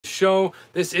show.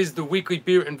 This is the weekly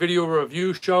beer and video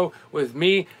review show with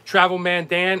me, Travel Man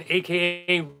Dan,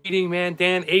 aka Reading Man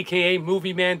Dan, aka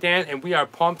Movie Man Dan, and we are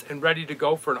pumped and ready to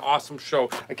go for an awesome show.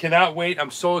 I cannot wait.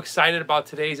 I'm so excited about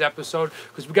today's episode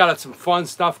because we got some fun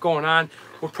stuff going on.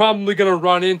 We're probably going to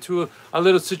run into a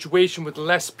little situation with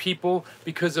less people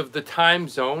because of the time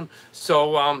zone.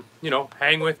 So, you know,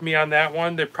 hang with me on that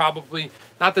one. They're probably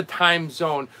not the time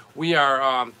zone. We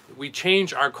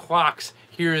change our clocks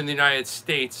here in the United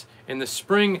States in the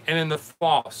spring and in the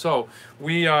fall. So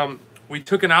we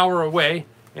took an hour away,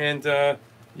 and yeah,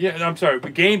 I'm sorry, we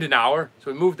gained an hour.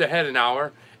 So we moved ahead an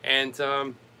hour, and is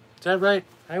that right?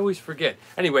 I always forget.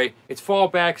 Anyway, it's fall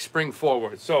back, spring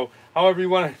forward. So however you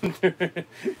want to,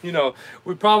 you know,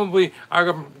 we probably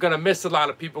are going to miss a lot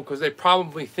of people because they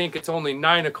probably think it's only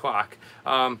 9 o'clock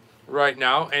right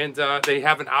now, and they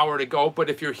have an hour to go. But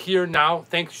if you're here now,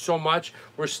 thanks so much.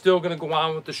 We're still going to go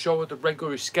on with the show at the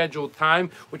regularly scheduled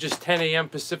time, which is 10 a.m.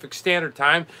 Pacific Standard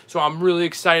Time. So I'm really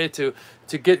excited to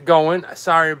get going.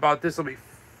 Sorry about this. Let me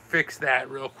fix that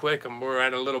real quick. We're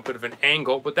at a little bit of an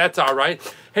angle, but that's all right.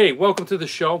 Hey, welcome to the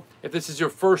show. If this is your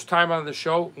first time on the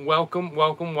show, welcome,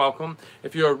 welcome, welcome.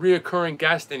 If you're a reoccurring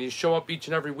guest and you show up each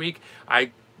and every week,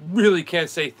 I really can't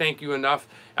say thank you enough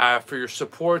for your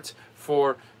support,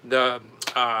 for the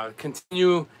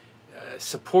continue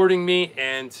supporting me,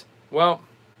 and well,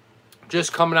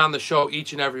 just coming on the show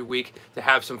each and every week to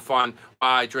have some fun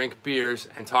while I drink beers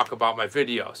and talk about my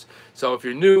videos. So if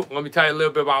you're new, let me tell you a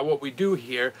little bit about what we do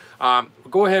here.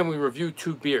 Go ahead and we review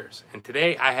 2 beers. And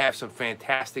today I have some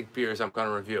fantastic beers I'm going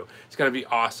to review. It's going to be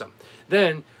awesome.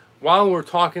 Then, while we're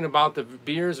talking about the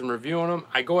beers and reviewing them,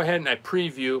 I go ahead and I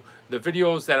preview the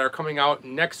videos that are coming out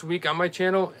next week on my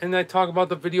channel, and I talk about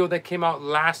the video that came out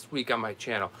last week on my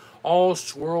channel. All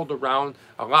swirled around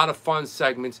a lot of fun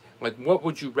segments like What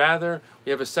Would You Rather? We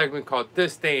have a segment called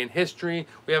This Day in History.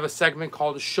 We have a segment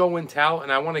called Show and Tell,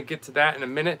 and I want to get to that in a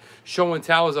minute. Show and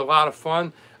Tell is a lot of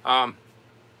fun.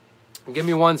 Give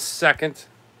me 1 second.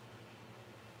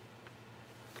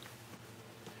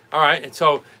 All right, and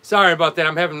so sorry about that.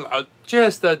 I'm having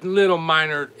just a little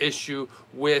minor issue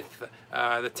with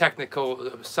the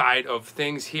technical side of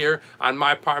things here on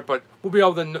my part, but we'll be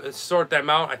able to sort them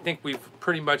out. I think we've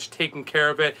pretty much taken care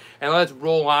of it, and let's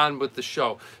roll on with the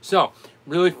show. So,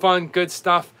 really fun, good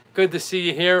stuff. Good to see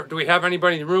you here. Do we have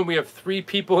anybody in the room? We have 3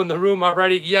 people in the room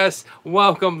already. Yes,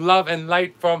 welcome, love and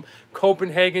light from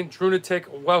Copenhagen. Drunatic,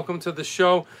 welcome to the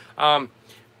show.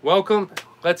 Welcome.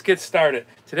 Let's get started.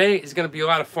 Today is going to be a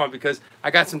lot of fun because I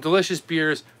got some delicious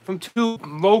beers from 2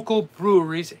 local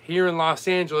breweries here in Los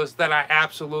Angeles that I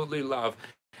absolutely love.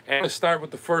 And I'm going to start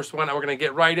with the first one, and we're going to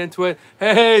get right into it.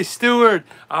 Hey, Stuart,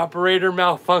 operator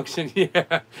malfunction.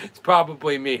 Yeah, it's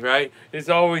probably me, right? It's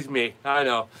always me. I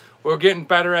know. We're getting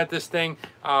better at this thing.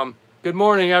 Good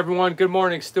morning, everyone. Good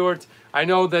morning, Stuart. I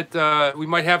know that we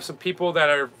might have some people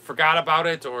that forgot about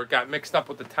it or got mixed up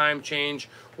with the time change.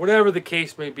 Whatever the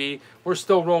case may be, we're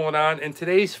still rolling on. And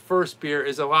today's first beer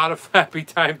is a lot of happy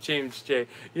time change, Jay.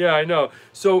 Yeah, I know.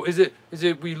 So is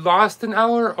it we lost an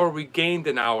hour or we gained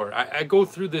an hour? I go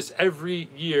through this every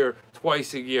year,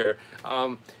 twice a year.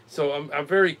 So I'm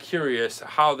very curious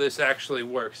how this actually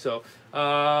works. So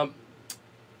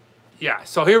yeah,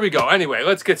 so here we go. Anyway,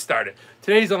 let's get started.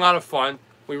 Today's a lot of fun.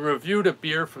 We reviewed a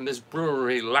beer from this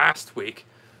brewery last week,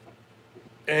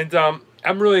 and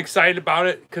I'm really excited about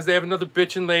it because they have another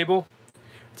bitchin' label.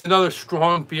 It's another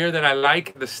strong beer that I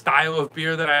like, the style of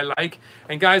beer that I like.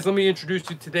 And guys, let me introduce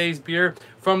you to today's beer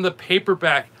from the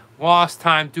paperback. Lost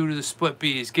time due to the split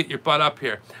bees. Get your butt up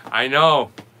here. I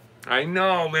know,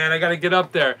 man. I gotta get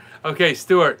up there. Okay,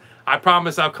 Stuart. I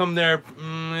promise I'll come there.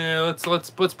 Let's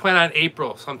plan on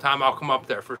April sometime. I'll come up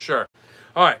there for sure.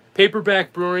 All right,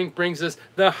 Paperback Brewing brings us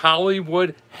the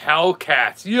Hollywood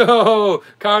Hellcats. Yo,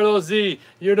 Carlos Z,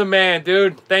 you're the man,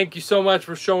 dude. Thank you so much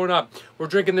for showing up. We're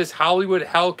drinking this Hollywood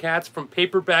Hellcats from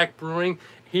Paperback Brewing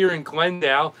here in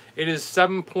Glendale. It is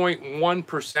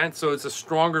 7.1%, so it's a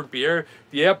stronger beer.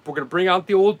 Yep, we're going to bring out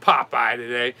the old Popeye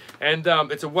today. And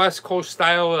it's a West Coast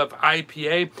style of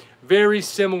IPA, very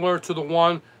similar to the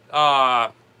one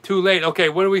Too Late. Okay,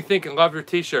 what are we thinking? Love your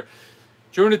t-shirt.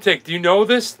 Drunatic, do you know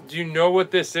this? Do you know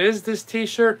what this is, this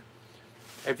t-shirt?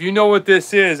 If you know what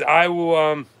this is, I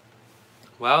will,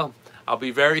 well, I'll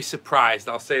be very surprised.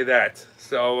 I'll say that.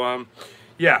 So,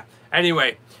 yeah.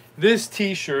 Anyway, this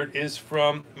t-shirt is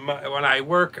from when I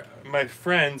work, my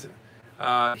friend,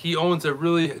 he owns a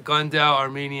really Glendale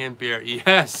Armenian beer.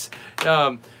 Yes.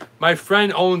 My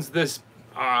friend owns this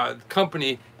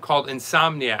company called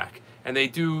Insomniac, and they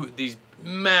do these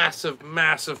massive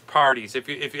parties. If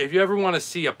you ever want to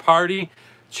see a party,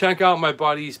 check out my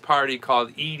buddy's party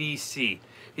called EDC.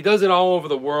 He does it all over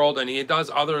the world, and he does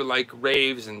other like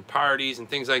raves and parties and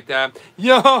things like that.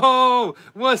 Yo,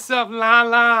 what's up,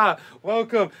 Lala?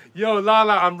 Welcome. Yo,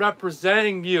 Lala, I'm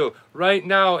representing you right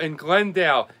now in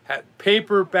Glendale at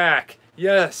Paperback.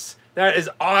 Yes. That is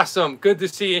awesome. Good to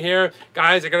see you here.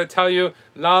 Guys, I got to tell you,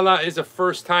 Lala is a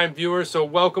first-time viewer, so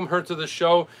welcome her to the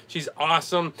show. She's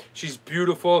awesome. She's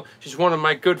beautiful. She's one of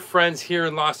my good friends here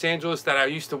in Los Angeles that I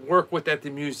used to work with at the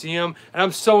museum, and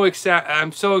I'm so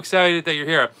excited that you're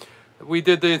here. We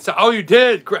did the... Oh, you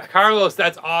did? Carlos,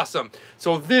 that's awesome.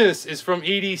 So this is from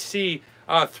EDC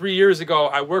 3 years ago.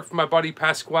 I worked for my buddy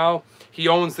Pasquale. He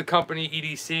owns the company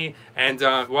EDC, and,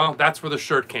 well, that's where the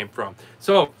shirt came from.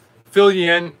 So... fill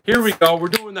you in. Here we go. We're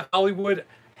doing the Hollywood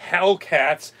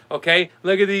Hellcats. Okay,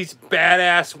 look at these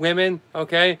badass women.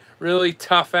 Okay, really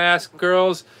tough ass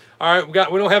girls. All right,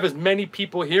 we don't have as many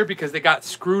people here because they got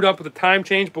screwed up with the time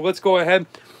change. But let's go ahead.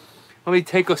 Let me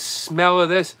take a smell of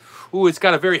this. Ooh, it's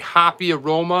got a very hoppy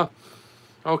aroma.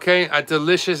 Okay, a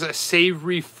delicious,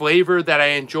 savory flavor that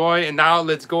I enjoy. And now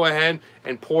let's go ahead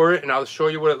and pour it, and I'll show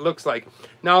you what it looks like.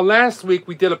 Now, last week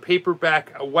we did a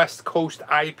paperback West Coast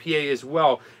IPA as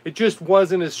well. It just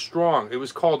wasn't as strong. It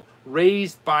was called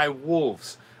Raised by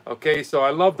Wolves. Okay, so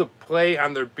I love the play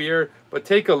on their beer, but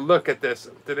take a look at this.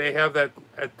 Do they have that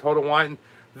at Total Wine?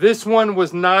 This one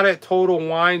was not at Total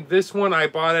Wine. This one I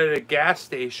bought at a gas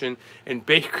station in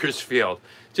Bakersfield.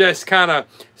 Just kind of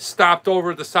stopped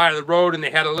over at the side of the road, and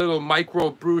they had a little micro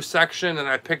brew section, and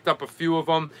I picked up a few of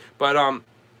them. But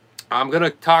I'm going to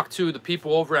talk to the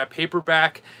people over at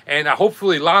Paperback, and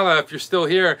hopefully, Lala, if you're still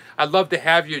here, I'd love to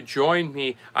have you join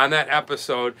me on that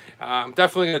episode. I'm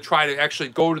definitely going to try to actually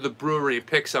go to the brewery and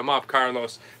pick some up,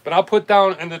 Carlos. But I'll put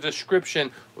down in the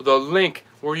description the link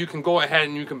where you can go ahead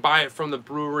and you can buy it from the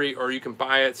brewery, or you can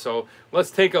buy it. So let's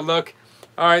take a look.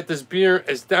 All right, this beer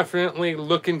is definitely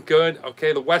looking good.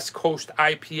 Okay, the West Coast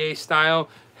IPA style.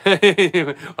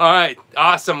 All right,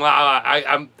 awesome, Lala.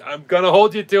 I'm gonna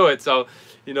hold you to it. So,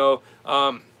 you know,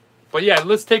 but yeah,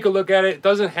 let's take a look at it. It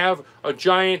doesn't have a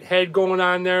giant head going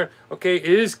on there. Okay, it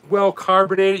is well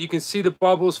carbonated. You can see the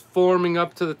bubbles forming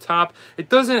up to the top. It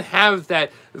doesn't have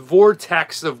that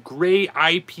vortex of gray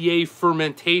IPA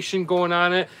fermentation going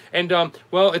on it. And,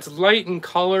 well, it's light in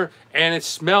color, and it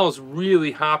smells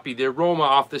really hoppy. The aroma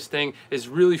off this thing is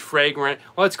really fragrant.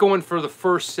 Let's go in for the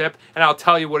first sip, and I'll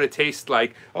tell you what it tastes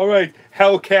like. All right,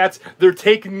 Hellcats, they're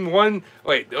taking one...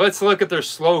 Wait, let's look at their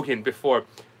slogan before.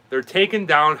 They're taking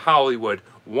down Hollywood,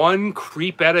 one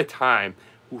creep at a time.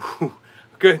 Ooh,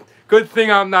 good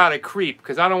thing I'm not a creep,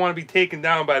 because I don't want to be taken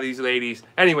down by these ladies.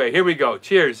 Anyway, here we go.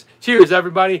 Cheers. Cheers,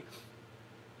 everybody.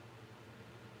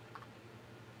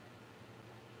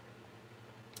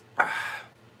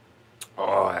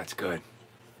 Oh, that's good.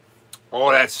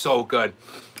 Oh, that's so good.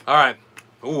 All right.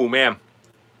 Ooh, man.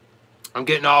 I'm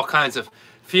getting all kinds of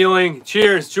feeling.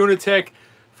 Cheers, Junatic.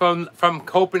 From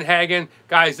Copenhagen.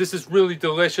 Guys, this is really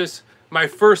delicious. My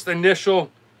first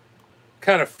initial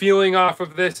kind of feeling off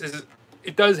of this is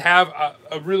it does have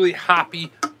a really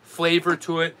hoppy flavor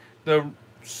to it. The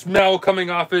smell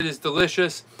coming off it is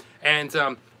delicious. And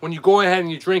when you go ahead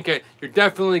and you drink it, you're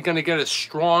definitely going to get a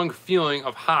strong feeling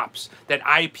of hops. That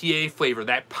IPA flavor,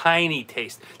 that piney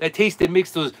taste. That taste that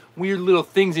makes those weird little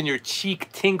things in your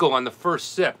cheek tingle on the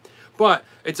first sip. But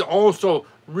it's also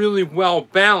really well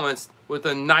balanced with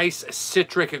a nice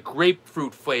citric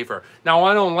grapefruit flavor. Now,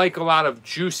 I don't like a lot of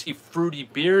juicy, fruity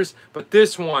beers, but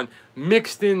this one,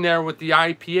 mixed in there with the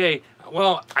IPA,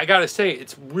 well, I gotta say,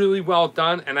 it's really well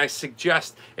done, and I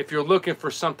suggest if you're looking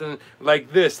for something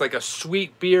like this, like a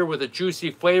sweet beer with a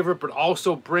juicy flavor, but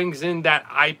also brings in that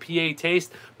IPA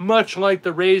taste, much like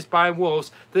the Raised by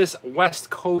Wolves, this West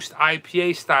Coast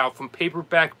IPA style from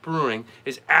Paperback Brewing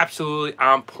is absolutely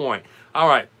on point. All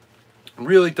right.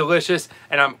 Really delicious,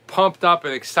 and I'm pumped up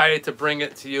and excited to bring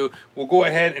it to you. We'll go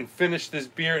ahead and finish this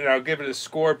beer, and I'll give it a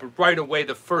score, but right away,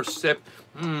 the first sip,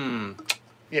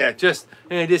 yeah, just,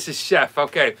 hey, this is Chef,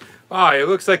 okay. Oh, it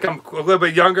looks like I'm a little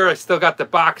bit younger. I still got the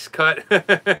box cut.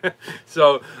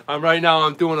 So, right now,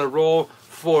 I'm doing a roll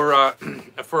for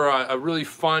a really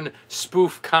fun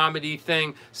spoof comedy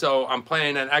thing. So I'm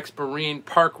playing an ex-Marine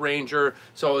park ranger.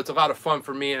 So it's a lot of fun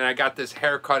for me, and I got this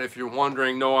haircut, if you're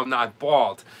wondering. No, I'm not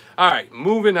bald. All right,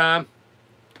 moving on.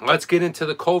 Let's get into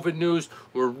the COVID news.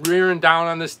 We're rearing down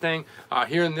on this thing.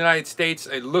 Here in the United States,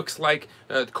 it looks like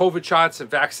COVID shots and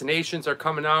vaccinations are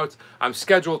coming out. I'm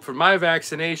scheduled for my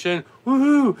vaccination.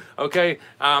 Woohoo! Okay,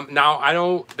 now I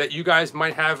know that you guys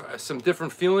might have some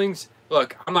different feelings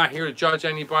Look, I'm not here to judge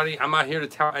anybody. I'm not here to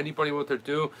tell anybody what to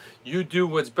do. You do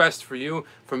what's best for you.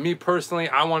 For me personally,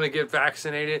 I want to get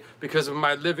vaccinated because of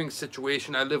my living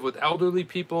situation. I live with elderly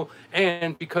people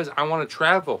and because I want to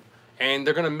travel. And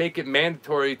they're going to make it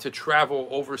mandatory to travel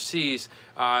overseas.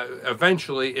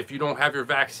 Eventually, if you don't have your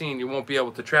vaccine, you won't be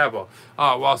able to travel.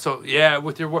 Well, so yeah,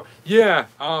 with your work, yeah.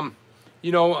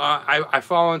 You know, I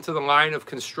fall into the line of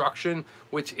construction,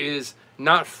 which is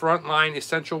not frontline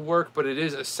essential work, but it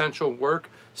is essential work.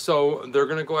 So they're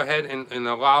going to go ahead and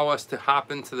allow us to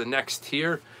hop into the next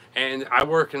tier. And I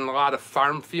work in a lot of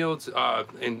farm fields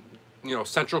in, you know,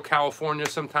 Central California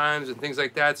sometimes and things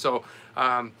like that. So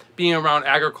being around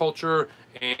agriculture,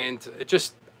 and I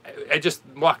just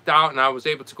lucked out and I was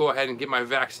able to go ahead and get my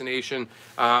vaccination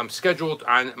scheduled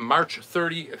on March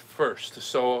 31st.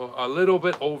 So a little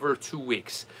bit over 2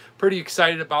 weeks. Pretty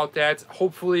excited about that.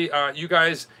 Hopefully you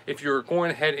guys, if you're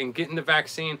going ahead and getting the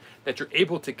vaccine, that you're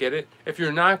able to get it. If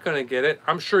you're not going to get it,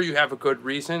 I'm sure you have a good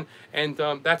reason, and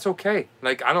that's okay.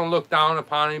 Like, I don't look down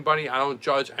upon anybody. I don't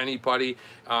judge anybody.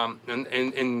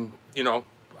 And you know,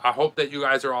 I hope that you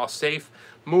guys are all safe.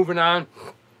 Moving on.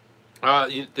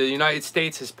 The United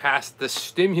States has passed the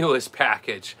stimulus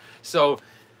package. So,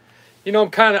 you know,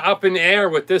 I'm kind of up in the air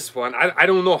with this one. I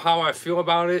don't know how I feel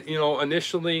about it. You know,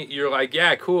 initially you're like,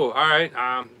 yeah, cool. All right.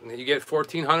 You get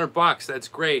 $1,400. That's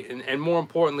great. And more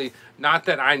importantly, not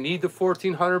that I need the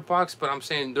 $1,400, but I'm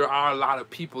saying there are a lot of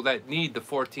people that need the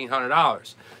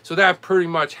 $1,400. So that pretty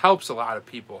much helps a lot of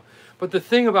people. But the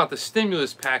thing about the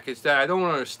stimulus package that I don't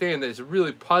understand, that is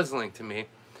really puzzling to me,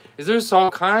 is there's all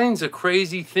kinds of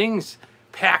crazy things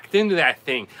packed into that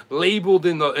thing, labeled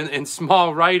in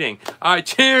small writing. All right,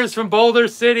 cheers from Boulder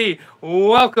City.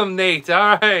 Welcome, Nate.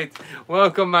 All right,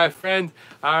 welcome, my friend.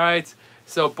 All right,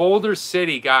 so Boulder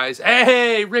City, guys.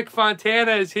 Hey, Rick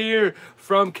Fontana is here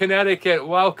from Connecticut.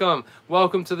 Welcome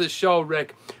to the show,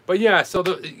 Rick. But yeah, so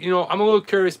you know, I'm a little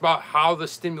curious about how the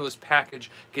stimulus package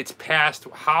gets passed,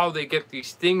 how they get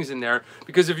these things in there,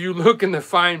 because if you look in the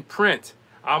fine print,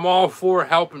 I'm all for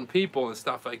helping people and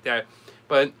stuff like that,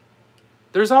 but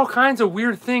there's all kinds of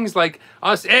weird things like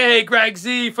us. Hey, Greg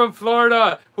Z from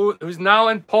Florida, who's now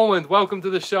in Poland. Welcome to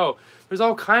the show. There's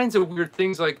all kinds of weird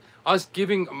things like us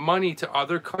giving money to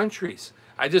other countries.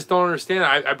 I just don't understand.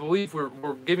 I believe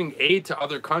we're giving aid to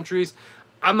other countries.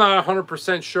 I'm not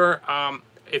 100% sure.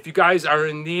 If you guys are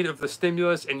in need of the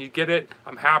stimulus and you get it,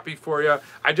 I'm happy for you.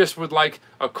 I just would like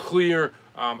a clear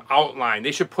outline.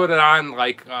 They should put it on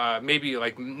like maybe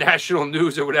like national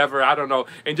news or whatever, I don't know,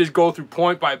 and just go through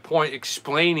point by point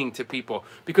explaining to people,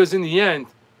 because in the end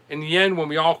when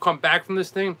we all come back from this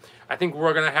thing, I think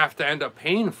we're gonna have to end up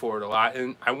paying for it a lot,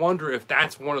 and I wonder if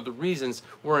that's one of the reasons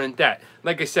we're in debt.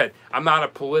 Like I said, I'm not a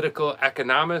political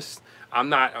economist. I'm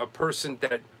not a person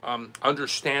that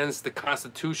understands the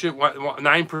Constitution.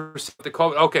 9% of the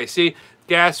COVID. Okay, see,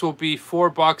 gas will be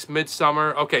 $4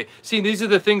 midsummer. Okay, see, these are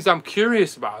the things I'm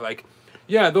curious about. Like,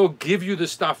 yeah, they'll give you the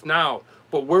stuff now,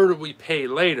 but where do we pay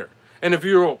later? And if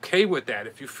you're okay with that,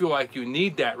 if you feel like you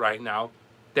need that right now,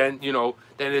 then, you know,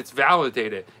 then it's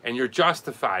validated and you're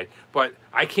justified. But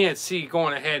I can't see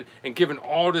going ahead and giving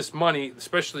all this money,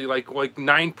 especially like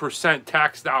 9%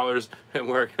 tax dollars at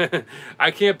work.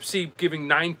 I can't see giving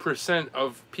 9%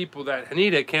 of people that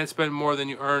need it can't spend more than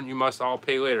you earn. You must all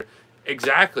pay later.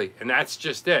 Exactly. And that's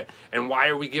just it. And why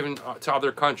are we giving to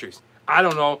other countries? I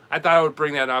don't know. I thought I would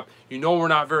bring that up. You know, we're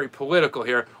not very political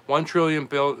here. 1 trillion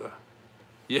bill.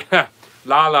 Yeah.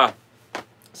 Lala.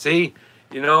 See?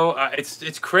 You know,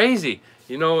 it's crazy.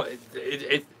 You know,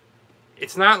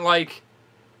 it's not like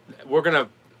we're going to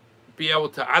be able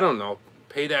to, I don't know,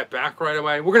 pay that back right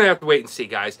away. We're going to have to wait and see,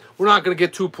 guys. We're not going to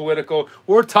get too political.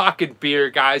 We're talking beer,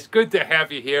 guys. Good to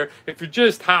have you here. If you're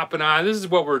just hopping on, this is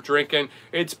what we're drinking.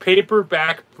 It's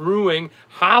Paperback Brewing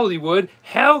Hollywood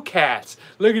Hellcats.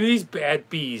 Look at these bad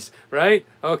bees, right?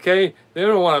 Okay, they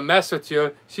don't want to mess with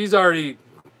you. She's already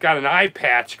got an eye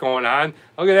patch going on.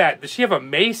 Look at that. Does she have a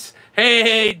mace?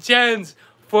 Hey, Jens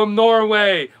from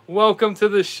Norway. Welcome to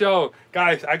the show.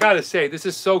 Guys, I got to say, this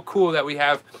is so cool that we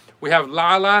have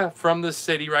Lala from the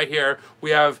city right here.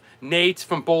 We have Nate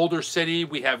from Boulder City.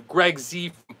 We have Greg Z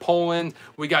from Poland.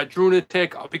 We got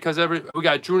Drunatic, we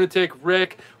got Drunatic,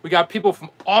 Rick. We got people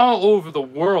from all over the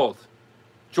world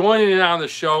joining in on the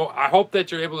show. I hope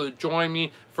that you're able to join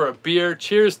me for a beer.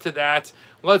 Cheers to that.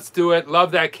 Let's do it.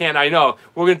 Love that can. I know.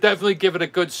 We're going to definitely give it a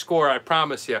good score. I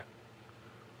promise you.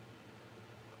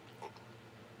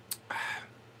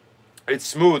 It's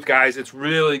smooth, guys. It's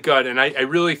really good. And I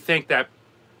really think that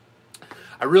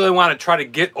I really want to try to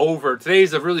get over.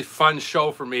 Today's a really fun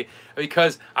show for me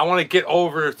because I want to get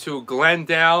over to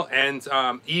Glendale and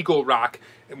Eagle Rock,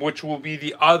 which will be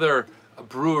the other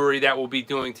brewery that we'll be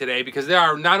doing today, because they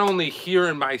are not only here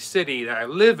in my city that I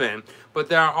live in, but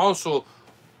they are also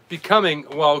becoming,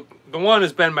 well, the one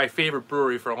has been my favorite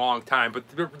brewery for a long time, but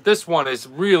this one is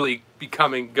really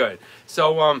becoming good.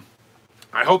 So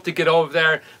I hope to get over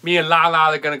there. Me and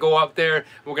Lala are gonna go up there.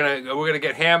 We're gonna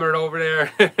get hammered over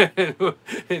there,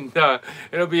 and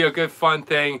it'll be a good fun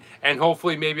thing. And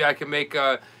hopefully, maybe I can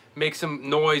make some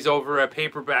noise over at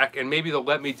Paperback, and maybe they'll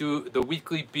let me do the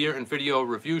weekly beer and video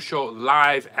review show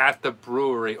live at the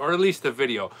brewery, or at least the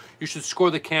video. You should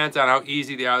score the cans on how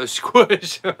easy they are to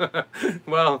squish.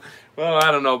 well,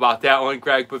 I don't know about that one,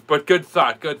 Greg, but good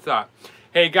thought, good thought.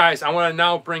 Hey guys, I want to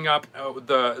now bring up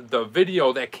the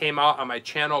video that came out on my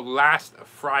channel last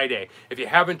Friday. If you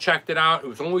haven't checked it out, it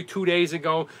was only 2 days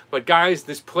ago. But guys,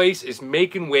 this place is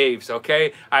making waves,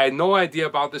 okay? I had no idea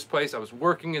about this place. I was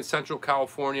working in Central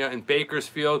California in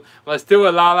Bakersfield. Let's do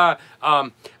it, Lala.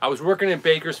 I was working in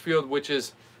Bakersfield, which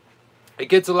is... It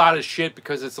gets a lot of shit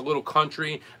because it's a little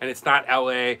country and it's not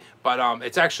LA, but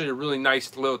it's actually a really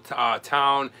nice little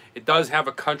town. It does have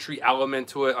a country element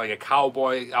to it, like a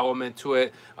cowboy element to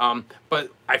it.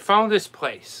 But I found this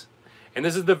place, and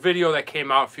this is the video that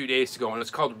came out a few days ago, and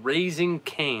it's called Raising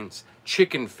Cane's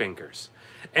Chicken Fingers.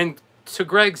 And to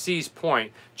Greg Z's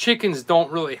point, chickens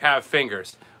don't really have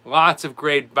fingers. Lots of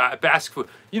great Basque food.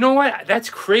 You know what?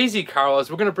 That's crazy, Carlos.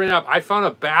 We're going to bring up, I found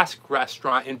a Basque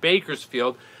restaurant in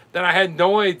Bakersfield that I had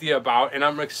no idea about, and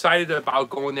I'm excited about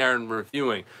going there and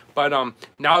reviewing. But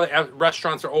now that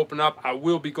restaurants are open up, I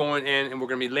will be going in, and we're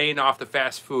going to be laying off the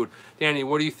fast food. Danny,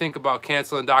 what do you think about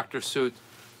canceling Dr. Seuss?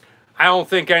 I don't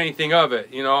think anything of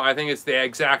it. You know, I think it's the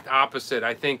exact opposite.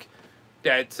 I think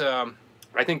that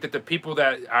the people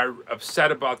that are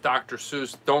upset about Dr.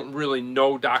 Seuss don't really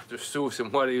know Dr. Seuss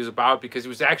and what he was about, because he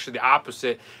was actually the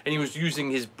opposite, and he was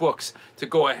using his books to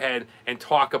go ahead and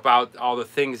talk about all the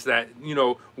things that, you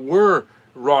know, were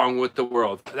wrong with the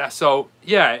world. So,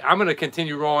 yeah, I'm going to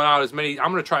continue rolling out as many.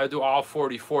 I'm going to try to do all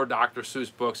 44 Dr.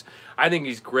 Seuss books. I think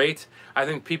he's great. I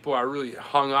think people are really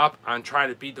hung up on trying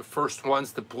to be the first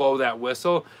ones to blow that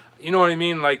whistle. You know what I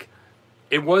mean? Like,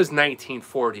 it was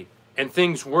 1940. And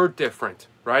things were different,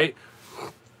 right?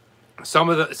 Some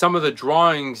of the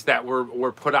drawings that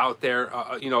were put out there,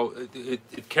 you know,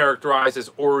 it characterized as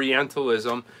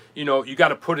Orientalism. You know, you got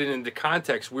to put it into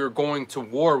context. We're going to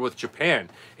war with Japan.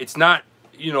 It's not,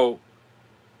 you know,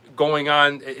 going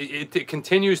on. It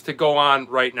continues to go on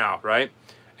right now, right?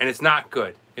 And it's not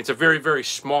good. It's a very, very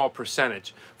small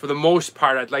percentage. For the most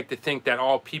part, I'd like to think that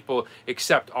all people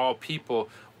accept all people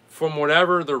from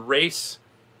whatever the race,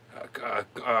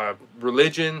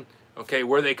 religion, okay,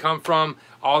 where they come from,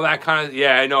 all that kind of,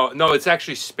 yeah, I know, no, it's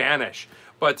actually Spanish,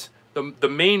 but the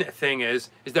main thing is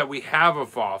that we have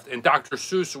evolved, and Dr.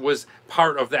 Seuss was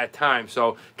part of that time.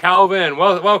 So Calvin,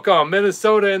 welcome,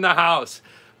 Minnesota in the house.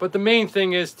 But the main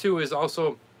thing is too is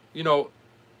also, you know,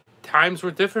 times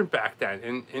were different back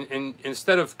then, and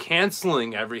instead of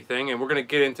canceling everything, and we're going to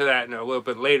get into that in a little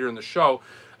bit later in the show,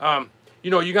 you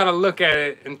know, you got to look at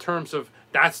it in terms of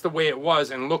that's the way it was,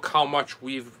 and look how much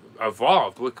we've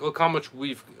evolved. Look how much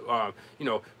we've, you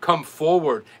know, come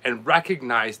forward and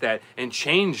recognized that and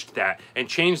changed that and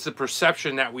changed the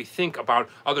perception that we think about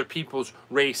other people's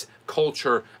race,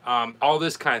 culture, all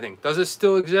this kind of thing. Does it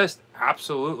still exist?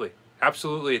 Absolutely.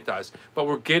 Absolutely it does. But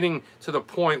we're getting to the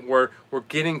point where we're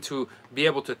getting to be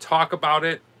able to talk about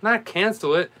it, not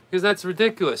cancel it, because that's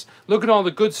ridiculous. Look at all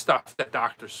the good stuff that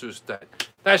Dr. Seuss did.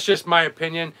 That's just my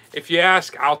opinion. If you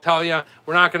ask, I'll tell you.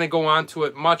 We're not going to go on to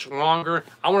it much longer.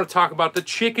 I want to talk about the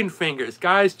chicken fingers.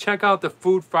 Guys, check out the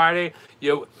Food Friday.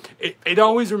 You know, it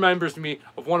always remembers me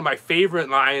of one of my favorite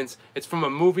lines. It's from a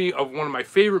movie of one of my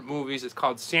favorite movies. It's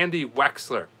called Sandy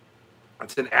Wexler.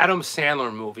 It's an Adam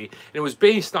Sandler movie, and it was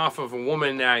based off of a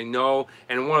woman that I know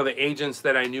and one of the agents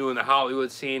that I knew in the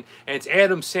Hollywood scene, and it's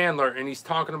Adam Sandler, and he's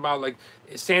talking about, like,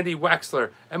 Sandy Wexler,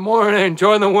 and more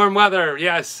enjoy the warm weather.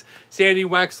 Yes, Sandy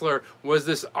Wexler was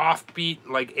this offbeat,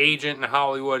 like, agent in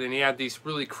Hollywood, and he had these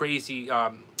really crazy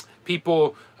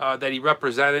people that he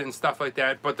represented and stuff like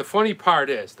that. But the funny part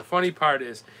is,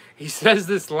 he says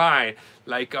this line,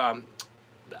 like,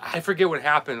 I forget what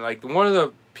happened, like, one of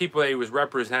the people that he was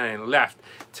representing left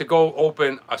to go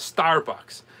open a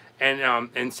Starbucks,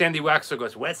 and Sandy Wexler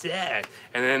goes, "What's that?"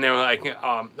 And then they were like,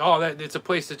 "Oh, it's a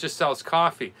place that just sells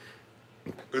coffee."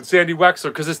 And Sandy Wexler,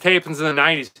 because this taping's in the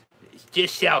 '90s,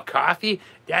 just sell coffee?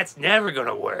 That's never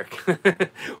gonna work.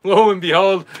 Lo and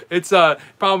behold, it's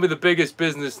probably the biggest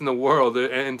business in the world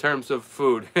in terms of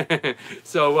food.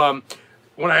 So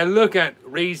when I look at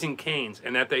Raising Cane's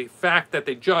and at the fact that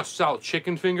they just sell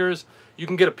chicken fingers, you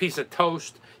can get a piece of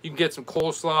toast, you can get some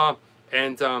coleslaw,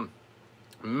 and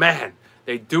man,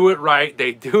 They do it right.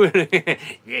 They do it.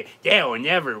 Yeah, we'll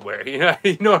never wear. You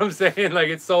know what I'm saying? Like,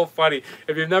 it's so funny.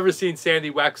 If you've never seen Sandy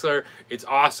Wexler, it's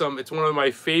awesome. It's one of my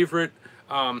favorite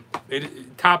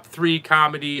top 3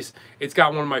 comedies. It's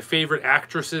got one of my favorite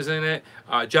actresses in it,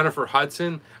 Jennifer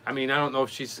Hudson. I mean, I don't know if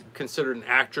she's considered an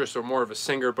actress or more of a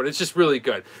singer, but it's just really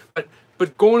good.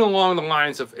 But going along the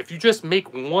lines of, if you just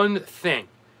make one thing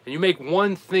and you make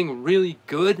one thing really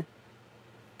good,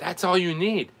 that's all you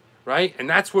need, right? And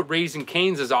that's what Raising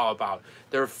Cane's is all about.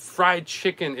 Their fried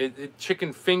chicken,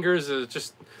 chicken fingers, is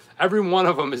just, every one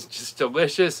of them is just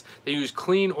delicious. They use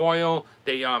clean oil.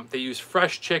 They use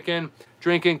fresh chicken.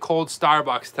 Drinking cold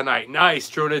Starbucks tonight. Nice,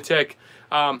 Drunatic.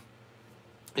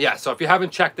 Yeah, so if you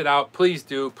haven't checked it out, please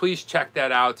do. Please check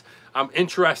that out. I'm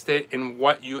interested in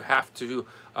what you have to,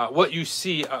 what you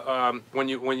see when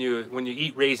you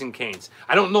eat Raising Cane's.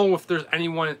 I don't know if there's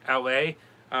anyone in LA.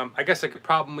 I guess I could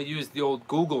probably use the old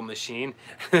Google machine,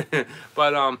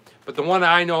 but the one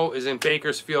I know is in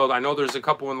Bakersfield. I know there's a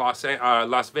couple in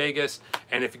Las Vegas,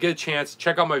 and if you get a chance,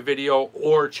 check out my video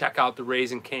or check out the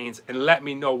Raising Cane's and let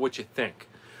me know what you think.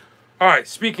 All right,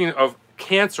 speaking of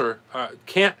cancel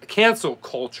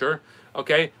culture,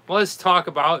 okay, let's talk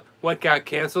about what got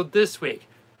canceled this week.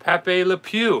 Pepe Le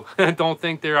Pew. Don't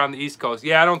think they're on the East Coast.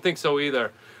 Yeah, I don't think so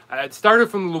either. It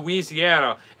started from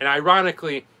Louisiana, and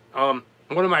ironically,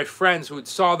 one of my friends who had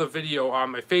saw the video on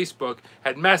my Facebook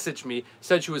had messaged me,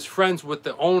 said she was friends with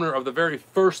the owner of the very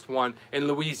first one in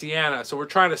Louisiana. So we're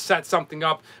trying to set something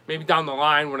up, maybe down the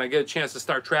line when I get a chance to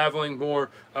start traveling more,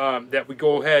 that we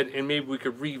go ahead and maybe we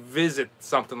could revisit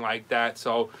something like that.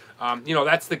 So, you know,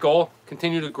 that's the goal.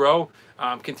 Continue to grow,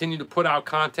 continue to put out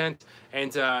content,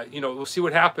 and, you know, we'll see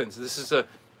what happens.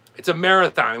 It's a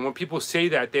marathon, and when people say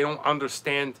that, they don't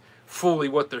understand fully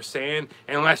what they're saying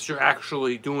unless you're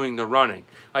actually doing the running.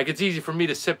 Like, it's easy for me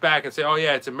to sit back and say, oh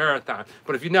yeah, it's a marathon,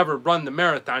 but if you never run the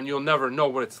marathon, you'll never know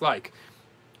what it's like.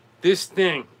 This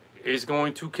thing is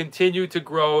going to continue to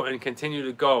grow and continue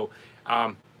to go.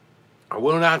 I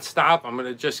will not stop. I'm going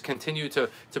to just continue to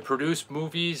produce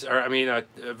movies, or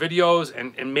videos,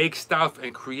 and make stuff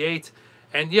and create.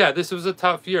 And yeah, this was a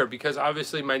tough year because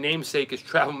obviously my namesake is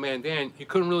Travel Man Dan. You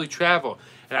couldn't really travel,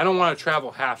 and I don't want to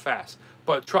travel half-assed.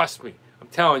 But trust me, I'm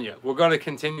telling you, we're going to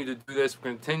continue to do this. We're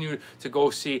going to continue to go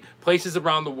see places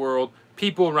around the world,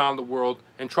 people around the world,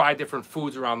 and try different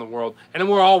foods around the world. And then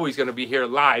we're always going to be here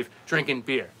live drinking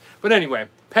beer. But anyway,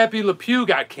 Pepe Le Pew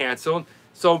got canceled.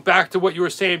 So back to what you were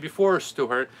saying before,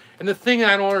 Stuart. And the thing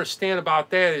I don't understand about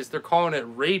that is they're calling it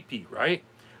rapey, right?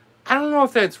 I don't know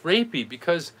if that's rapey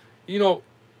because, you know,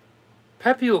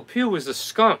 Pepe Le Pew was a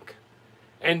skunk.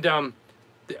 And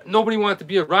nobody wanted to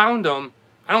be around him.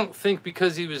 I don't think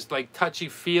because he was like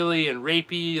touchy-feely and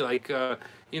rapey, like,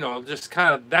 you know, just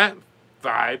kind of that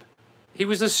vibe. He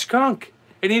was a skunk,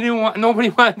 and nobody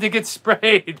wanted to get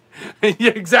sprayed. Yeah,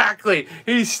 exactly.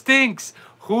 He stinks.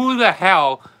 Who the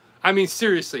hell, I mean,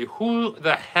 seriously, who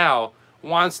the hell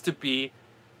wants to be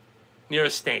near a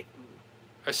stink?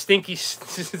 A stinky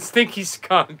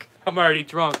skunk. I'm already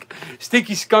drunk.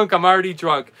 Stinky skunk, I'm already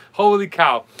drunk. Holy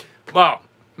cow. Wow.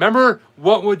 Remember,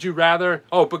 What Would You Rather?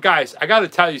 Oh, but guys, I got to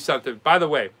tell you something. By the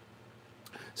way,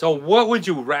 so What Would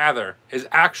You Rather is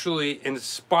actually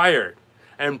inspired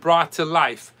and brought to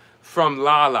life from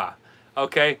Lala.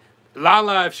 Okay?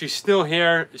 Lala, if she's still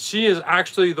here, she is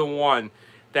actually the one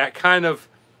that kind of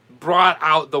brought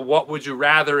out the What Would You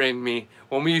Rather in me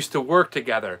when we used to work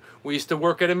together. We used to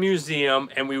work at a museum,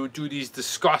 and we would do these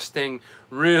disgusting,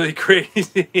 really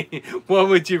crazy What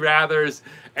Would You Rathers.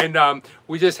 And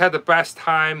we just had the best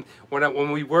time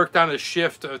when we worked on a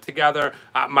shift together.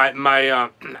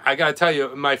 I gotta tell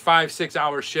you, my 5-6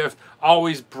 hour shift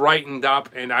always brightened up,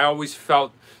 and I always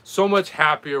felt so much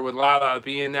happier with Lala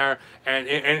being there.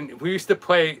 And we used to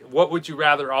play What Would You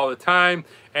Rather all the time.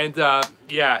 And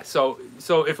yeah, so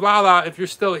if Lala, if you're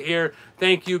still here,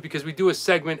 thank you, because we do a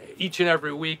segment each and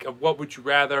every week of What Would You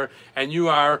Rather, and you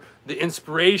are the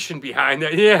inspiration behind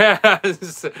it.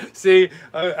 Yes. See,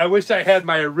 I wish I had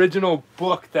my original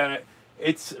book that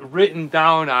it's written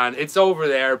down on. It's over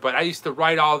there, but I used to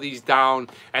write all these down,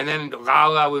 and then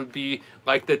Lala would be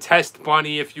like the test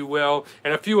bunny, if you will,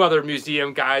 and a few other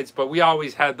museum guides, but we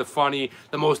always had the funny,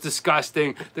 the most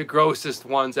disgusting, the grossest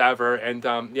ones ever. And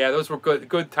yeah, those were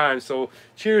good times. So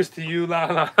cheers to you,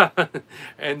 Lala.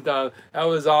 And that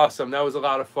was awesome. That was a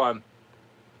lot of fun.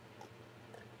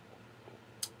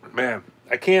 Man,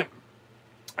 I can't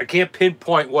I can't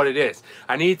pinpoint what it is.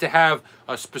 I need to have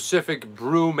a specific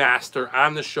brewmaster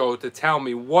on the show to tell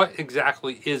me what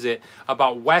exactly is it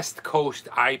about West Coast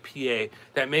IPA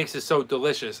that makes it so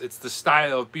delicious. It's the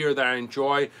style of beer that I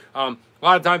enjoy. A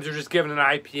lot of times you're just given an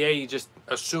IPA, you just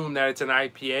assume that it's an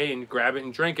IPA and you grab it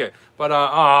and drink it. But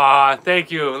thank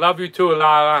you. Love you too,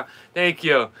 Lara. Thank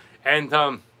you. And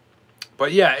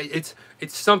but yeah, it's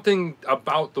something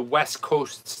about the West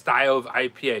Coast style of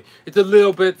IPA. It's a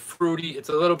little bit fruity, it's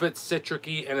a little bit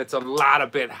citricy, and it's a lot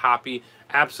of bit hoppy.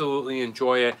 Absolutely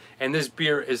enjoy it. And this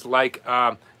beer is like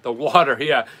the water.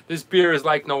 Yeah, this beer is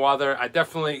like no other. I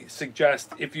definitely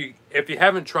suggest if you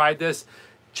haven't tried this,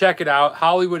 check it out.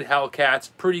 Hollywood Hellcats,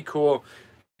 pretty cool.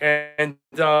 And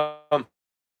now I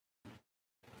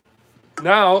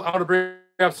want to bring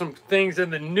up some things in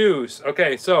the news.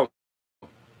 Okay, so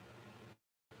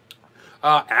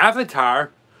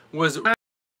Avatar was,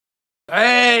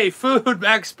 hey, food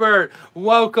expert,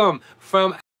 welcome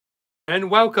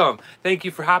welcome. Thank you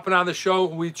for hopping on the show.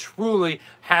 We truly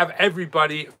have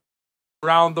everybody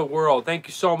around the world. Thank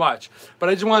you so much. But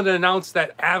I just wanted to announce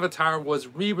that Avatar was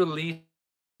re-released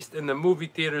in the movie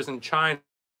theaters in China.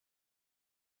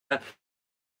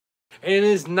 It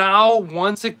is now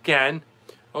once again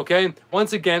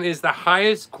is the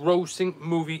highest grossing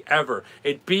movie ever.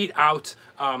 It beat out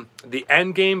the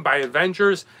Endgame by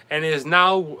Avengers and is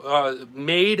now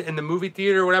made in the movie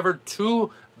theater, whatever,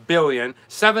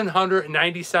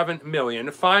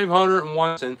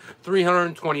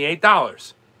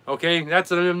 $2,797,501,328. Okay,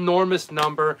 that's an enormous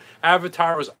number.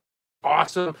 Avatar was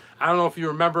awesome. I don't know if you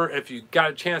remember, if you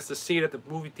got a chance to see it at the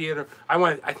movie theater.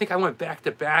 I think I went back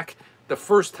to back. The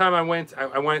first time I went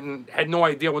and had no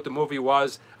idea what the movie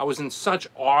was. I was in such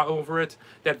awe over it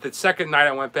that the second night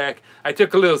I went back, I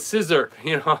took a little scissor,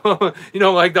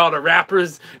 like all the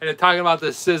rappers, and they're talking about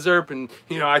the scissor, and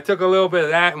I took a little bit of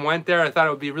that and went there. I thought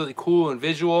it would be really cool and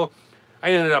visual.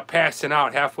 I ended up passing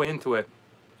out halfway into it.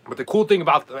 But the cool thing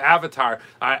about the Avatar,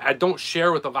 I don't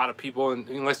share with a lot of people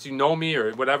unless you know me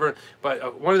or whatever.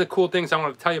 But one of the cool things I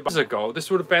want to tell you about ago, this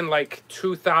would have been like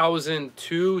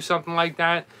 2002, something like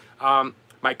that.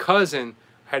 My cousin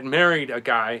had married a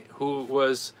guy who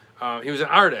was he was an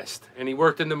artist, and he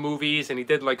worked in the movies, and he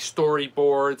did like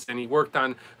storyboards, and he worked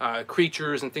on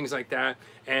creatures and things like that.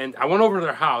 And I went over to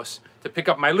their house to pick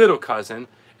up my little cousin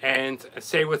and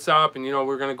say what's up, and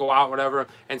we're gonna go out, whatever.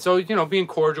 And so being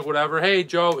cordial, whatever. Hey,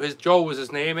 Joe. Joe was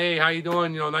his name. Hey, how you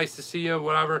doing? Nice to see you,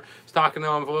 whatever. Just talking to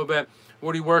him for a little bit.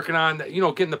 What are you working on?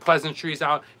 Getting the pleasantries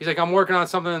out. He's like, I'm working on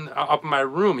something up in my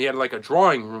room. He had like a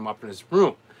drawing room up in his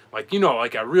room. Like,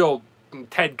 like a real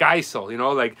Ted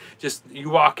Geisel, like just you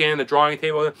walk in, the drawing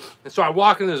table. And so I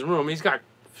walk in his room. He's got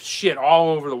shit all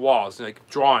over the walls, like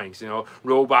drawings,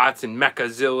 robots and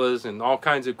mechazillas and all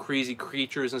kinds of crazy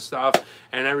creatures and stuff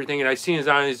and everything. And I see his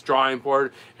on his drawing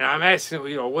board, and I'm asking, what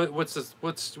are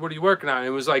you working on? And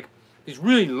it was like these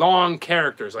really long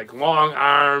characters, like long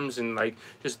arms and like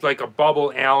just like a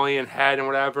bubble alien head and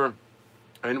whatever.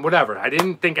 And whatever, I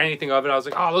didn't think anything of it. I was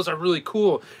like, oh, those are really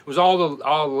cool. It was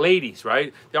all ladies,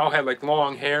 right? They all had like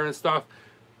long hair and stuff.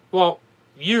 Well,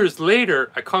 years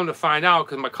later, I come to find out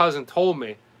because my cousin told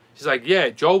me. She's like, yeah,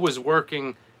 Joe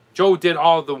did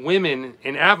all the women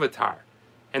in Avatar.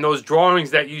 And those drawings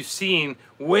that you've seen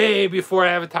way before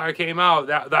Avatar came out,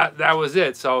 that was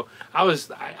it. So I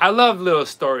love little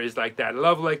stories like that. I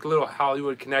love like little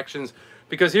Hollywood connections.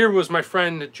 Because here was my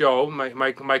friend Joe,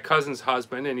 my cousin's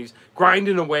husband, and he's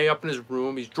grinding away up in his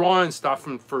room. He's drawing stuff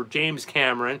for James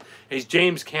Cameron. And he's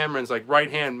James Cameron's like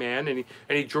right-hand man, and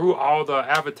he drew all the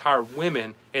Avatar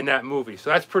women in that movie. So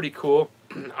that's pretty cool.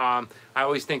 I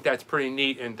always think that's pretty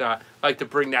neat, and I like to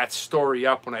bring that story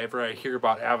up whenever I hear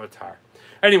about Avatar.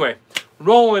 Anyway,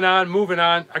 rolling on, moving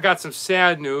on. I got some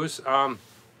sad news.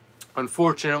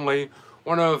 Unfortunately,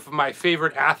 one of my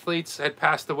favorite athletes had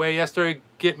passed away yesterday.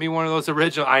 Get me one of those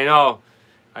original. I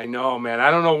know, man. I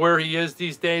don't know where he is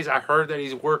these days. I heard that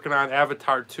he's working on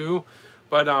Avatar 2.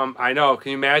 But I know.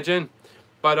 Can you imagine?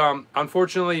 But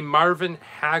unfortunately, Marvin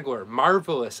Hagler,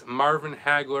 marvelous Marvin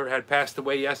Hagler, had passed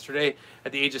away yesterday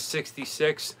at the age of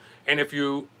 66. And if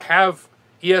you have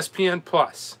ESPN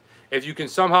Plus, if you can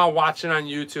somehow watch it on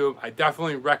YouTube, I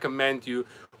definitely recommend you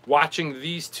watching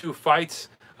these two fights.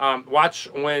 Watch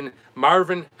when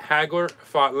Marvin Hagler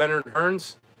fought Leonard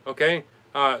Hearns, okay?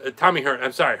 Tommy Hearns,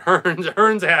 I'm sorry,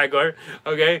 Hearns Hagler,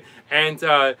 okay? And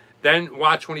then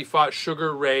watch when he fought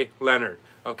Sugar Ray Leonard,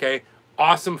 okay?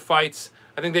 Awesome fights.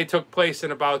 I think they took place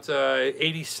in about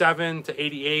 87 to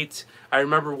 88. I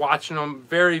remember watching them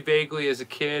very vaguely as a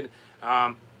kid,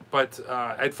 but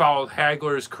I'd followed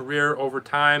Hagler's career over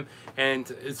time, and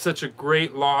it's such a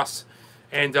great loss.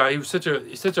 And he was such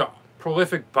a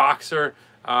prolific boxer.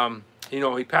 You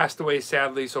know, he passed away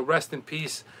sadly, so rest in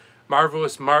peace,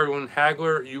 marvelous Marlon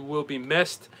Hagler. You will be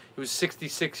missed. He was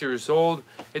 66 years old.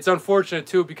 It's unfortunate,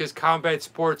 too, because combat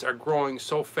sports are growing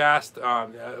so fast,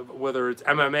 whether it's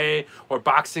MMA or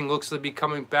boxing looks to be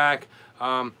coming back.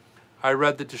 I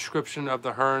read the description of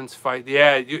the Hearns fight.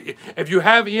 Yeah, if you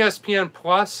have ESPN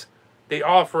Plus, they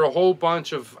offer a whole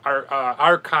bunch of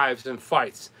archives and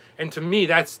fights. And to me,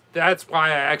 that's why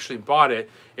I actually bought it.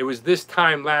 It was this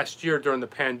time last year during the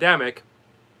pandemic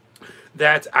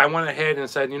that I went ahead and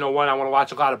said, you know what, I want to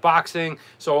watch a lot of boxing,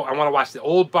 so I want to watch the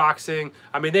old boxing.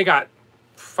 I mean, they got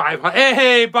 500.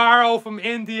 Hey, Barrow from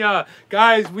India.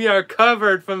 Guys, we are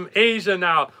covered from Asia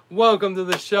now. Welcome to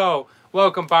the show.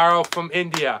 Welcome, Barrow from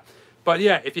India. But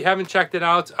yeah, if you haven't checked it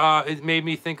out, it made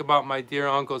me think about my dear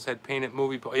uncles had painted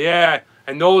movie posters. Yeah,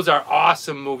 and those are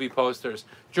awesome movie posters.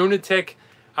 Junatic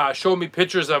showed me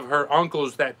pictures of her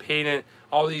uncles that painted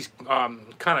all these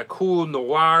kind of cool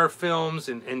noir films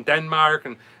in Denmark,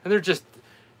 and they're just,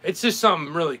 it's just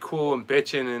something really cool and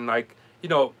bitchin', and like, you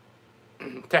know,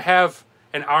 to have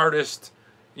an artist,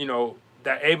 you know,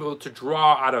 that able to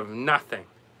draw out of nothing,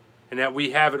 and that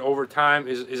we have it over time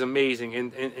is amazing.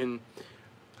 And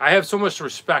I have so much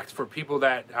respect for people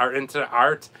that are into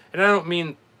art, and I don't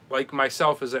mean like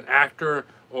myself as an actor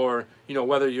or, you know,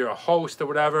 whether you're a host or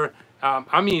whatever.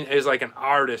 I mean, as like an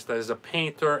artist, as a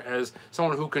painter, as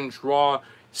someone who can draw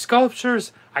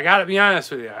sculptures. I gotta be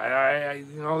honest with you.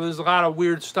 You know, there's a lot of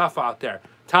weird stuff out there.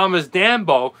 Thomas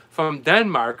Dambo from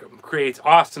Denmark creates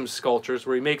awesome sculptures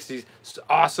where he makes these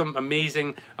awesome,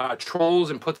 amazing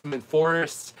trolls and puts them in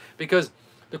forests. Because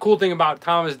the cool thing about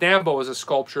Thomas Dambo as a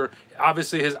sculptor,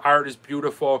 obviously his art is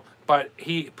beautiful, but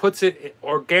he puts it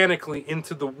organically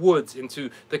into the woods, into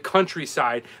the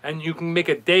countryside, and you can make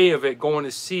a day of it going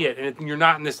to see it, and you're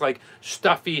not in this like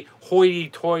stuffy,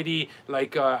 hoity-toity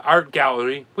like art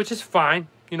gallery, which is fine.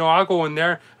 You know, I'll go in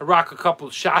there, I rock a couple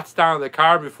shots down in the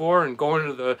car before and go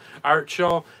into the art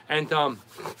show, and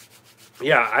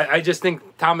yeah, I just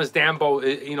think Thomas Dambo,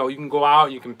 you know, you can go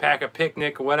out, you can pack a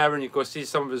picnic or whatever, and you go see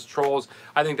some of his trolls.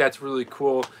 I think that's really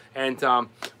cool. And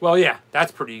well, yeah,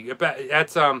 that's pretty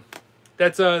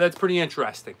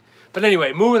interesting. But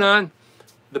anyway, moving on.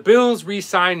 The Bills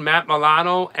re-signed Matt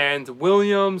Milano and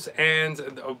Williams, and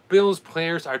the Bills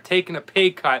players are taking a pay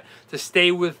cut to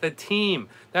stay with the team.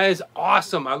 That is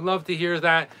awesome. I love to hear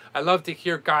that. I love to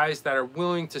hear guys that are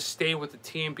willing to stay with the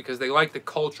team because they like the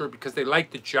culture, because they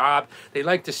like the job. They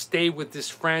like to stay with this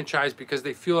franchise because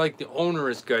they feel like the owner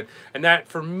is good. And that,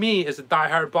 for me, as a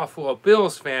diehard Buffalo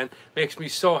Bills fan, makes me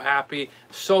so happy,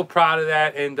 so proud of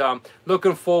that, and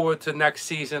looking forward to next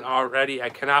season already. I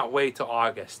cannot wait till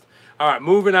August. All right,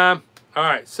 moving on. All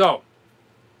right, so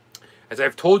as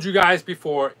I've told you guys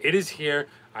before, it is here.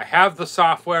 I have the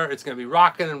software. It's going to be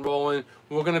rocking and rolling.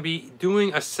 We're going to be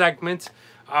doing a segment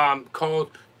called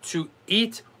To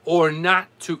Eat or Not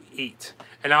to Eat.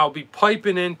 And I'll be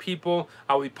piping in people.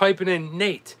 I'll be piping in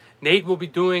Nate. Nate will be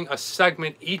doing a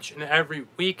segment each and every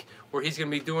week where he's going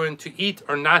to be doing To Eat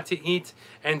or Not to Eat.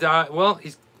 And, well,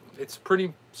 it's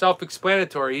pretty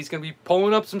self-explanatory. He's going to be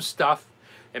pulling up some stuff.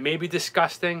 It may be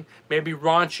disgusting, maybe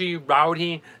raunchy,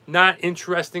 rowdy, not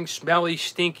interesting, smelly,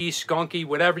 stinky, skunky,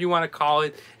 whatever you want to call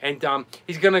it. And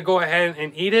he's going to go ahead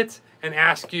and eat it and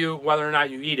ask you whether or not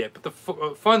you eat it. But the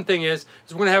fun thing is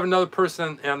we're going to have another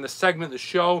person on the segment of the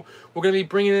show. We're going to be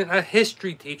bringing in a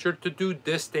history teacher to do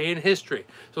this day in history.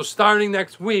 So starting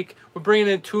next week, we're bringing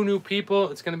in 2 new people.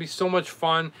 It's going to be so much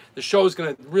fun. The show is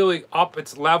going to really up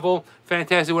its level.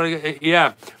 Fantastic.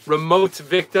 Yeah, remote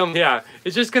victim. Yeah,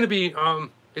 it's just going to be...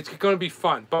 it's going to be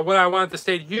fun. But what I wanted to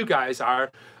say to you guys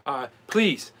are,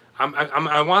 please,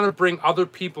 I want to bring other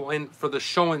people in for the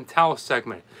show and tell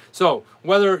segment. So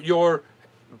whether you're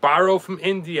Barrow from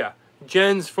India,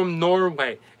 Jen's from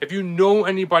Norway, if you know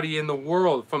anybody in the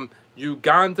world from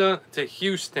Uganda to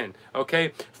Houston,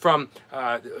 okay, from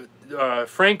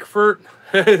Frankfurt,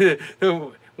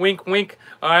 wink, wink,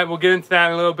 all right, we'll get into that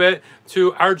in a little bit,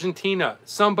 to Argentina,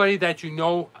 somebody that you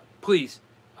know, please,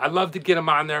 I'd love to get them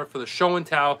on there for the show and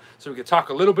tell so we can talk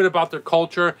a little bit about their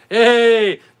culture.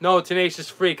 Hey, no, Tenacious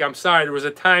Freak, I'm sorry, there was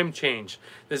a time change.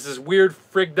 This is weird,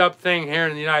 frigged up thing here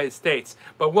in the United States.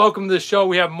 But welcome to the show.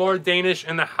 We have more Danish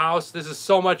in the house. This is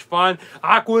so much fun.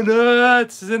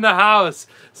 Aquanuts is in the house.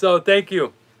 So thank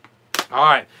you. All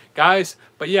right, guys.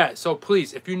 But yeah, so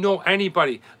please, if you know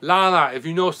anybody, Lala, if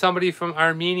you know somebody from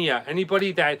Armenia,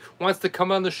 anybody that wants to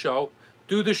come on the show,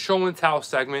 do the show and tell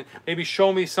segment. Maybe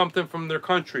show me something from their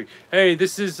country. Hey,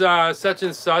 this is such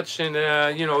and such,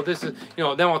 and you know, this is, you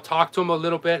know. Then I'll talk to them a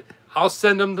little bit. I'll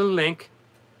send them the link.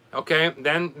 Okay,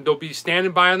 then they'll be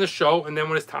standing by on the show, and then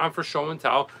when it's time for show and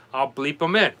tell, I'll bleep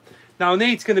them in. Now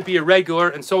Nate's going to be a regular,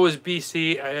 and so is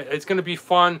BC. It's going to be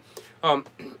fun. And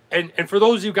for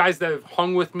those of you guys that have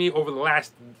hung with me over the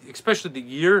last, especially the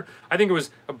year, I think it was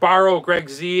Barrow, Greg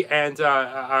Z, and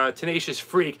Tenacious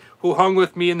Freak who hung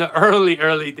with me in the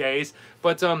early days.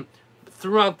 But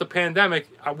throughout the pandemic,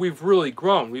 we've really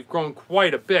grown. We've grown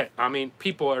quite a bit. I mean,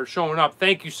 people are showing up.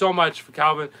 Thank you so much for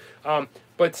Calvin.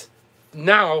 But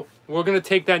now we're going to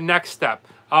take that next step.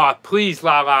 Please,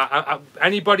 Lala,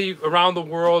 anybody around the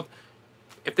world,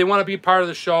 if they want to be part of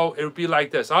the show, it would be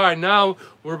like this. All right, now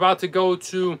we're about to go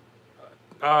to,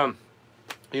 such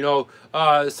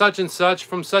and such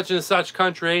from such and such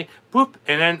country. Boop,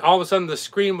 and then all of a sudden the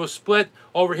screen will split.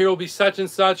 Over here will be such and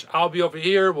such. I'll be over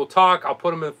here. We'll talk. I'll put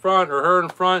them in front or her in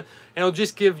front. And it'll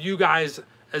just give you guys,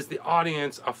 as the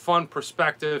audience, a fun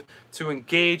perspective to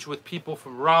engage with people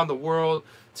from around the world,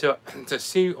 to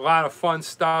see a lot of fun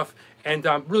stuff, and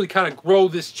really kind of grow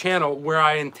this channel where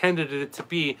I intended it to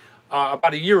be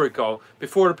about a year ago,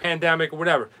 before the pandemic or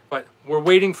whatever. But we're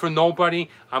waiting for nobody.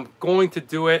 I'm going to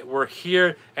do it. We're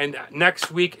here, and next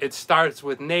week it starts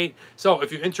with Nate. So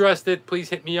if you're interested, please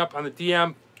hit me up on the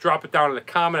DM, drop it down in the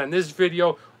comment on this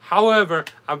video. However,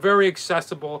 I'm very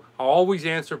accessible. I'll always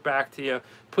answer back to you.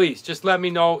 Please just let me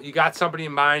know you got somebody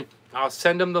in mind. I'll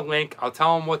send them the link. I'll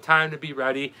tell them what time to be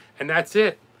ready, and that's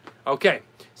it. Okay,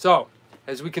 so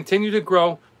as we continue to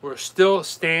grow, we're still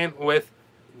staying with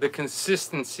the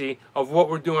consistency of what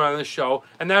we're doing on the show,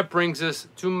 and that brings us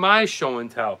to my show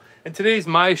and tell. And today's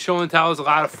my show and tell is a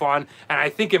lot of fun, and I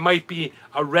think it might be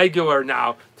a regular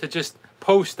now to just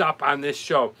post up on this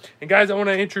show. And guys, I want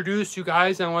to introduce you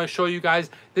guys, and I want to show you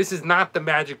guys this is not the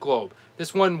Magic Globe.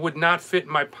 This one would not fit in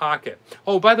my pocket.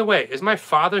 Oh, by the way, is my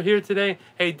father here today?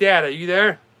 Hey, Dad, are you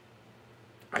there?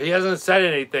 He hasn't said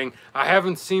anything. I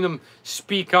haven't seen him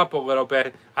speak up a little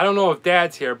bit. I don't know if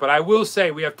Dad's here, but I will say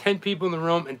we have 10 people in the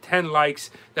room and 10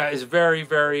 likes. That is very,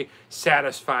 very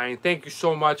satisfying. Thank you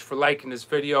so much for liking this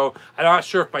video. I'm not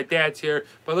sure if my dad's here,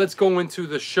 but let's go into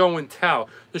the show and tell.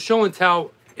 The show and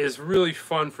tell is really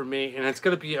fun for me, and it's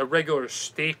going to be a regular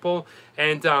staple.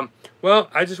 And, well,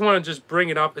 I just want to just bring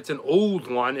it up. It's an old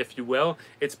one, if you will.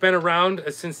 It's been around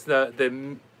since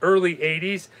the early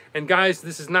 80s. And guys,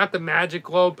 this is not the Magic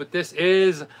Globe, but this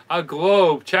is a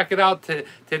globe. Check it out.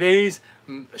 Today's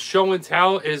show and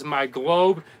tell is my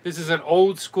globe. This is an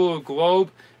old school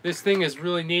globe. This thing is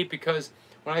really neat because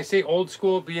when I say old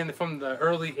school, being from the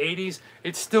early 80s,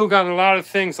 it's still got a lot of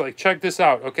things. Like, check this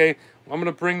out, okay? I'm going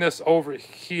to bring this over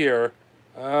here.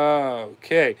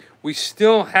 Okay. We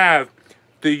still have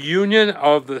the Union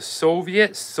of the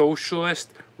Soviet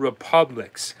Socialist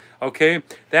Republics. Okay,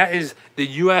 that is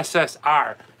the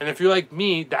USSR, and if you're like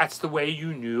me, that's the way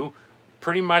you knew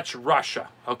pretty much Russia.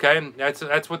 Okay,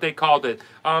 that's what they called it.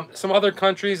 Some other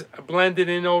countries blended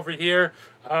in over here.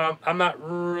 I'm not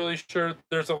really sure.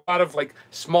 There's a lot of like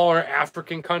smaller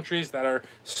African countries that are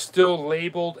still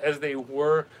labeled as they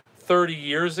were 30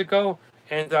 years ago,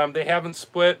 and they haven't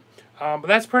split. But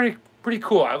that's pretty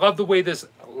cool. I love the way this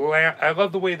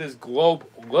globe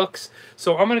looks.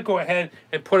 So I'm gonna go ahead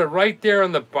and put it right there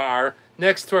on the bar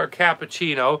next to our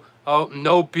cappuccino. Oh,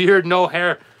 no beard, no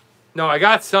hair. No, I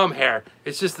got some hair.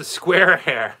 It's just the square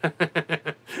hair.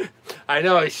 I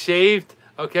know I shaved.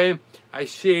 Okay, I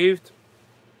shaved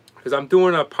because I'm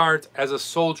doing a part as a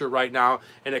soldier right now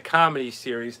in a comedy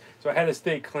series, so I had to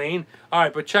stay clean. All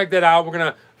right, but check that out. We're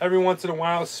gonna every once in a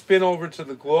while spin over to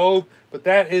the globe, but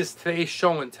that is today's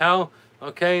show and tell.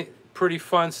 Okay, pretty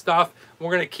fun stuff.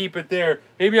 We're gonna keep it there.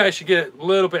 Maybe I should get it a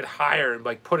little bit higher and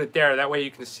like put it there. That way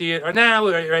you can see it. Or nah,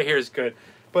 right here is good.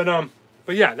 But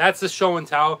yeah, that's the show and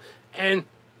tell, and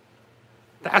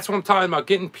that's what I'm talking about.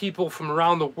 Getting people from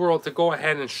around the world to go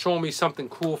ahead and show me something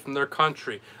cool from their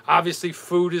country. Obviously,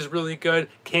 food is really good.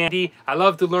 Candy. I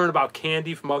love to learn about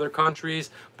candy from other countries.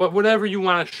 But whatever you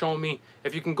want to show me,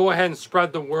 if you can go ahead and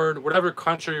spread the word, whatever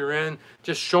country you're in,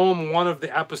 just show them one of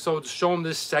the episodes. Show them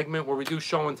this segment where we do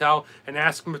show and tell, and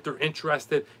ask them if they're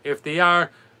interested. If they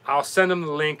are, I'll send them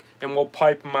the link, and we'll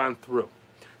pipe them on through.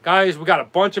 Guys, we got a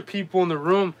bunch of people in the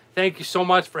room. Thank you so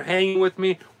much for hanging with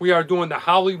me. We are doing the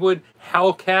Hollywood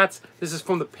Hellcats. This is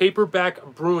from the Paperback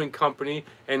Brewing Company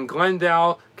in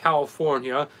Glendale,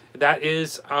 California. That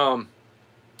is, I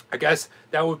guess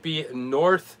that would be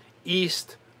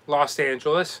northeast Los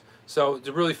Angeles. So it's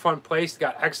a really fun place.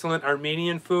 Got excellent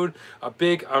Armenian food. A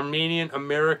big Armenian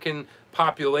American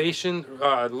population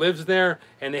lives there,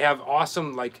 and they have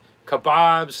awesome like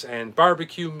kebabs and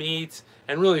barbecue meats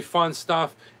and really fun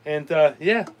stuff. And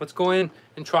yeah, let's go in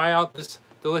and try out this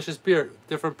delicious beer.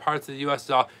 Different parts of the U.S.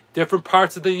 Different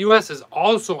parts of the U.S. is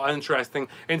also interesting.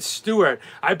 And Stuart,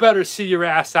 I better see your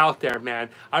ass out there, man.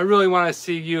 I really want to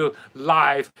see you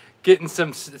live getting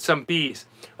some bees.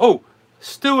 Oh,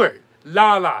 Stuart,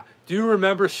 Lala. Do you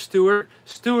remember Stuart?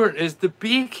 Stuart is the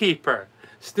beekeeper.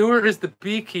 Stuart is the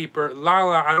beekeeper.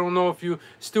 Lala, I don't know if you,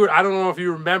 Stuart, I don't know if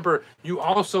you remember, you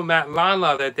also met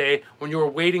Lala that day when you were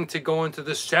waiting to go into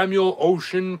the Samuel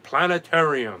Ocean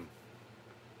Planetarium.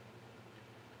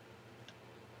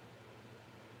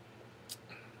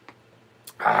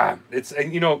 It's,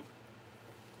 you know,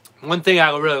 one thing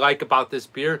I really like about this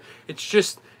beer, it's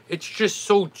just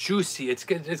so juicy.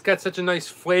 It's got such a nice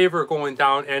flavor going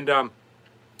down, and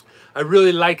I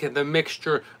really like it, the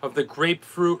mixture of the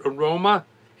grapefruit aroma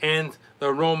and the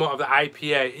aroma of the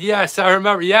IPA. Yes, I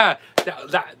remember. Yeah,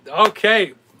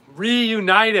 okay.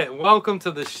 Reunited. Welcome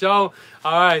to the show.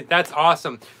 All right, that's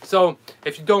awesome. So,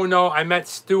 if you don't know, I met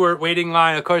Stuart waiting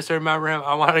line. Of course, I remember him.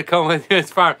 I want to come with you.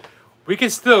 It's fine. We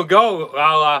can still go,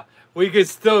 Lala. We could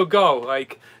still go.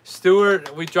 Like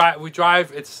Stuart, we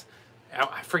drive. It's,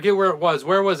 I forget where it was.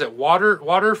 Where was it?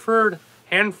 Waterford,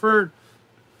 Hanford.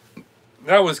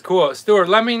 That was cool. Stuart,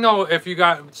 let me know if you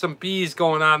got some bees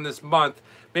going on this month.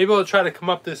 Maybe we'll try to come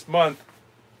up this month.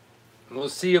 We'll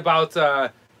see about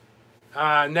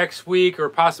next week or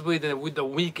possibly the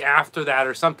week after that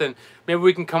or something. Maybe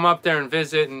we can come up there and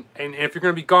visit. And if you're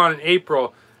going to be gone in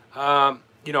April,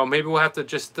 you know, maybe we'll have to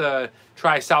just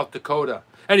try South Dakota.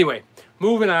 Anyway,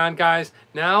 moving on, guys.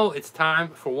 Now it's time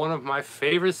for one of my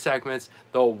favorite segments,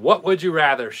 the What Would You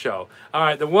Rather Show. All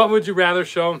right, the What Would You Rather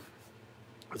Show.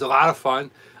 It's a lot of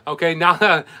fun. Okay, now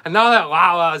that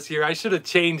Lala's here, I should have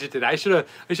changed it today. I should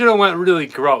have went really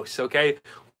gross. Okay,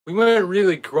 we went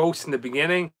really gross in the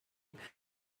beginning,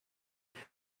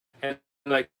 and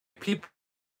like people,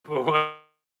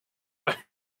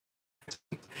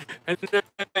 and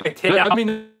I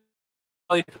mean,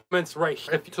 comments right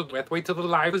here. If you wait till the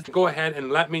live, go ahead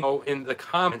and let me know in the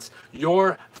comments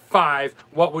your 5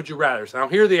 what would you rather. Now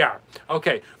here they are.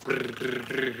 Okay,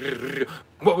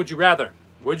 what would you rather?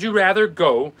 Would you rather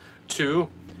go to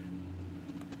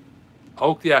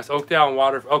Oakdale and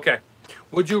Water? Okay.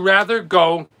 Would you rather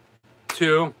go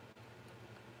to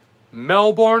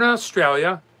Melbourne,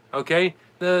 Australia? Okay,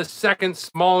 the second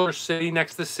smaller city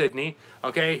next to Sydney.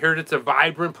 Okay, heard it's a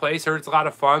vibrant place. Heard it's a lot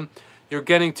of fun. You're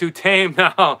getting too tame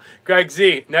now, Greg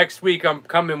Z. Next week I'm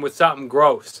coming with something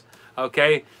gross.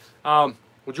 Okay.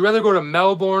 Would you rather go to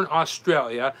Melbourne,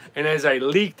 Australia, and as I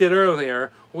leaked it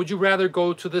earlier, would you rather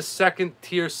go to the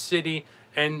second-tier city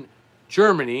in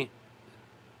Germany?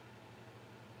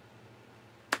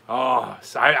 Oh,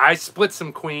 so I split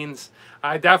some queens.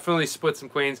 I definitely split some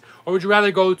queens. Or would you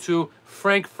rather go to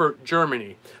Frankfurt,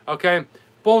 Germany? Okay,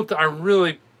 both are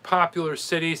really popular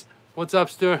cities. What's up,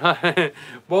 Stuart?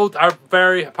 Both are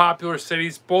very popular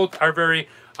cities. Both are very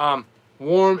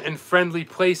warm and friendly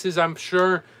places, I'm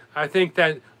sure. I think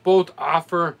that both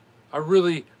offer a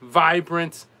really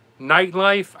vibrant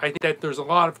nightlife. I think that there's a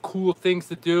lot of cool things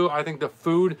to do. I think the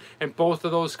food in both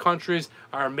of those countries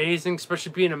are amazing,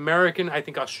 especially being American. I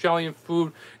think Australian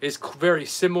food is very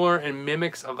similar and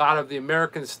mimics a lot of the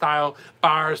American style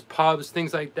bars, pubs,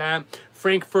 things like that.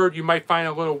 Frankfurt, you might find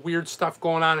a little weird stuff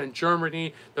going on in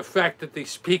Germany. The fact that they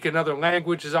speak another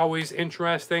language is always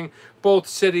interesting. Both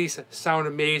cities sound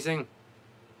amazing.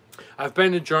 I've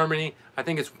been to Germany. I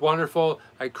think it's wonderful.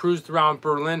 I cruised around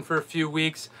Berlin for a few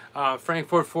weeks.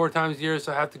 Frankfurt 4 times a year,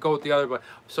 so I have to go with the other. But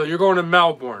so you're going to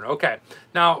Melbourne. Okay.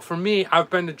 Now, for me, I've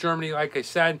been to Germany, like I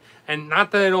said. And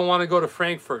not that I don't want to go to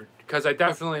Frankfurt, because I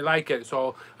definitely like it.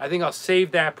 So I think I'll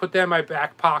save that, put that in my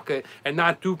back pocket, and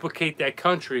not duplicate that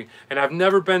country. And I've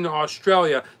never been to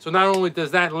Australia, so not only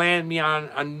does that land me on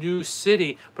a new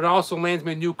city, but it also lands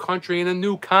me a new country and a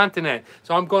new continent.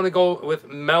 So I'm going to go with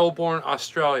Melbourne,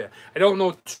 Australia. I don't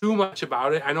know too much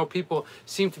about it. I know people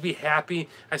seem to be happy.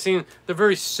 I've seen they're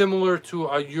very similar to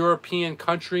a European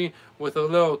country with a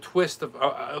little twist of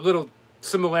a little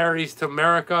similarities to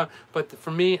America, but for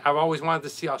me, I've always wanted to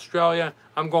see Australia.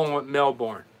 I'm going with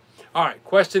Melbourne. All right,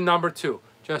 question number 2.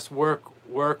 Just work,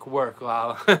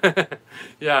 Lala.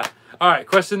 Yeah. All right,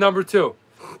 question number 2.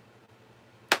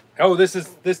 Oh,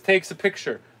 this takes a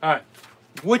picture. All right.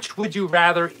 Which would you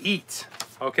rather eat?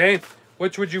 Okay.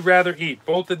 Which would you rather eat?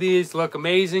 Both of these look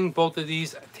amazing. Both of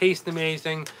these taste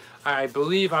amazing. I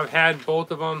believe I've had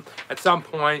both of them at some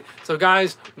point. So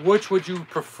guys, which would you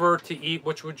prefer to eat?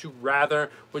 Which would you rather?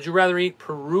 Would you rather eat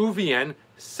Peruvian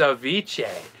ceviche?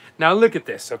 Now look at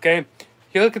this, okay?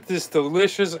 You look at this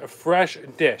delicious, fresh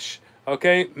dish,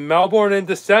 okay? Melbourne in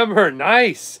December,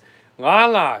 nice.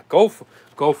 Lala, go for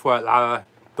it, Lala.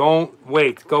 Don't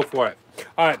wait. Go for it.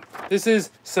 All right. This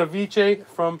is ceviche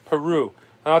from Peru.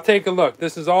 I'll take a look.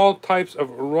 This is all types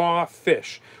of raw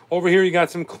fish. Over here you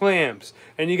got some clams,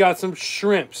 and you got some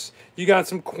shrimps. You got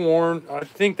some corn. I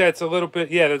think that's a little bit,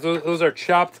 yeah, those are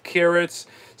chopped carrots,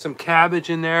 some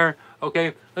cabbage in there.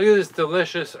 Okay, look at this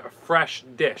delicious, fresh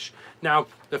dish. Now,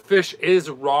 the fish is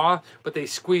raw, but they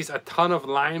squeeze a ton of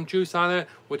lime juice on it,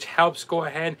 which helps go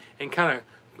ahead and kind of,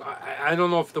 I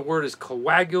don't know if the word is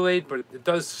coagulate, but it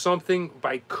does something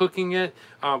by cooking it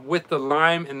with the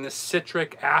lime and the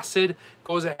citric acid.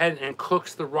 Goes ahead and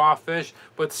cooks the raw fish,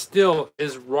 but still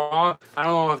is raw. I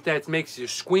don't know if that makes you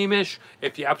squeamish,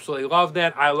 if you absolutely love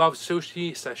that. I love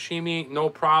sushi, sashimi, no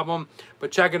problem.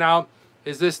 But check it out.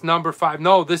 Is this number 5?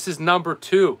 No, this is number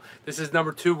 2. This is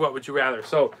number 2. What would you rather?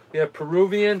 So we have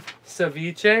Peruvian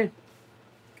ceviche,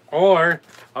 or,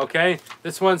 okay,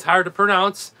 this one's hard to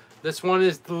pronounce. This one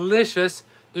is delicious.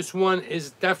 This one is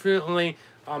definitely,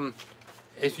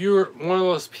 if you're one of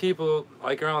those people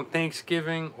like around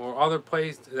Thanksgiving or other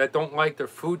places that don't like their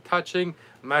food touching,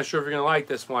 I'm not sure if you're going to like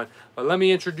this one. But let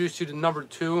me introduce you to number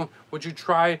 2. Would you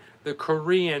try the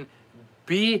Korean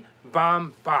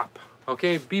bibimbap?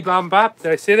 Okay, bibimbap.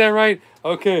 Did I say that right?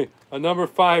 Okay, a number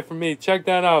 5 for me. Check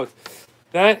that out.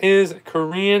 That is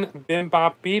Korean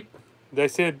bibimbap. Did I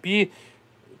say it?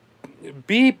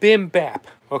 Bibimbap.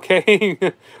 Okay.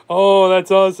 Oh, that's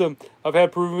awesome. I've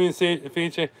had Peruvian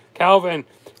ceviche. Calvin,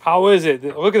 how is it?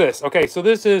 Look at this. Okay, so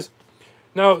this is,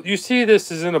 now you see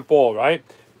this is in a bowl, right?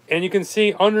 And you can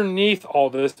see underneath all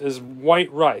this is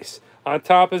white rice. On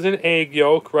top is an egg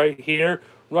yolk right here.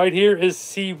 Right here is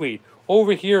seaweed.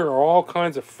 Over here are all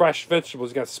kinds of fresh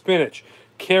vegetables. You got spinach,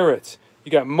 carrots,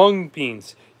 you got mung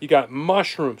beans, you got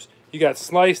mushrooms, you got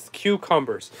sliced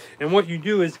cucumbers. And what you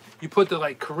do is you put the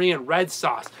like Korean red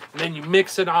sauce, and then you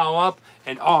mix it all up.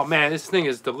 And oh man, this thing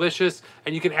is delicious.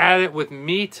 And you can add it with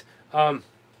meat.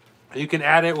 You can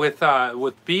add it with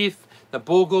beef, the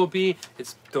bulgogi.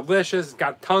 It's delicious. It's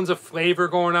got tons of flavor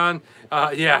going on.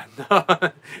 Yeah,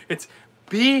 it's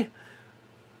bibimbap.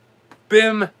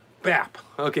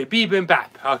 Okay, bibimbap.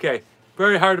 Okay,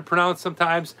 very hard to pronounce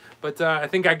sometimes, but I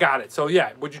think I got it. So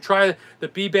yeah, would you try the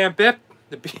bibimbap?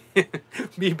 The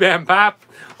bibimbap,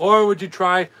 or would you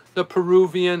try the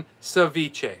Peruvian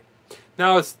ceviche?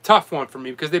 Now it's a tough one for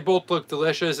me because they both look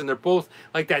delicious and they're both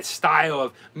like that style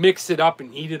of mix it up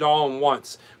and eat it all in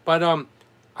once. But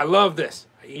I love this.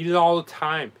 I eat it all the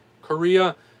time.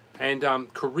 Korea and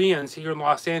Koreans here in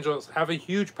Los Angeles have a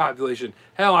huge population.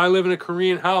 Hell, I live in a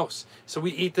Korean house, so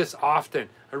we eat this often.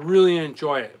 I really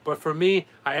enjoy it. But for me,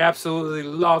 I absolutely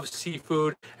love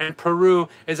seafood, and Peru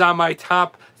is on my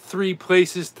top 3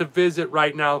 places to visit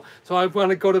right now. So I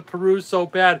want to go to Peru so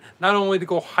bad, not only to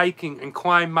go hiking and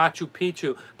climb Machu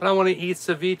Picchu, but I want to eat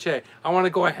ceviche. I want to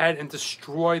go ahead and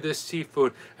destroy this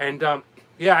seafood. And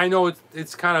yeah, I know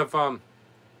it's kind of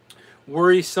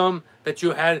worrisome that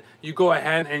you go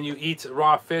ahead and you eat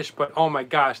raw fish, but oh my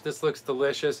gosh, this looks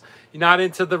delicious. You're not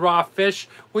into the raw fish?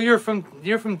 Well, you're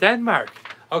from Denmark,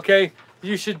 okay?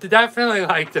 You should definitely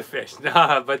like the fish.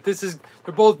 Nah, but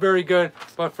they're both very good.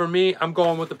 But for me, I'm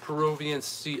going with the Peruvian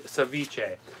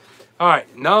ceviche. All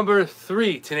right, number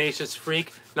 3, Tenacious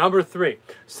Freak. Number 3.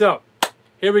 So,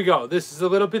 here we go. This is a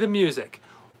little bit of music.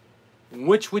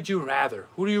 Which would you rather?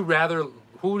 Who do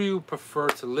you prefer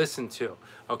to listen to?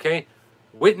 Okay,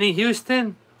 Whitney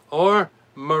Houston or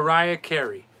Mariah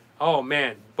Carey? Oh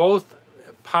man, both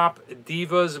pop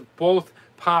divas, both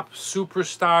pop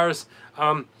superstars.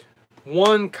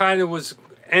 One kind of was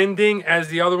ending as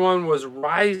the other one was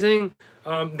rising.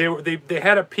 They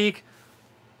had a peak.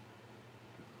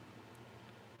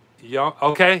 Yeah,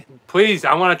 okay, please,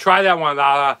 I want to try that one,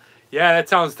 Lala. Yeah, that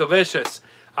sounds delicious.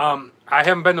 I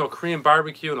haven't been to a Korean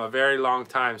barbecue in a very long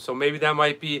time, so maybe that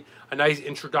might be a nice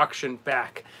introduction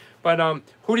back. But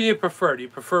who do you prefer? Do you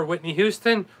prefer Whitney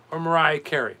Houston or Mariah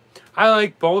Carey? I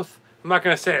like both. I'm not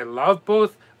going to say I love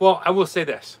both. Well, I will say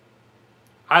this.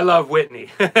 I love Whitney.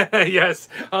 Yes.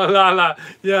 Oh, Lala.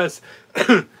 Yes.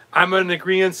 I'm in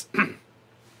agreement.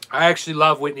 I actually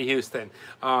love Whitney Houston.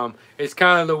 It's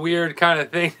kind of the weird kind of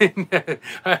thing.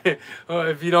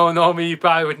 If you don't know me, you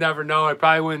probably would never know. I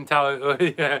probably wouldn't tell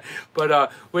it. Yeah.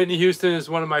 But Whitney Houston is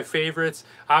one of my favorites.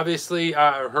 Obviously,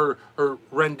 her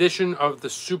rendition of the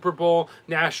Super Bowl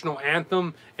national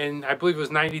anthem, and I believe it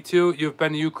was '92. You've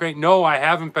been to Ukraine? No, I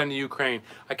haven't been to Ukraine.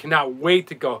 I cannot wait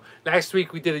to go. Next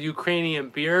week we did a Ukrainian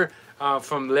beer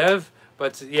from Liv.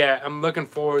 But yeah, I'm looking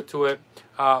forward to it.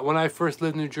 When I first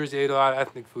lived in New Jersey, I ate a lot of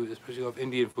ethnic food, especially love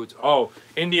Indian foods. Oh,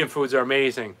 Indian foods are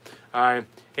amazing.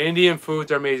 Indian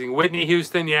foods are amazing. Whitney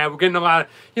Houston, yeah, we're getting a lot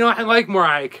of, I like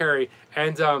Mariah Carey.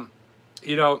 And, I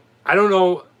don't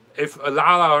know if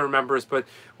Lala remembers, but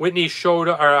Whitney showed,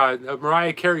 or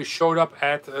Mariah Carey showed up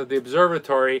at the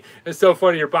observatory. It's so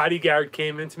funny. Her bodyguard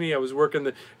came into me. I was working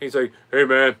and he's like, "Hey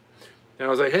man," and I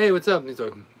was like, "Hey, what's up?" And he's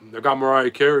like, "I got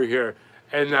Mariah Carey here,"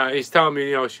 and he's telling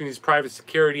me, she needs private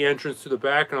security entrance to the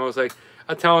back, and I was like,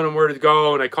 I'm telling him where to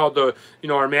go, and I called the,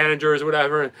 our managers or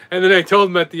whatever, and then I told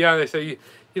him at the end, I say,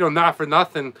 not for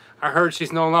nothing, I heard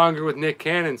she's no longer with Nick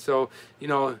Cannon, so,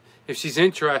 if she's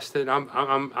interested,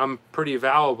 I'm pretty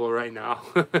valuable right now.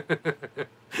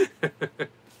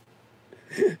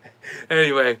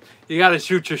 Anyway, you gotta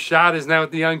shoot your shot, isn't that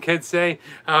what the young kids say?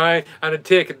 All right, on a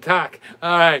tick and talk.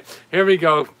 All right, here we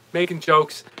go, making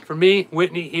jokes. For me,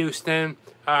 Whitney Houston.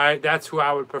 All right, that's who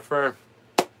I would prefer.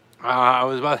 I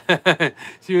was about,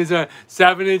 she was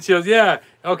 7-inch heels. Yeah,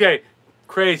 okay,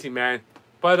 crazy, man.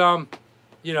 But,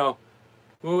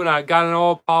 moving on, got an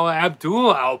old Paula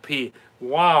Abdul LP.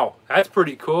 Wow, that's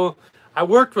pretty cool. I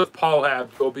worked with Paula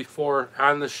Abdul before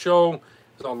on the show. It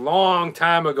was a long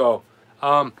time ago.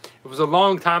 It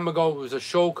was a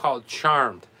show called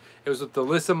Charmed. It was with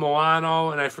Alyssa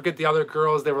Milano, and I forget the other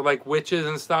girls. They were like witches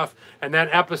and stuff. And that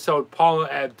episode, Paula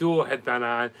Abdul had been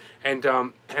on, and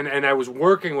I was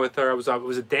working with her. I was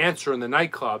a dancer in the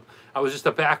nightclub. I was just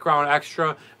a background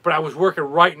extra, but I was working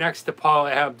right next to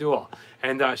Paula Abdul.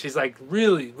 And she's like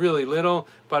really, really little,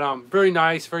 but very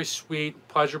nice, very sweet,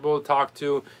 pleasurable to talk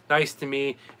to, nice to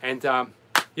me, and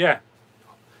yeah,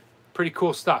 pretty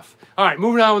cool stuff. All right,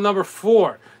 moving on with number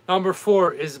 4. Number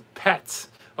 4 is pets.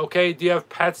 Okay, do you have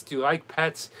pets? Do you like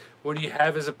pets? What do you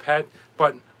have as a pet?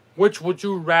 But which would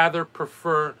you rather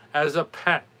prefer as a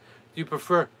pet? Do you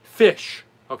prefer fish?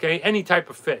 Okay, any type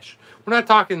of fish. We're not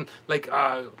talking like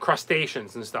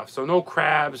crustaceans and stuff. So no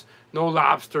crabs, no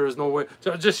lobsters,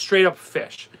 so just straight up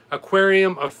fish.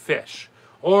 Aquarium of fish.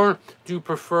 Or do you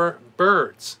prefer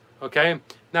birds? Okay,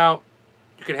 now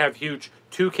you can have huge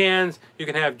toucans. You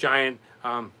can have giant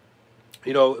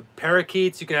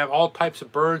parakeets. You can have all types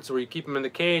of birds where you keep them in the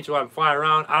cage, you let them fly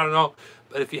around. I don't know.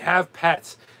 But if you have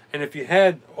pets, and if you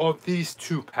had all of these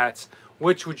 2 pets,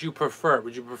 which would you prefer?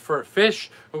 Would you prefer fish,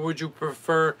 or would you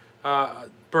prefer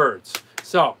birds?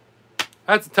 So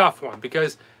that's a tough one,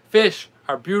 because fish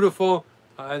are beautiful.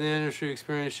 The industry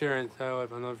experience sharing.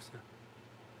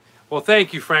 Well,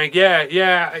 thank you, Frank.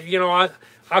 Yeah.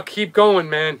 I'll keep going,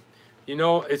 man.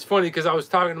 It's funny because I was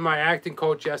talking to my acting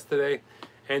coach yesterday,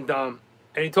 and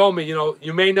he told me,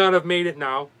 you may not have made it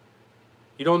now.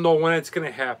 You don't know when it's going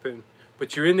to happen,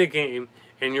 but you're in the game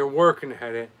and you're working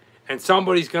at it, and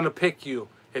somebody's going to pick you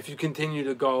if you continue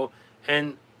to go.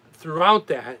 And throughout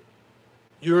that,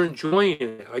 you're enjoying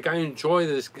it. Like, I enjoy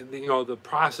this, the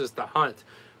process, the hunt.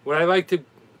 Would I like to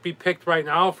be picked right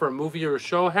now for a movie or a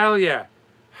show? Hell yeah.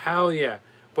 Hell yeah.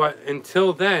 But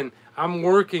until then, I'm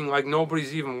working like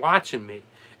nobody's even watching me.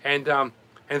 And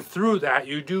through that,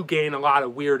 you do gain a lot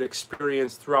of weird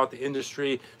experience throughout the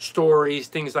industry, stories,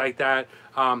 things like that.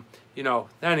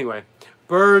 Anyway,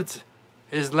 birds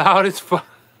is loud as fuck.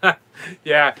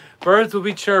 Yeah, birds will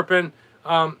be chirping.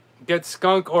 Get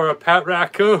skunk or a pet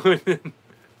raccoon.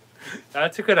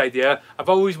 That's a good idea. I've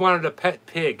always wanted a pet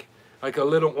pig, like a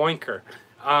little oinker.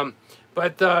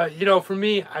 But for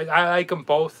me, I like them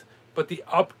both. But the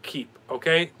upkeep,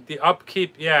 okay? The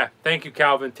upkeep, yeah, thank you,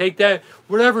 Calvin. Take that,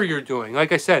 whatever you're doing.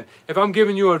 Like I said, if I'm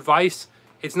giving you advice,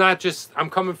 it's not just, I'm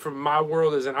coming from my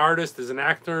world as an artist, as an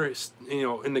actor,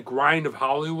 in the grind of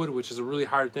Hollywood, which is a really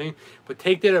hard thing. But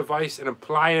take that advice and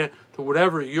apply it to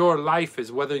whatever your life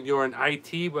is, whether you're in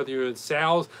IT, whether you're in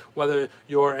sales, whether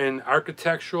you're in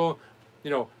architectural,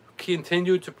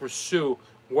 continue to pursue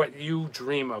what you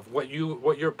dream of, what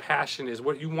your passion is,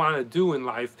 what you want to do in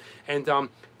life, and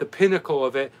the pinnacle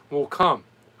of it will come.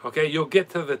 Okay, you'll get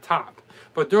to the top.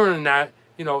 But during that,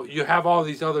 you have all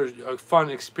these other fun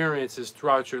experiences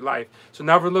throughout your life. So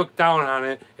never look down on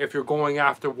it if you're going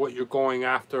after what you're going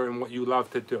after and what you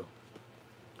love to do.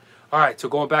 All right, so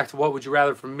going back to what would you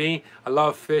rather from me, I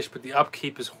love fish, but the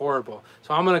upkeep is horrible.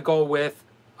 So I'm gonna go with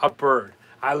a bird.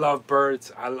 I love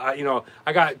birds. I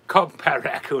got a couple pet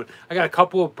raccoon. I got a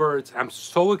couple of birds. I'm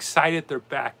so excited they're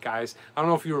back, guys. I don't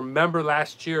know if you remember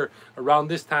last year around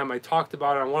this time I talked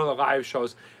about it on one of the live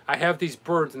shows. I have these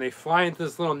birds and they fly into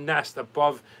this little nest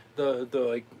above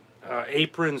the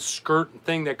apron skirt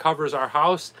thing that covers our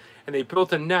house, and they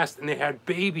built a nest and they had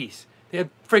babies. They had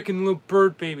freaking little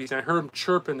bird babies, and I heard them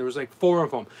chirping. There was like 4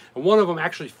 of them, and one of them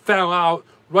actually fell out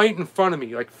right in front of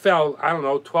me, like fell, I don't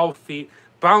know, 12 feet.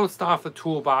 Bounced off a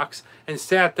toolbox and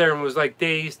sat there and was like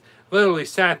dazed. Literally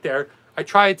sat there. I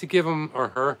tried to give him or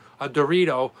her a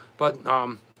Dorito, but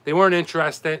they weren't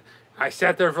interested. I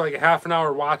sat there for like a half an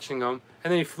hour watching them,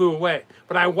 and then he flew away.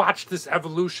 But I watched this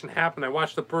evolution happen. I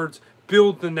watched the birds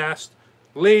build the nest,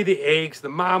 lay the eggs. The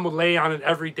mom would lay on it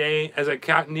every day. As I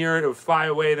got near it, it would fly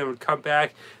away, then it would come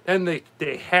back. Then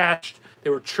they hatched, they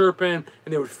were chirping,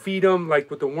 and they would feed them, like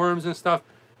with the worms and stuff.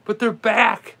 But they're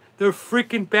back. They're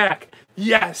freaking back.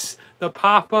 Yes, the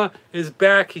papa is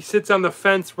back. He sits on the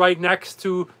fence right next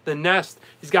to the nest.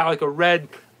 He's got like a red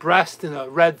breast and a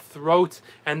red throat,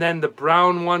 and then the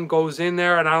brown one goes in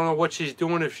there, and I don't know what she's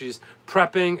doing, if she's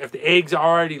prepping, if the eggs are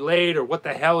already laid, or what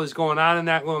the hell is going on in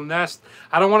that little nest.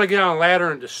 I don't want to get on a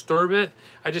ladder and disturb it.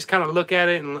 I just kind of look at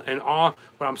it in awe,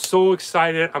 but I'm so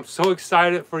excited. I'm so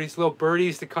excited for these little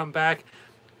birdies to come back.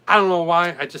 I don't know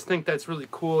why. I just think that's really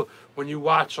cool when you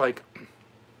watch like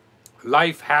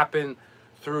life happen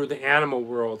through the animal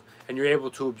world and you're able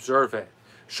to observe it.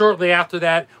 Shortly after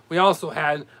that, we also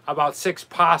had about 6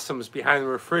 possums behind the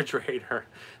refrigerator.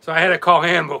 So I had to call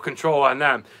animal control on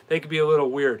them. They could be a little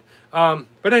weird.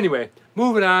 But anyway,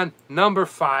 moving on, number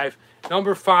 5.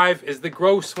 Number 5 is the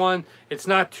gross one. It's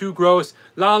not too gross.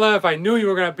 Lala, if I knew you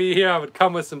were going to be here, I would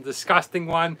come with some disgusting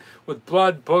one with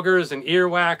blood, boogers, and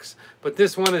earwax. But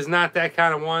this one is not that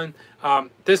kind of one.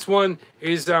 This one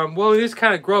is, well, it is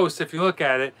kind of gross if you look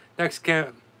at it.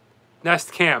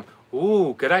 Nest cam.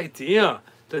 Ooh, good idea.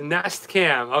 The nest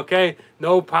cam, okay?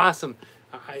 No possum.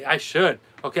 I should.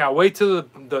 Okay, I'll wait till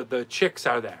the chicks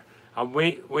are there. I'll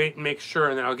wait and make sure,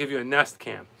 and then I'll give you a nest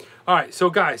cam. All right, so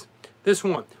guys, this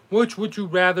one. Which would you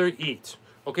rather eat?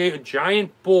 Okay, a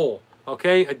giant bowl.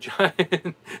 Okay,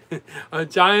 a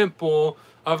giant bowl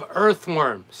of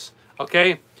earthworms.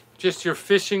 Okay, just your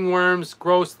fishing worms,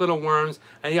 gross little worms,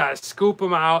 and you gotta scoop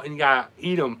them out and you gotta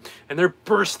eat them, and they're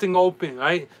bursting open,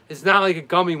 right? It's not like a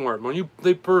gummy worm. When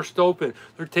they burst open,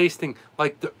 they're tasting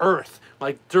like the earth,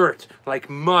 like dirt, like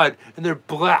mud, and they're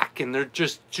black, and they're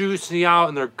just juicy out,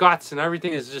 and their guts and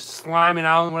everything is just sliming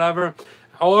out and whatever.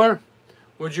 Or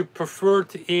would you prefer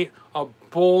to eat a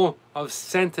bowl of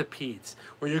centipedes,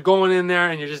 where you're going in there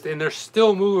and they're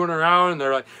still moving around, and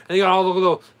they're like, and they got all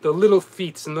the little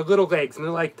feet and the little legs, and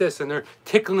they're like this, and they're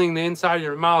tickling the inside of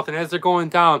your mouth, and as they're going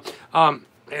down,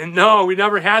 and no, we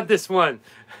never had this one.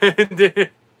 And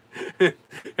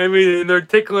they're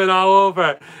tickling all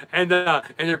over, and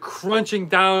they're crunching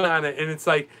down on it, and it's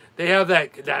like they have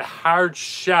that hard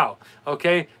shell.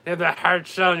 Okay, they have that hard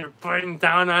shell, and you're biting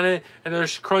down on it, and they're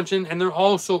crunching, and they're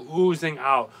also oozing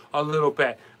out a little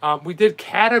bit. We did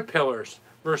caterpillars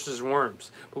versus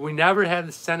worms, but we never had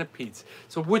the centipedes.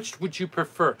 So which would you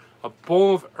prefer, a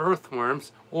bowl of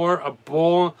earthworms or a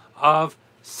bowl of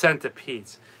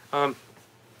centipedes? I'm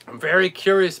very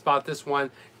curious about this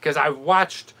one because I've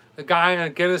watched the guy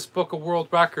on Guinness Book of World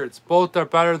Records. Both are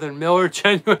better than Miller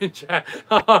Genuine Jack.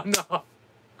 Oh no.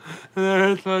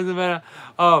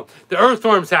 Oh, the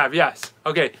earthworms have, yes.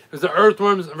 Okay, it was the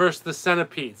earthworms versus the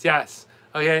centipedes, yes.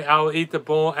 Okay, I'll eat the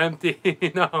bowl empty.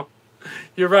 No,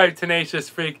 you're right, tenacious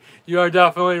freak. You are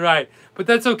definitely right. But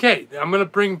that's okay. I'm going to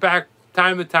bring back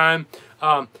time to time.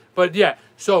 But yeah,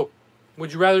 so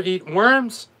would you rather eat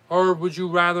worms or would you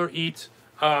rather eat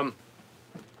a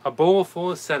bowl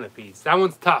full of centipedes? That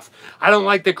one's tough. I don't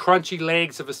like the crunchy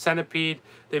legs of a centipede.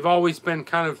 They've always been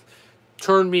kind of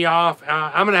turned me off.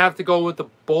 I'm going to have to go with the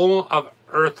bowl of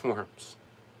earthworms.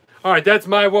 All right, that's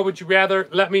my what would you rather.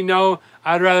 Let me know.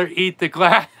 I'd rather eat the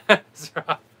glass. That's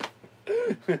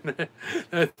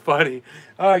funny.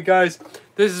 All right, guys,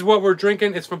 this is what we're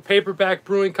drinking. It's from Paperback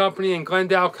Brewing Company in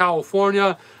Glendale,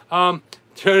 California.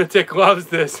 Genetic loves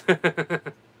this.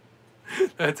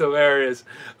 That's hilarious.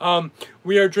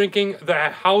 We are drinking the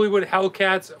Hollywood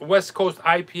Hellcats West Coast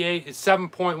IPA. It's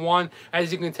 7.1.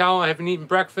 As you can tell, I haven't eaten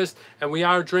breakfast, and we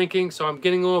are drinking, so I'm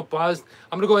getting a little buzzed.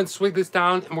 I'm going to go ahead and swig this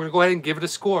down, and we're going to go ahead and give it a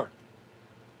score.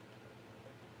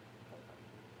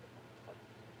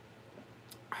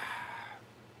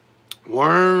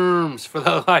 Worms for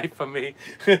the life of me.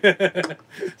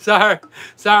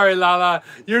 Sorry, Lala.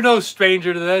 You're no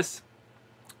stranger to this.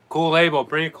 Cool label.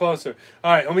 Bring it closer.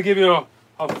 All right, let me give you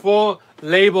a full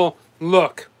label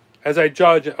look as I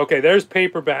judge it. Okay, there's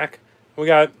Paperback. We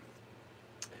got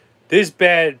this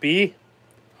bad bee.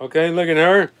 Okay, look at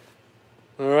her.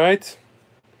 All right.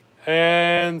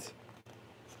 And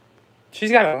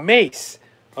she's got a mace.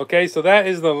 Okay, so that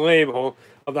is the label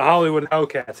of the Hollywood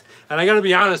Hellcats. And I got to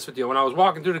be honest with you. When I was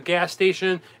walking through the gas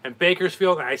station in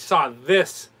Bakersfield, and I saw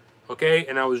this, okay,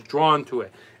 and I was drawn to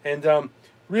it. And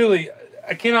really,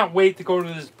 I cannot wait to go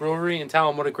to this brewery and tell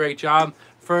them what a great job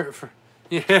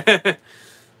yeah,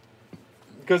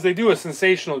 because they do a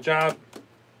sensational job,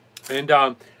 and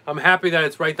I'm happy that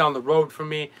it's right down the road from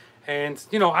me. And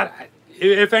you know,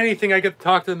 if anything, I get to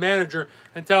talk to the manager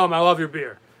and tell him I love your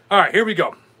beer. All right, here we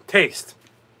go. Taste.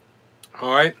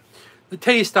 All right. The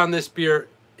taste on this beer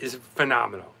is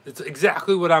phenomenal. It's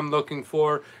exactly what I'm looking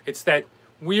for. It's that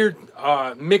weird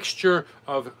mixture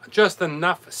of just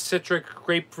enough citric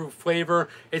grapefruit flavor.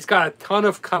 It's got a ton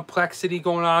of complexity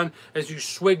going on as you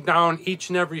swig down each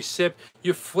and every sip.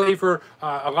 You flavor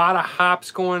a lot of hops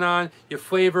going on. You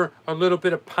flavor a little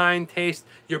bit of pine taste.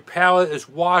 Your palate is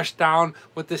washed down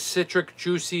with the citric,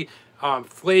 juicy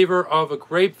flavor of a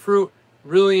grapefruit.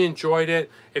 Really enjoyed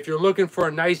it. If you're looking for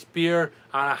a nice beer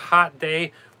on a hot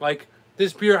day, like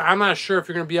this beer, I'm not sure if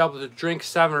you're going to be able to drink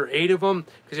 7 or 8 of them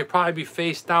because you'll probably be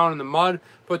face down in the mud.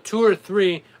 But 2 or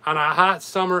 3 on a hot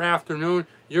summer afternoon,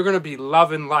 you're going to be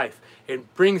loving life.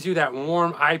 It brings you that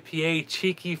warm IPA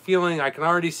cheeky feeling. I can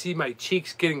already see my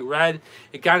cheeks getting red.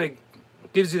 It kind of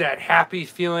gives you that happy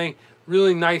feeling.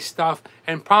 Really nice stuff.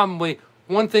 And probably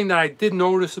one thing that I did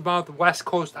notice about the West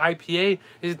Coast IPA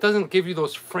is it doesn't give you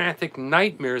those frantic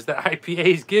nightmares that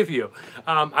IPAs give you.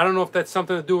 I don't know if that's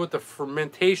something to do with the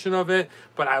fermentation of it,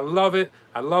 but I love it.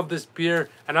 I love this beer,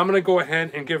 and I'm going to go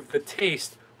ahead and give the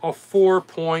taste a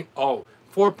 4.0.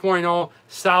 4.0,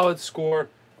 solid score.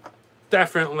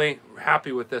 Definitely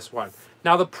happy with this one.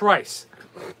 Now the price.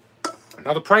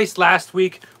 Now the price last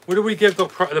week, what did we give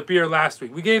the beer last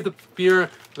week? We gave the beer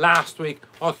last week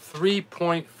a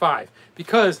 3.5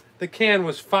 because the can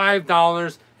was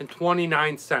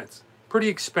 $5.29. Pretty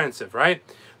expensive, right?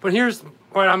 But here's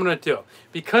what I'm going to do.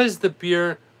 Because the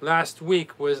beer last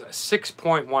week was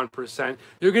 6.1%,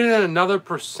 you're getting another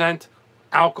percent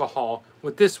alcohol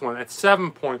with this one at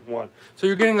 7.1. So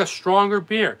you're getting a stronger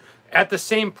beer at the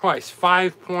same price,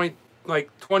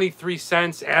 23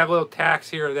 cents, add a little tax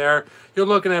here or there. You're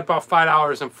looking at about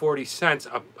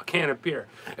 $5.40 a can of beer.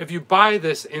 If you buy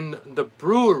this in the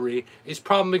brewery, it's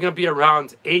probably going to be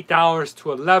around $8 to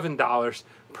 $11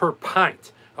 per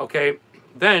pint. Okay.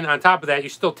 Then on top of that, you're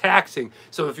still taxing.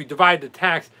 So if you divide the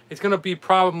tax, it's going to be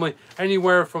probably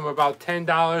anywhere from about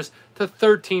 $10 to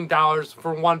 $13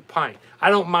 for 1 pint. I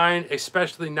don't mind,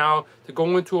 especially now, to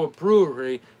go into a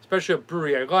brewery, especially a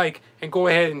brewery I like, and go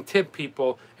ahead and tip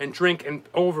people and drink and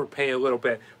overpay a little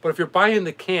bit. But if you're buying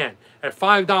the can at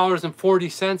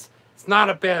 $5.40, it's not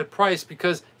a bad price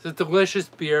because it's a delicious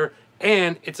beer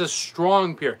and it's a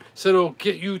strong beer. So it'll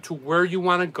get you to where you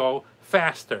want to go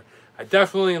faster. I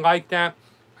definitely like that.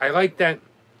 I like that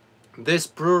this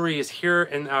brewery is here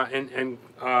in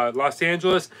Los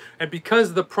Angeles, and because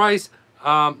of the price,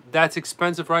 that's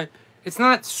expensive, right? It's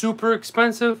not super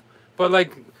expensive, but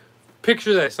like,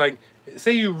 picture this, like,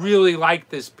 say you really like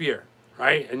this beer,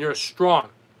 right? And you're strong.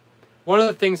 One of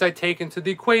the things I take into the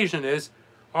equation is,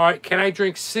 all right, can I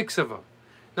drink 6 of them?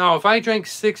 Now, if I drank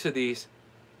 6 of these,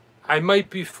 I might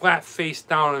be flat face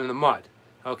down in the mud,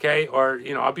 okay? Or,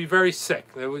 you know, I'll be very sick,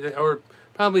 or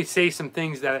probably say some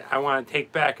things that I want to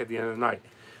take back at the end of the night.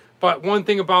 But one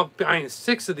thing about buying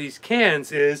 6 of these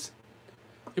cans is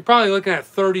you're probably looking at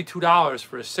 $32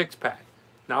 for a 6-pack.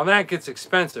 Now that gets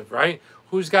expensive, right?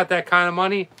 Who's got that kind of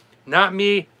money? Not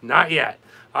me, not yet.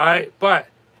 All right, but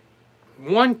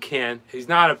 1 can is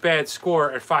not a bad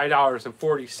score at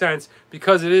 $5.40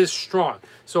 because it is strong.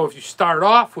 So if you start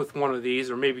off with one of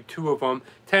these, or maybe 2 of them,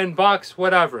 $10,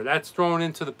 whatever, that's thrown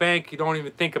into the bank. You don't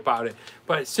even think about it.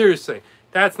 But seriously,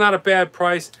 that's not a bad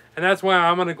price, and that's why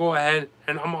I'm going to go ahead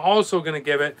and I'm also going to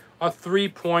give it a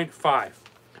 3.5.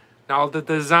 Now the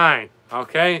design.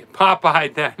 Okay,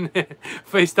 Popeye then,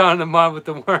 face down in the mud with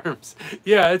the worms.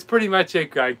 Yeah, it's pretty much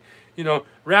it, Greg. You know,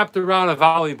 wrapped around a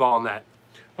volleyball net.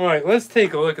 All right, let's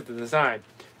take a look at the design.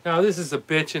 Now, this is a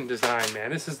bitchin' design,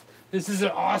 man. This is an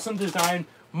awesome design.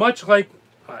 Much like,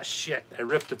 oh shit, I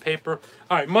ripped the paper.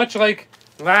 All right, much like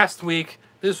last week,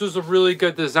 this was a really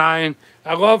good design.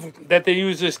 I love that they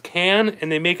use this can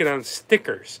and they make it on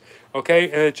stickers.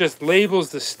 Okay, and it just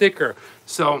labels the sticker.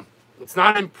 So it's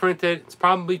not imprinted. It's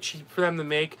probably cheap for them to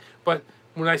make. But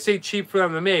when I say cheap for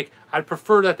them to make, I'd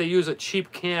prefer that they use a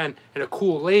cheap can and a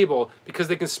cool label because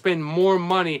they can spend more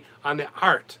money on the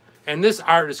art. And this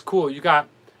art is cool. You got a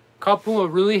couple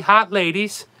of really hot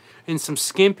ladies in some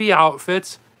skimpy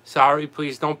outfits. Sorry,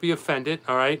 please don't be offended,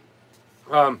 all right?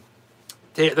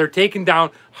 They're taking down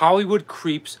Hollywood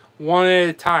creeps one at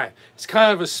a time. It's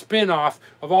kind of a spin-off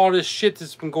of all this shit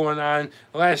that's been going on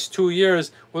the last 2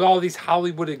 years with all these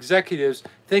Hollywood executives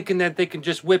thinking that they can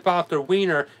just whip out their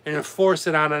wiener and enforce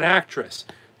it on an actress.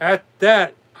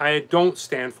 That I don't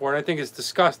stand for, and I think it's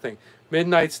disgusting.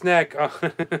 Midnight Snack.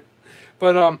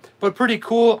 But pretty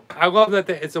cool. I love that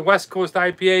it's a West Coast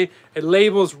IPA. It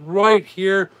labels right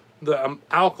here the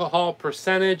alcohol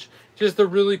percentage. Just a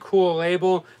really cool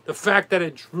label. The fact that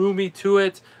it drew me to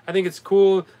it, I think it's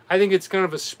cool. I think it's kind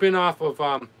of a spin-off of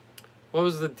what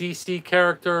was the DC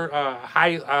character?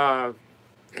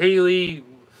 Haley,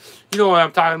 you know what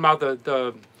I'm talking about,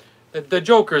 the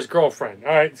Joker's girlfriend.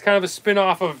 All right, it's kind of a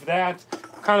spin-off of that,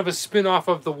 kind of a spin-off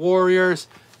of the Warriors.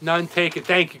 None taken.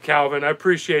 Thank you, Calvin. I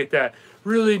appreciate that.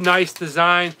 Really nice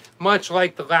design, much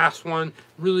like the last one.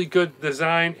 Really good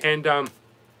design. And,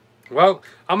 well,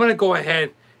 I'm going to go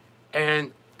ahead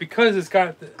and because it's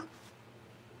got,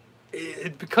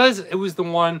 because it was the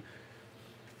one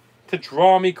to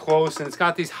draw me close and it's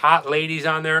got these hot ladies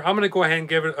on there, I'm going to go ahead and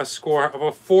give it a score of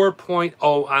a 4.0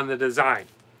 on the design.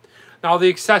 Now, the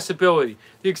accessibility.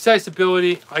 The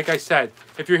accessibility, like I said,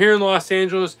 if you're here in Los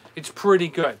Angeles, it's pretty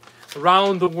good.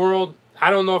 Around the world, I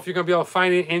don't know if you're going to be able to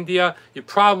find it in India. You're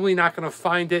probably not going to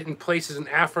find it in places in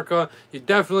Africa. You're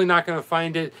definitely not going to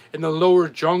find it in the lower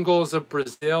jungles of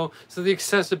Brazil. So the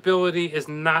accessibility is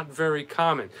not very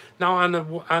common. Now,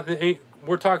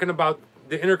 we're talking about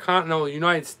the intercontinental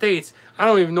United States. I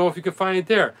don't even know if you can find it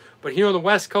there. But here on the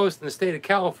West Coast in the state of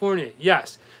California,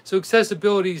 yes. So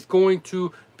accessibility is going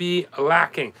to be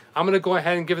lacking. I'm going to go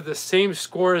ahead and give it the same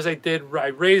score as I did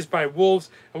Raised by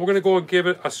Wolves, and we're going to go and give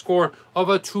it a score of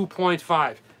a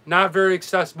 2.5. Not very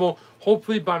accessible.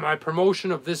 Hopefully by my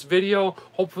promotion of this video,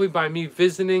 hopefully by me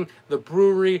visiting the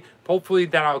brewery, hopefully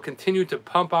that I'll continue to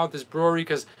pump out this brewery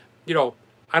because, you know,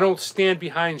 I don't stand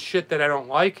behind shit that I don't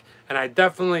like, and I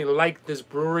definitely like this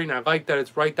brewery, and I like that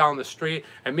it's right down the street,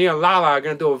 and me and Lala are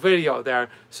going to do a video there.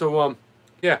 So,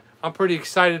 yeah, I'm pretty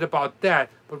excited about that,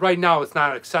 but right now it's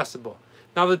not accessible.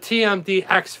 Now, the TMD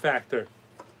X Factor.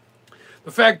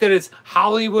 The fact that it's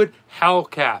Hollywood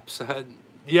Hellcats.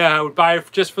 Yeah, I would buy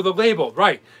it just for the label.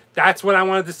 Right, that's what I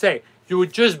wanted to say. You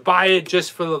would just buy it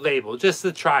just for the label, just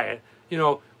to try it. You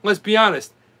know, let's be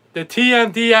honest. The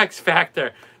TMD X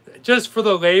Factor, just for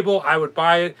the label, I would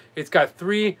buy it. It's got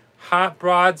 3 hot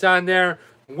broads on there,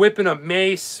 whipping a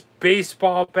mace,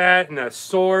 baseball bat, and a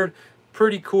sword.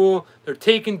 Pretty cool. They're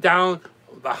taking down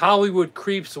the Hollywood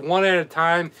creeps one at a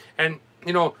time. And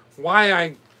you know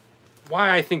why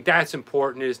I think that's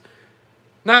important is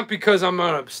not because I'm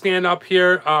gonna stand up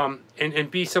here and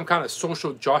be some kind of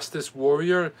social justice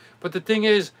warrior, but the thing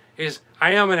is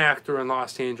I am an actor in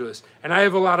Los Angeles, and I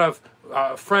have a lot of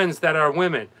friends that are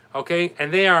women. Okay,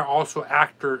 and they are also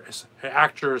actresses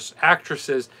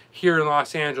here in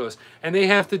Los Angeles, and they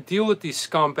have to deal with these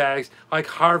scumbags like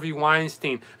Harvey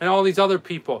Weinstein and all these other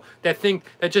people that think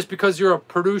that just because you're a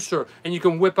producer and you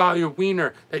can whip out your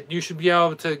wiener that you should be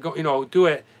able to go, you know, do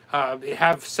it,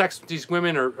 have sex with these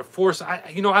women or force.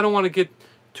 I don't want to get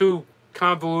too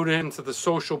convoluted into the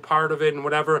social part of it and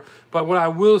whatever, but what I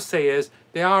will say is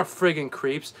they are friggin'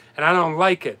 creeps, and I don't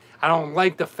like it. I don't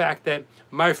like the fact that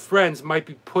my friends might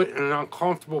be put in an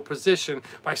uncomfortable position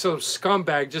by some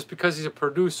scumbag just because he's a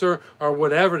producer or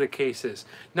whatever the case is.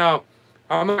 Now,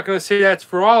 I'm not going to say that's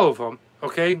for all of them,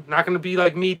 okay? Not going to be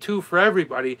like Me Too for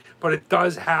everybody, but it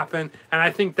does happen, and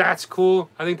I think that's cool.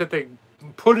 I think that they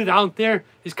put it out there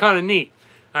is kind of neat.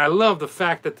 And I love the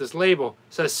fact that this label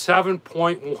says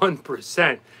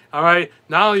 7.1%. All right,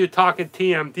 now you're talking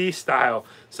TMD style.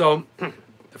 So the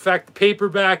fact the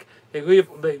paperback, they leave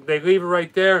it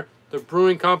right there. The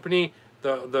brewing company,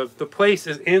 the place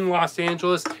is in Los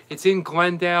Angeles. It's in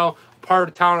Glendale, part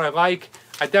of town I like.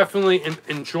 I definitely am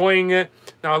enjoying it.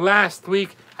 Now, last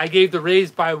week I gave the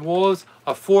Raised by Wolves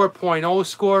a 4.0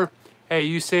 score. Hey,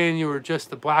 you saying you were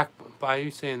just a black? By you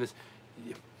saying this?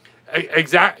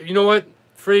 Exactly. You know what,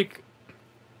 Freak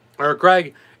or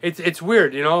Greg? It's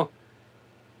weird. You know,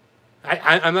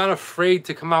 I'm not afraid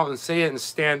to come out and say it and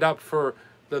stand up for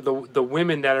the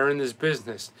women that are in this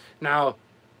business. Now,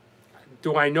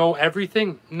 do I know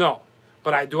everything? No.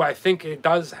 But do I think it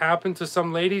does happen to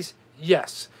some ladies?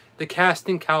 Yes. The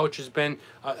casting couch has been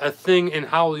a thing in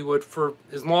Hollywood for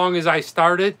as long as I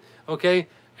started, okay?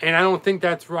 And I don't think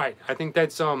that's right. I think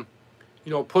that's, you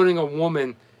know, putting a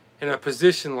woman in a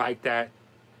position like that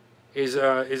is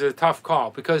a tough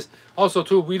call. Because also,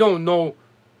 too, we don't know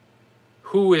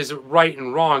who is right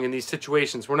and wrong in these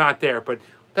situations. We're not there. But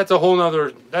that's a whole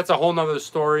nother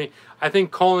story. I think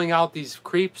calling out these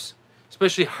creeps,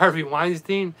 especially Harvey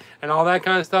Weinstein and all that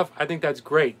kind of stuff, I think that's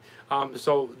great.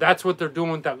 So that's what they're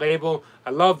doing with that label. I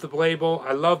love the label.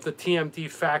 I love the TMD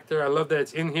factor. I love that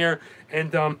it's in here.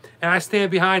 And I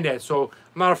stand behind that. So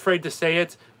I'm not afraid to say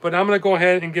it. But I'm going to go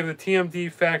ahead and give the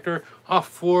TMD factor a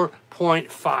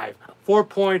 4.5.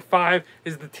 4.5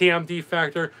 is the TMD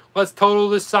factor. Let's total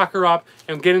this sucker up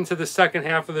and get into the second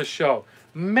half of the show.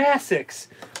 Massix.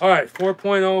 All right,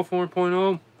 4.0,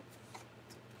 4.0.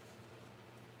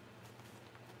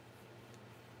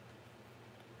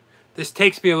 This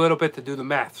takes me a little bit to do the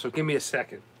math, so give me a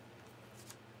second.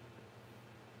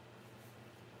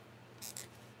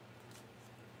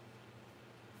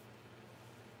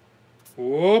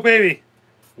 Whoa. Whoa, baby.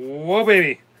 Whoa,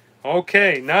 baby.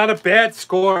 Okay, not a bad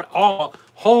score at all.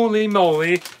 Holy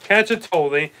moly.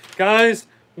 Cacciatoli. Guys,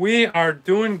 we are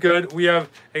doing good. We have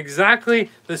exactly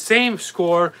the same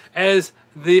score as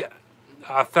the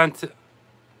authentic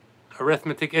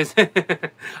arithmetic is.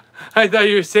 I thought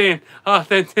you were saying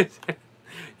authentic.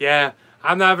 Yeah,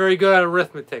 I'm not very good at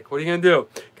arithmetic. What are you going to do?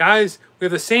 Guys, we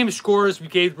have the same scores we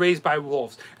gave Raised by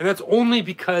Wolves. And that's only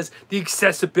because the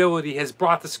accessibility has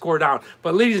brought the score down.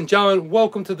 But ladies and gentlemen,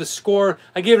 welcome to the score.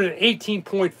 I gave it an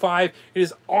 18.5. It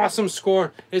is an awesome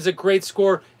score. It is a great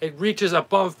score. It reaches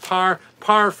above par.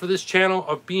 Par for this channel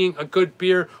of being a good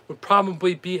beer would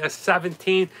probably be a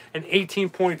 17. An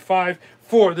 18.5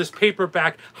 for this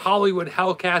paperback Hollywood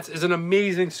Hellcats is an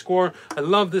amazing score. I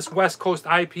love this West Coast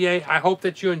IPA. I hope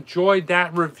that you enjoyed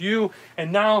that review.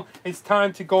 And now it's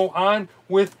time to go on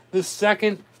with the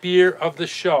second beer of the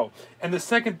show. And the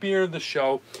second beer of the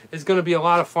show is going to be a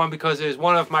lot of fun because it is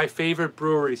one of my favorite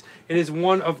breweries. It is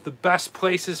one of the best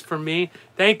places for me.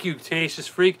 Thank you, Tenacious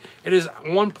Freak. It is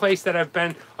one place that I've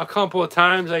been a couple of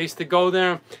times. I used to go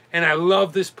there, and I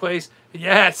love this place.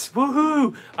 Yes,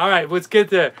 woohoo! All right, let's get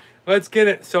there. Let's get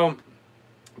it. So,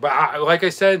 but like I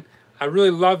said, I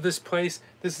really love this place.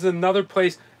 This is another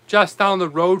place just down the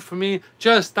road from me,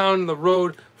 just down the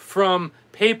road from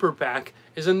Paperback,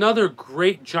 is another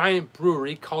great giant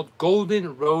brewery called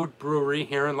Golden Road Brewery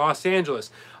here in Los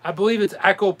Angeles. I believe it's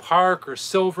Echo Park or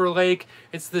Silver Lake.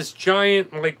 It's this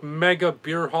giant, like, mega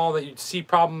beer hall that you'd see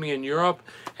probably in Europe.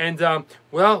 And,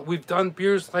 well, we've done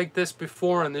beers like this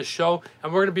before on this show,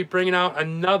 and we're going to be bringing out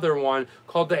another one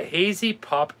called the Hazy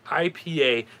Pup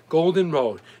IPA Golden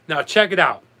Road. Now, check it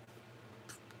out.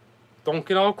 Don't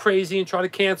get all crazy and try to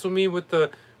cancel me with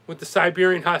the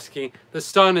Siberian Husky. The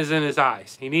sun is in his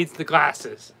eyes. He needs the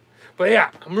glasses. But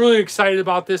yeah, I'm really excited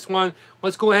about this one.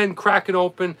 Let's go ahead and crack it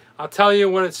open. I'll tell you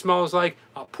what it smells like.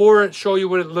 I'll pour it, show you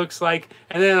what it looks like,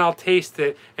 and then I'll taste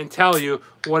it and tell you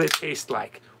what it tastes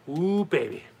like. Ooh,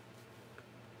 baby.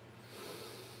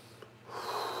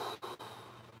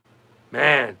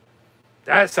 Man,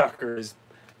 that sucker is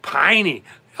piney.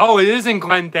 Oh, it is in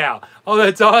Glendale. Oh,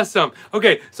 that's awesome.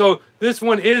 Okay, so this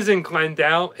one is in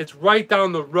Glendale. It's right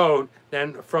down the road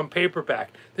then from Paperback.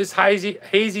 This hazy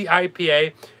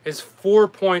IPA is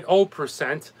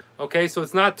 4.0%. Okay, so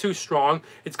it's not too strong.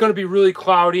 It's going to be really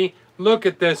cloudy. Look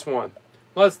at this one.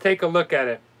 Let's take a look at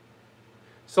it.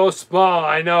 So small,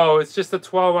 I know. It's just a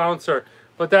 12-ouncer,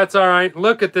 but that's all right.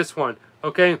 Look at this one,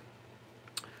 okay?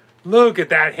 Look at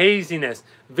that haziness.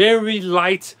 Very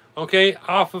light, okay?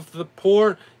 Off of the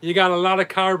pour, you got a lot of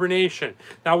carbonation.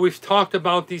 Now, we've talked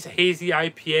about these hazy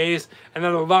IPAs, and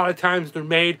then a lot of times they're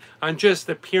made on just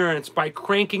appearance by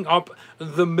cranking up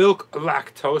the milk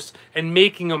lactose and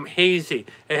making them hazy.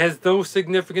 It has no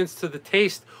significance to the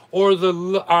taste or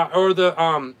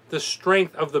the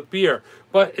strength of the beer,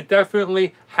 but it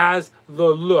definitely has the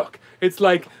look. It's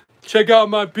like, check out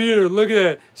my beer. Look at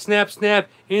it. Snap, snap.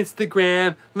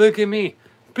 Instagram. Look at me.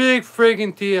 Big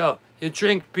friggin' deal. You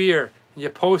drink beer. You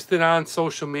post it on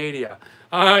social media.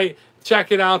 All right.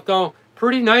 Check it out, though.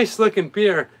 Pretty nice looking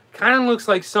beer. Kind of looks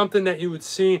like something that you would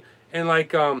see in,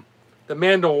 like, The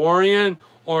Mandalorian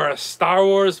or a Star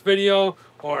Wars video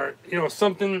or, you know,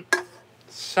 something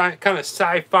kind of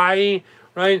sci-fi,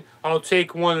 right? I'll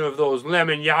take one of those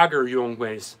lemon Jager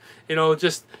Junges. You know,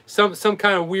 just some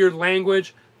kind of weird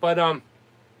language. But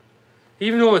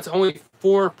even though it's only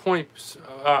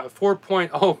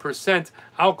 4.0%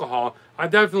 alcohol, I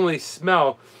definitely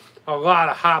smell a lot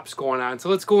of hops going on. So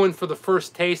let's go in for the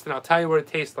first taste, and I'll tell you what it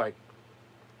tastes like.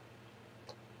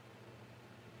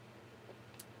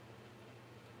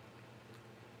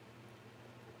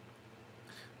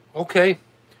 Okay.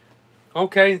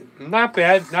 Okay, not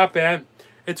bad, not bad.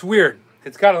 It's weird.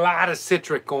 It's got a lot of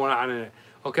citric going on in it,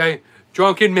 okay?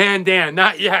 Drunken Man Dan,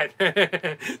 not yet.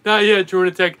 Not yet,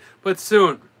 Drunatic, but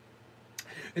soon.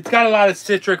 It's got a lot of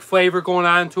citric flavor going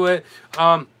on to it.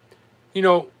 You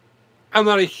know, I'm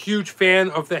not a huge fan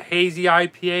of the hazy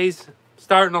IPAs.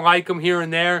 Starting to like them here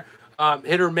and there.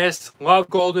 Hit or miss. Love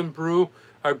Golden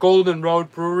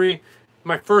Road Brewery.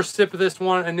 My first sip of this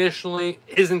one initially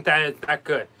isn't that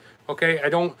good. Okay,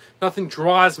 nothing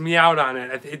draws me out on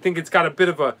it. I think it's got a bit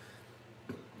of a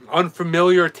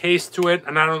unfamiliar taste to it,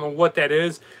 and I don't know what that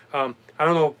is. I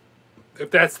don't know if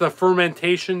that's the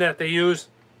fermentation that they use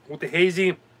with the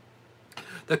hazy.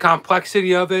 The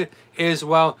complexity of it is,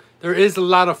 well, there is a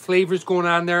lot of flavors going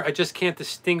on there. I just can't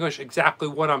distinguish exactly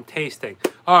what I'm tasting.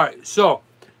 All right, so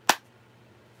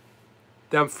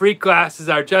them Freak glasses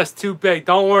are just too big.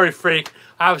 Don't worry, Freak.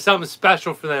 I have something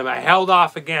special for them. I held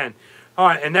off again. All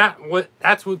right, and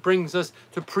that's what brings us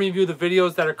to preview the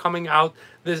videos that are coming out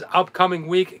this upcoming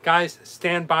week. Guys,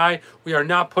 stand by. We are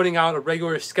not putting out a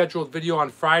regular scheduled video on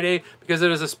Friday because it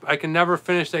is I can never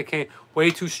finish that game.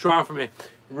 Way too strong for me.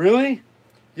 Really?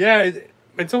 Yeah,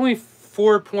 it's only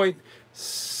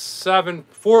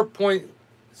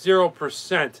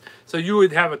 4.0%. So you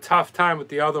would have a tough time with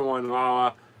the other one.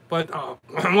 But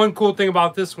one cool thing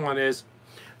about this one is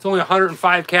it's only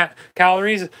 105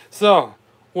 calories. So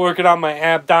working on my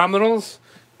abdominals,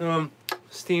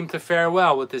 steam to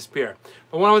farewell with this beer.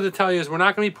 But what I wanted to tell you is we're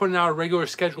not going to be putting out a regular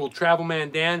scheduled Travel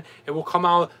Man Dan. It will come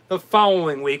out the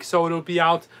following week, so it'll be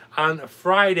out on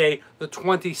Friday the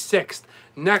 26th.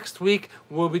 Next week,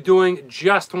 we'll be doing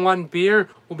just one beer.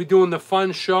 We'll be doing the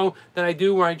fun show that I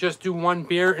do where I just do one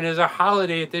beer, and it's a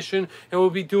holiday edition, and we'll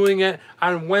be doing it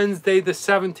on Wednesday the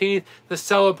 17th to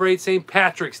celebrate St.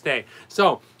 Patrick's Day.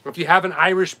 So, if you have an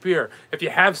Irish beer, if you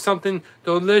have something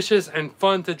delicious and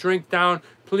fun to drink down,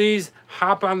 please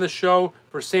hop on the show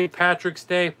for St. Patrick's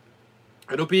Day.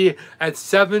 It'll be at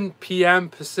 7 p.m.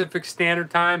 Pacific Standard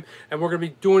Time, and we're going to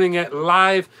be doing it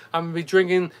live. I'm going to be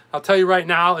drinking, I'll tell you right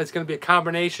now, it's going to be a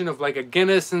combination of like a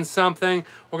Guinness and something.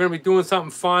 We're going to be doing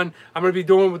something fun. I'm going to be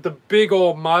doing it with the big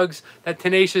old mugs, that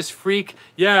Tenacious Freak.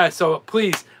 Yeah, so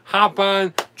please hop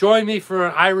on, join me for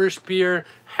an Irish beer.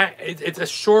 It's a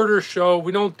shorter show.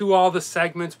 We don't do all the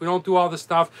segments. We don't do all the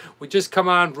stuff. We just come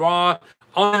on raw,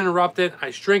 uninterrupted.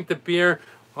 I drink the beer.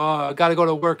 I got to go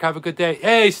to work. Have a good day.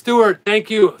 Hey, Stuart, thank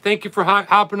you. Thank you for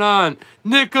hopping on.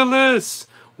 Nicholas,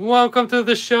 welcome to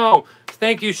the show.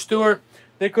 Thank you, Stuart.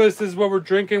 Nicholas, this is what we're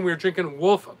drinking. We're drinking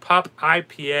Wolf Pop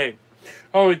IPA.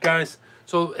 All right, guys.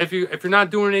 So if you're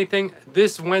not doing anything,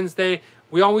 this Wednesday,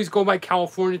 we always go by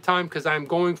California time because I'm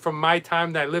going from my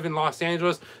time that I live in Los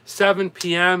Angeles, 7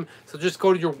 p.m. So just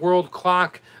go to your world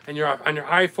clock and on your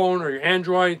iPhone or your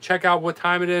Android. Check out what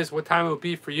time it is, what time it will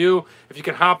be for you. If you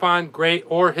can hop on, great,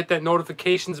 or hit that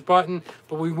notifications button.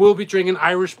 But we will be drinking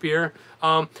Irish beer.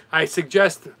 I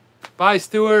suggest, bye,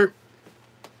 Stuart.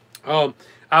 I'll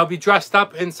be dressed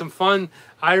up in some fun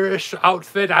Irish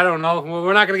outfit. I don't know.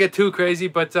 We're not going to get too crazy,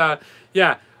 but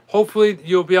yeah, hopefully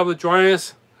you'll be able to join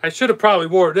us. I should have probably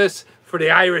wore this for the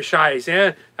Irish eyes,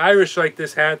 yeah? Irish like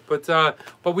this hat,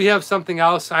 but we have something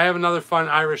else. I have another fun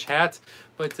Irish hat,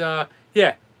 but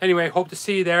yeah. Anyway, hope to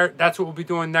see you there. That's what we'll be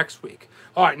doing next week.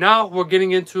 All right, now we're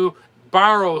getting into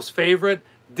Barrow's favorite,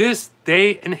 This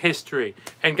Day in History.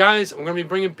 And guys, I'm going to be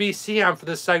bringing BC on for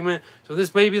this segment, so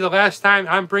this may be the last time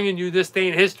I'm bringing you This Day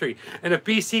in History. And if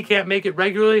BC can't make it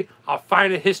regularly, I'll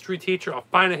find a history teacher, I'll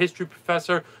find a history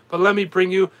professor, but let me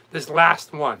bring you this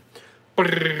last one.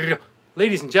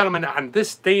 Ladies and gentlemen, on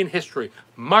this day in history,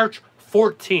 March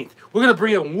 14th, we're going to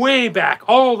bring it way back,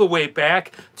 all the way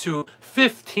back to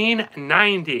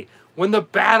 1590, when the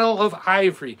Battle of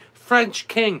Ivry, French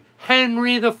King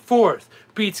Henry IV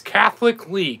beats Catholic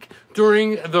League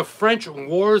during the French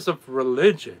Wars of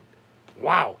Religion.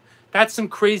 Wow, that's some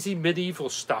crazy medieval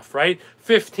stuff, right?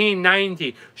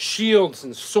 1590, shields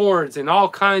and swords and all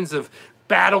kinds of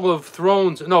Battle of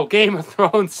Thrones, no, Game of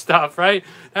Thrones stuff, right?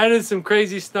 That is some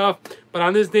crazy stuff. But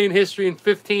on this day in history in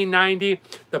 1590,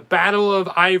 the Battle of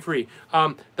Ivry,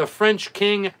 the French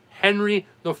King Henry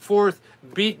IV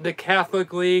beat the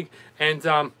Catholic League, and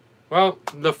well,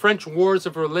 the French Wars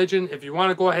of Religion. If you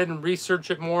want to go ahead and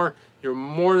research it more, you're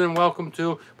more than welcome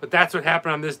to, but that's what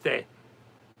happened on this day.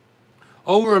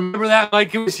 Oh, remember that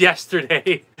like it was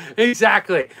yesterday.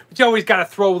 Exactly. But you always got to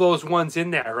throw those ones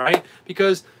in there, right?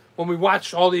 Because when we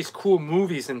watch all these cool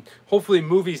movies, and hopefully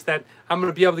movies that I'm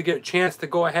going to be able to get a chance to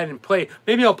go ahead and play.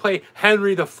 Maybe I'll play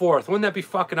Henry IV. Wouldn't that be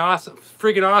fucking awesome?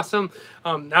 Friggin' awesome.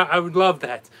 I would love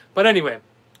that. But anyway,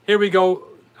 here we go.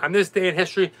 On this day in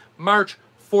history, March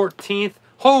 14th.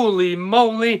 Holy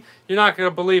moly. You're not going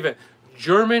to believe it.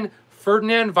 German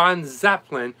Ferdinand von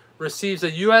Zeppelin receives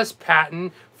a U.S.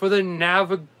 patent for the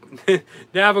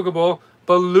navigable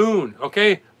balloon.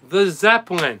 Okay? The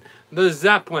Zeppelin. The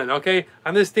Zeppelin, okay?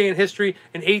 On this day in history,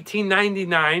 in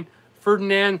 1899,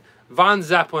 Ferdinand von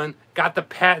Zeppelin got the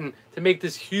patent to make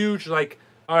this huge, like,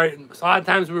 all right, a lot of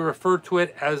times we refer to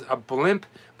it as a blimp,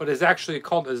 but it's actually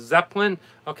called a Zeppelin,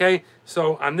 okay?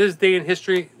 So on this day in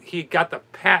history, he got the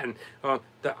patent.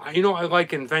 You know I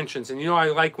like inventions, and you know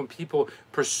I like when people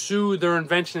pursue their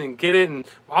invention and get it, and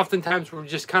oftentimes we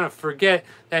just kind of forget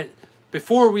that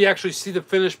before we actually see the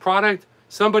finished product,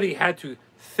 somebody had to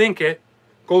think it,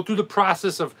 go through the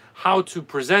process of how to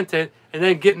present it, and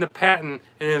then get in the patent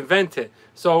and invent it.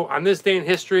 So on this day in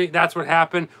history, that's what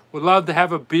happened. Would love to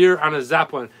have a beer on a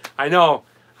Zeppelin. I know.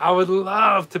 I would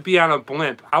love to be on a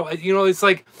blimp. You know, it's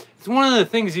like, it's one of the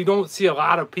things you don't see a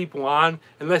lot of people on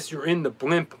unless you're in the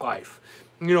blimp life.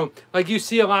 You know, like you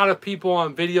see a lot of people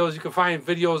on videos, you can find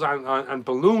videos on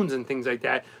balloons and things like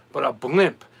that, but a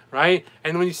blimp, right?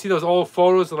 And when you see those old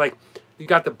photos of like, you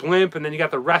got the blimp and then you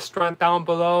got the restaurant down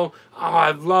below. Oh,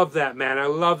 I love that, man. I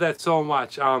love that so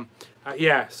much.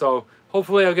 Yeah, so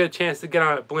hopefully I'll get a chance to get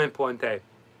on a blimp one day.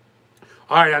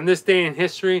 All right, on this day in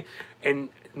history, in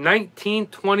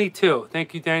 1922.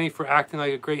 Thank you, Danny, for acting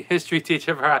like a great history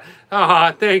teacher.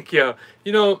 Ah, thank you.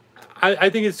 You know,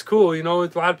 I think it's cool. You know, a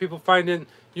lot of people find it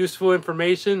useful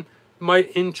information,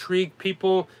 might intrigue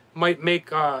people, might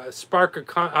make spark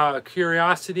a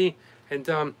curiosity, and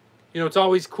you know, it's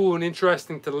always cool and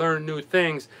interesting to learn new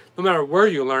things, no matter where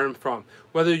you learn them from.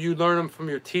 Whether you learn them from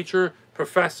your teacher,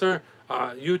 professor,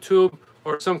 YouTube,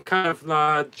 or some kind of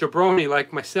jabroni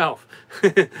like myself.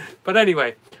 But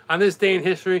anyway, on this day in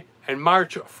history, and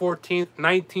March 14th,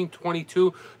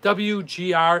 1922,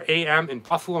 WGR-AM in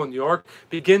Buffalo, New York,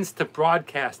 begins to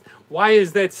broadcast. Why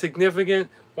is that significant?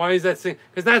 Why is that significant?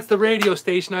 Because that's the radio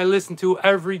station I listen to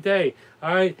every day.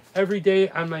 All right, every day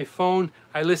on my phone,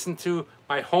 I listen to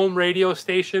my home radio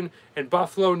station in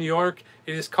Buffalo, New York.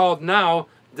 It is called now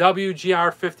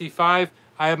WGR 55.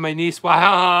 I have my niece.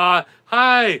 Wow,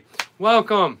 hi,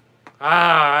 welcome.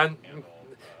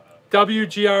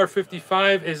 WGR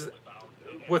 55 is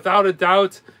without a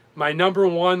doubt my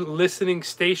 #1 listening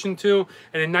station to,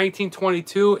 and in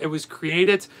 1922 it was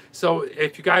created. So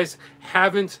if you guys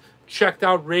haven't checked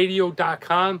out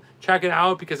radio.com, check it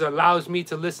out, because it allows me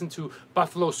to listen to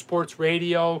Buffalo sports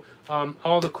radio,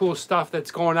 all the cool stuff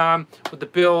that's going on with the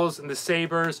Bills and the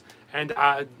Sabres. And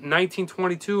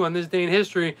 1922, on this day in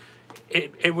history,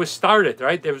 it was started,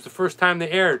 right? It was the first time they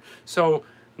aired. So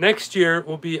next year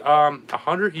will be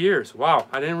 100 years. Wow,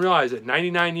 I didn't realize it.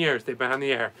 99 years they've been on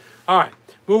the air. All right,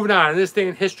 moving on. On this day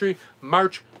in history,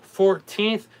 March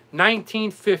 14th,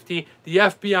 1950, the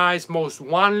FBI's Most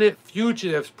Wanted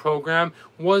Fugitives program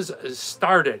was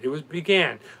started. It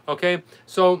began. Okay,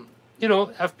 so you know,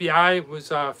 FBI was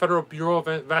Federal Bureau of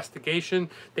Investigation.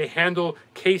 They handle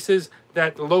cases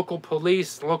that local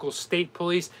police, local state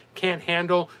police can't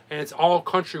handle, and it's all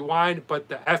countrywide. But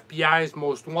the FBI's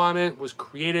Most Wanted was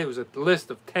created. It was a list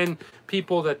of 10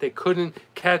 people that they couldn't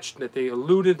catch, that they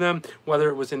eluded them, whether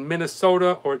it was in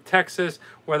Minnesota or Texas,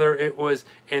 whether it was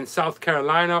in South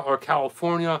Carolina or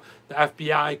California. The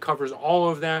FBI covers all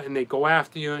of that, and they go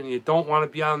after you, and you don't want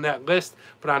to be on that list.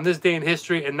 But on this day in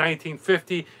history, in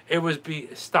 1950, it was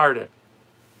started.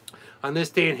 On this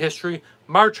day in history,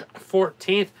 March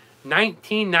 14th,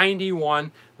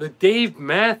 1991, the Dave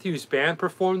Matthews Band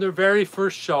performed their very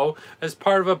first show as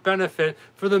part of a benefit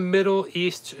for the Middle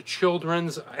East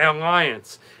Children's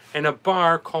Alliance in a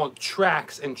bar called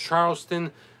Tracks in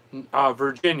Charleston,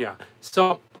 Virginia.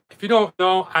 So if you don't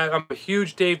know, I'm a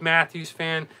huge Dave Matthews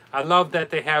fan. I love that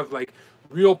they have like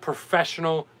real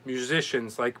professional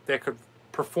musicians, like that could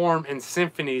perform in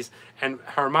symphonies and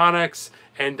harmonics,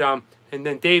 and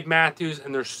then Dave Matthews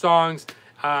and their songs.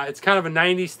 It's kind of a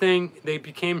 90s thing. They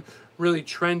became really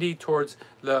trendy towards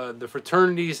the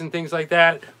fraternities and things like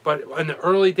that. But in the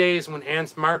early days when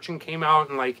Ants Marching came out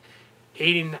in like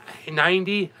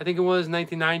 90, I think it was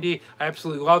 1990, I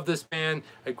absolutely loved this band.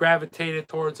 I gravitated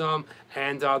towards them,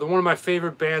 and they're one of my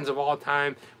favorite bands of all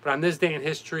time. But on this day in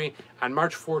history, on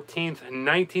March 14th,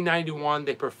 1991,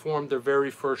 they performed their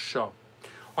very first show.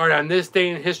 All right, on this day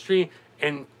in history,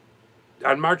 and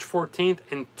on March 14th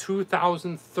in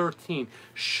 2013,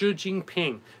 Xi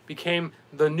Jinping became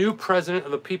the new president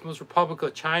of the People's Republic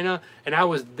of China, and I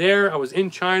was there. I was in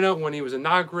China when he was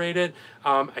inaugurated.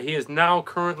 He is now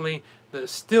currently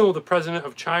still the president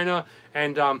of China,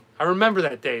 and I remember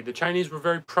that day. The Chinese were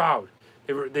very proud.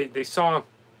 They saw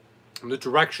the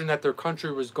direction that their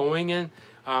country was going in.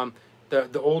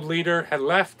 The old leader had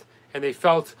left, and they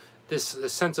felt this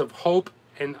sense of hope.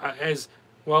 And as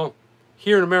well,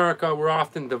 here in America, we're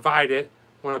often divided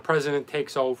when a president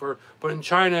takes over. But in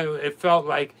China, it felt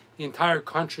like the entire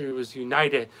country was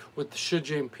united with Xi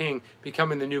Jinping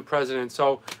becoming the new president.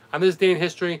 So on this day in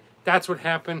history, that's what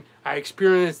happened. I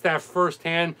experienced that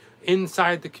firsthand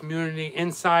inside the community,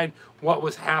 inside what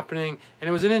was happening. And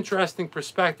it was an interesting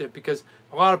perspective, because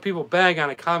a lot of people bag on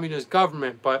a communist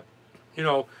government, but, you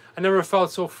know, I never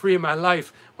felt so free in my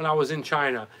life when I was in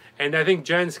China. And I think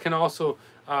Jens can also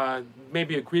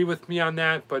maybe agree with me on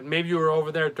that, but maybe you were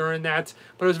over there during that.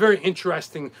 But it was very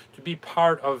interesting to be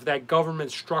part of that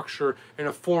government structure in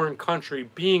a foreign country,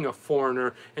 being a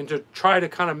foreigner, and to try to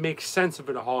kind of make sense of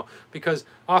it all, because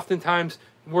oftentimes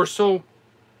we're so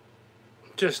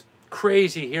just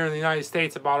crazy here in the United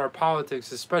States about our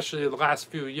politics, especially the last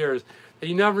few years, that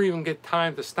you never even get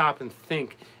time to stop and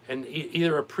think and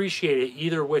either appreciate it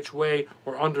either which way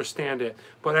or understand it.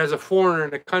 But as a foreigner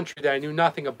in a country that I knew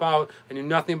nothing about, I knew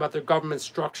nothing about their government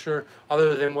structure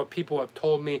other than what people have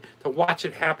told me, to watch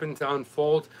it happen to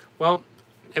unfold, well,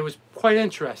 it was quite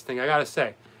interesting, I gotta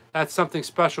say. That's something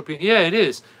special. Yeah, it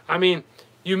is. I mean,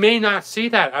 you may not see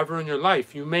that ever in your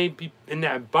life. You may be in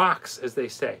that box, as they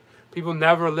say. People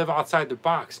never live outside the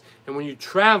box. And when you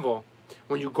travel,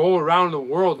 when you go around the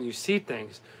world and you see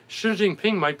things, Xi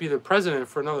Jinping might be the president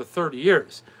for another 30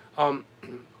 years.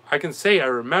 I can say I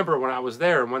remember when I was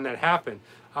there and when that happened.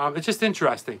 It's just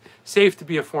interesting. Safe to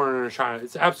be a foreigner in China.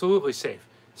 It's absolutely safe.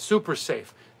 Super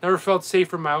safe. Never felt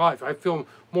safer in my life. I feel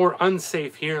more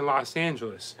unsafe here in Los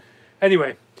Angeles.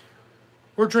 Anyway,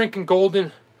 we're drinking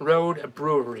Golden Road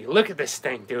Brewery. Look at this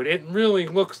thing, dude. It really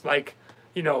looks like,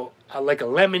 you know, like a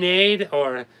lemonade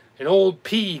or an old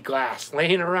pee glass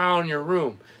laying around your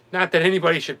room. Not that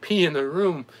anybody should pee in the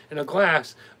room in a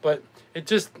glass, but it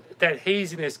just, that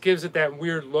haziness gives it that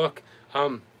weird look.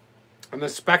 On the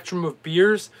spectrum of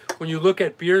beers, when you look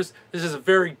at beers, this is a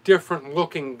very different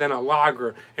looking than a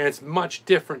lager, and it's much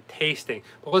different tasting.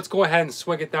 But let's go ahead and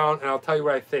swig it down, and I'll tell you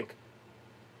what I think.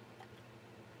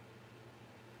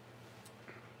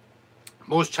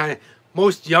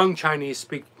 Most young Chinese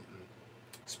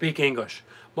speak English.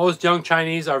 Most young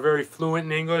Chinese are very fluent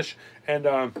in English, and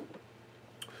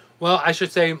well, I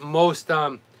should say most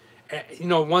you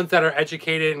know, ones that are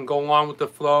educated and go along with the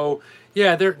flow.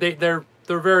 Yeah, they're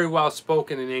very well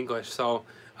spoken in English. So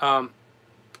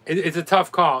it's a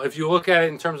tough call. If you look at it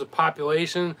in terms of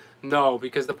population, no,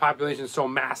 because the population is so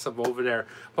massive over there.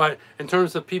 But in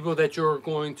terms of people that you're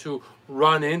going to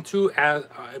run into as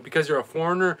because you're a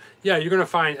foreigner, yeah, you're going to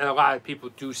find a lot of people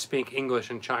do speak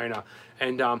English in China.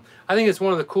 And I think it's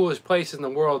one of the coolest places in the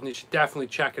world, and you should definitely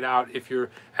check it out if you're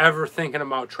ever thinking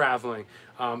about traveling.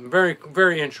 Very,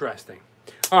 very interesting.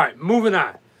 All right, moving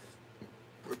on.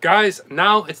 Guys,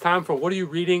 now it's time for what are you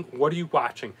reading, what are you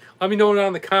watching? Let me know down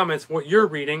in the comments what you're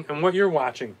reading and what you're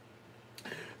watching.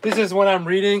 This is what I'm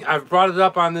reading. I've brought it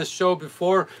up on this show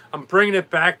before. I'm bringing it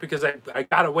back because I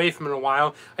got away from it a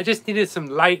while. I just needed some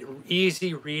light,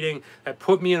 easy reading that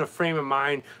put me in a frame of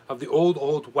mind of the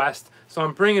old West. So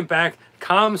I'm bringing back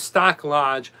Comstock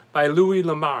Lodge by Louis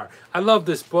Lamar. I love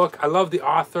this book. I love the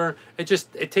author.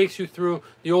 It takes you through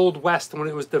the Old West when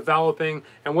it was developing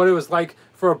and what it was like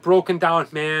for a broken down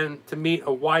man to meet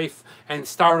a wife and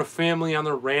start a family on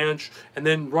the ranch and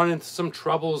then run into some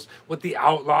troubles with the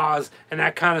outlaws and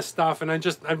that kind of stuff. And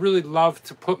I really love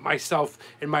to put myself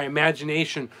in my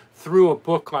imagination through a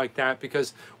book like that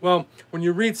because, well, when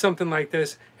you read something like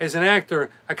this, as an actor,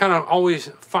 I kind of always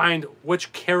find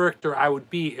which character I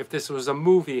would be if this was a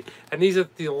movie. And these are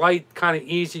the light, kind of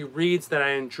easy reads that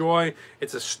I enjoy.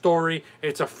 It's a story,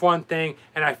 it's a fun thing,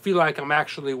 and I feel like I'm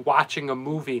actually watching a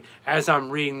movie as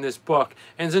I'm reading this book.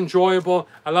 And it's enjoyable.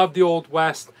 I love the Old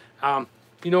West.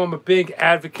 You know, I'm a big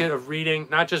advocate of reading,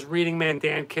 not just reading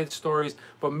Dan kid stories,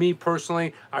 but me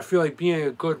personally, I feel like being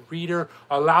a good reader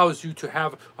allows you to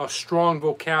have a strong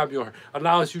vocabulary,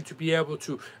 allows you to be able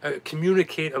to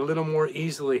communicate a little more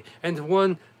easily,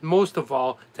 and most of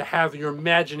all, to have your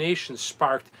imagination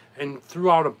sparked and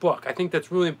throughout a book. I think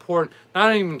that's really important,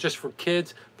 not even just for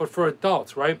kids, but for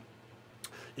adults, right?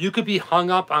 You could be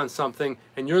hung up on something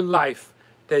in your life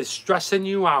that is stressing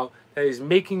you out, that is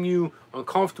making you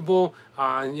uncomfortable,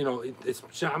 you know, it's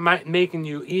making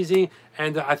you easy,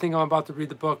 and I think I'm about to read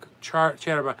the book, chat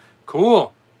about.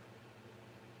 Cool.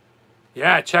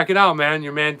 Yeah, check it out, man.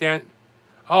 Your man Dan.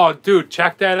 Oh, dude,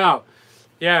 check that out.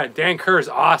 Yeah, Dan Kerr is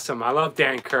awesome. I love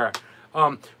Dan Kerr.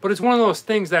 But it's one of those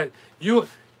things that you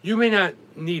may not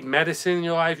need medicine in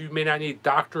your life. You may not need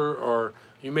doctor, or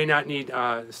you may not need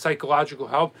psychological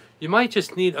help. You might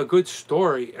just need a good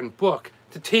story and book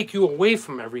to take you away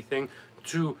from everything,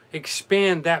 to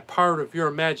expand that part of your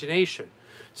imagination.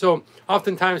 So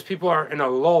oftentimes people are in a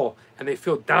lull and they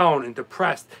feel down and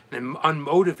depressed and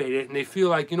unmotivated, and they feel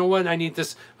like, you know what, I need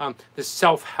this this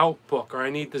self-help book, or I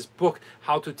need this book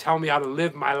how to tell me how to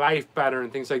live my life better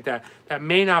and things like that. That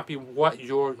may not be what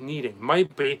you're needing.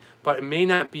 Might be, but it may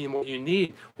not be what you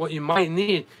need. What you might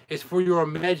need is for your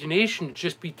imagination to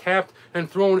just be tapped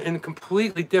and thrown in a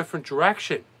completely different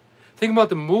direction. Think about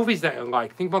the movies that you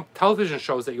like. Think about television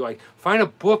shows that you like. Find a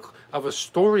book of a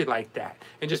story like that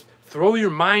and just throw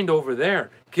your mind over there.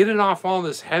 Get it off all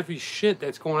this heavy shit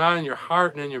that's going on in your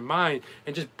heart and in your mind,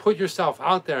 and just put yourself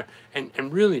out there and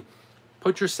really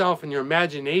put yourself and your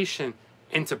imagination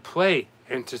into play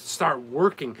and to start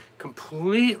working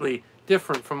completely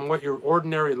different from what your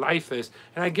ordinary life is.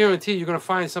 And I guarantee you're going to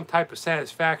find some type of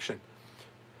satisfaction.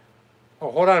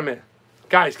 Oh, hold on a minute.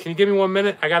 Guys, can you give me 1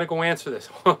 minute? I got to go answer this.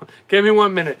 Give me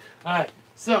 1 minute. All right.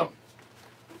 So,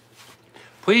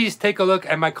 please take a look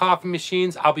at my coffee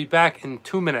machines. I'll be back in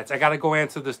 2 minutes. I gotta go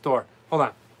answer this door. Hold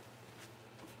on.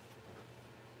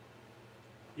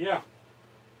 Yeah.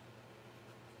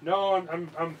 No,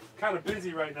 I'm kind of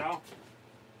busy right now.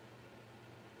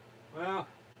 Well,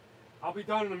 I'll be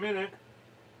done in a minute.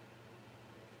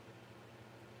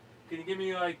 Can you give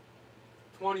me like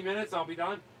 20 minutes? I'll be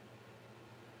done.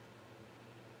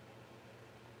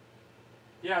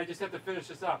 Yeah, I just have to finish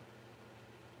this up.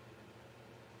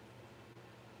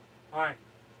 All right.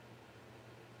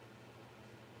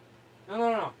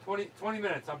 No. 20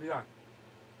 minutes. I'll be done.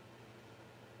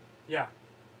 Yeah.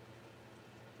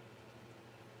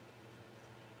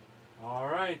 All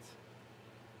right.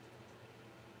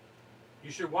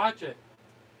 You should watch it.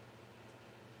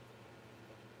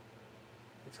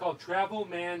 It's called Travel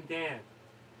Man Dan.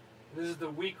 This is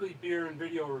the weekly beer and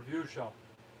video review show.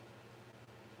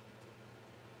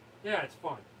 Yeah, it's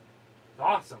fun. It's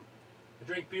awesome. I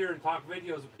drink beer and talk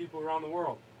videos with people around the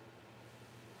world.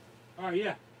 All right,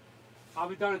 yeah. I'll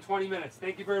be done in 20 minutes.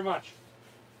 Thank you very much.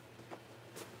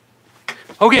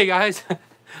 Okay, guys.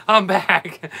 I'm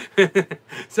back.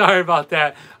 Sorry about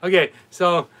that. Okay,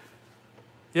 so,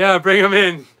 yeah, bring them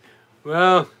in.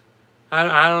 Well,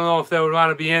 I don't know if they would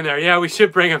want to be in there. Yeah, we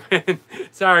should bring them in.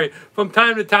 Sorry. From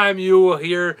time to time, you will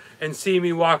hear and see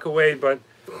me walk away, but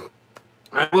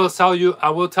I will tell you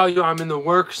I'm in the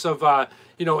works of,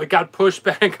 it got pushed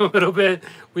back a little bit.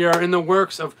 We are in the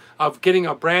works of getting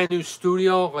a brand new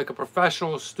studio, like a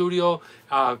professional studio.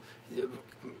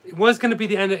 It was going to be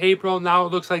the end of April. Now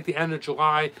it looks like the end of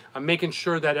July. I'm making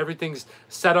sure that everything's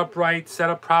set up right, set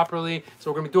up properly. So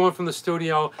we're going to be doing it from the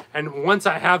studio. And once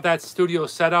I have that studio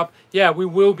set up, yeah, we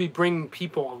will be bringing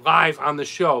people live on the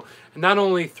show. And not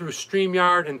only through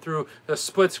StreamYard and through the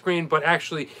split screen, but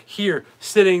actually here,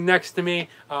 sitting next to me.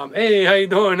 Hey, how you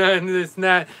doing? And this and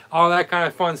that, all that kind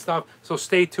of fun stuff. So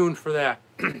stay tuned for that.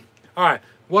 All right,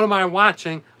 what am I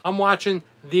watching? I'm watching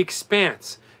The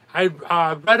Expanse. I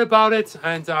read about it,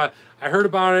 and I heard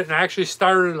about it, and I actually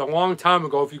started it a long time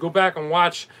ago. If you go back and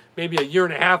watch maybe a year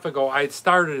and a half ago, I had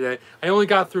started it. I only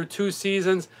got through 2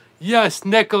 seasons. Yes,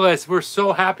 Nicholas, we're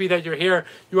so happy that you're here.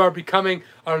 You are becoming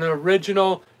an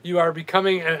original. You are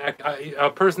becoming a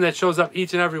person that shows up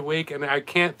each and every week, and I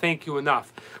can't thank you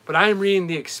enough. But I'm reading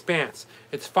The Expanse.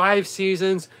 It's 5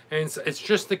 seasons, and it's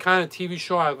just the kind of TV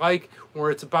show I like,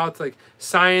 where it's about like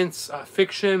science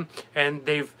fiction, and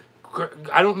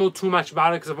I don't know too much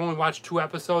about it because I've only watched 2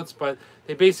 episodes, but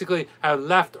they basically have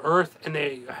left Earth and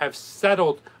they have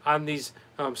settled on these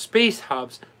space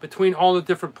hubs between all the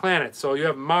different planets. So you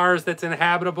have Mars that's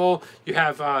inhabitable, you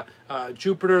have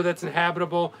Jupiter that's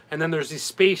inhabitable, and then there's these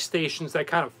space stations that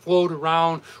kind of float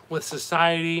around with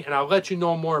society, and I'll let you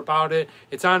know more about it.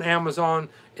 It's on Amazon.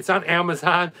 It's on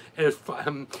Amazon, and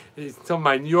until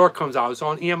my New York comes out, it's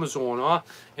on Amazon,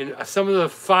 and some of the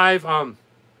 5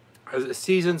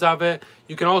 seasons of it.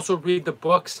 You can also read the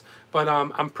books, but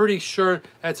I'm pretty sure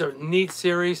that's a neat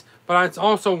series. But it's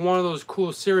also one of those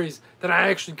cool series that I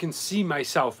actually can see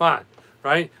myself on,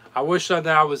 right? I wish that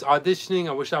I was auditioning.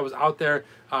 I wish I was out there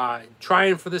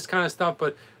trying for this kind of stuff.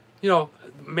 But,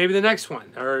 maybe the next one.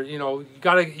 Or, you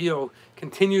got to,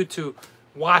 continue to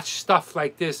watch stuff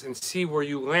like this and see where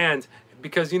you land,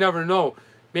 because you never know.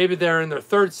 Maybe they're in their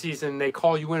 3rd season and they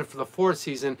call you in for the 4th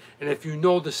season. And if you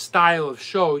know the style of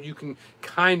show, you can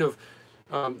kind of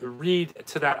read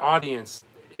to that audience,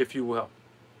 if you will.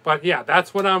 But yeah,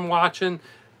 that's what I'm watching.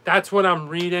 That's what I'm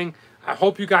reading. I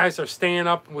hope you guys are staying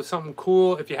up with something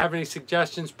cool. If you have any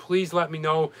suggestions, please let me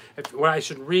know what I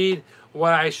should read,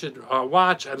 what I should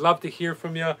watch. I'd love to hear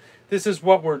from you. This is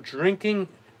what we're drinking.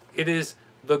 It is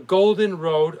the Golden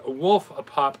Road Wolf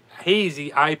Pup Hazy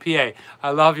IPA.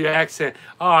 I love your accent.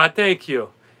 Oh, thank you.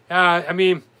 I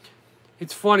mean,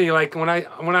 it's funny. Like when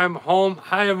I'm home.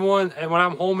 Hi everyone. And when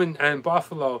I'm home in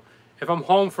Buffalo, if I'm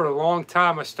home for a long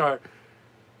time, I start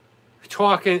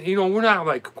talking. We're not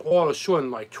like all of a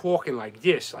sudden like talking like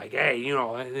this. Like, hey,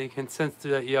 they can sense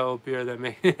that yellow beer that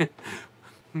makes.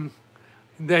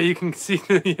 That you can see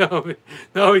the yellow.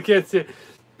 No, we can't see it.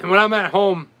 And when I'm at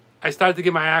home, I start to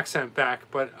get my accent back,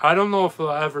 but I don't know if it'll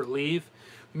ever leave,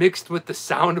 mixed with the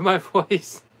sound of my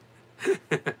voice.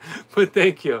 But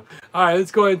thank you. All right, let's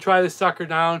go ahead and try this sucker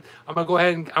down. I'm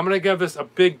going to give this a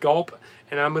big gulp,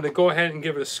 and I'm going to go ahead and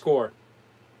give it a score.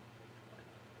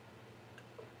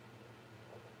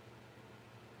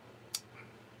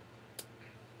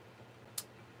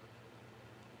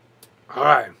 All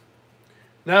right.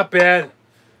 Not bad.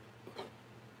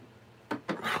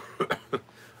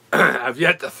 I've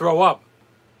yet to throw up.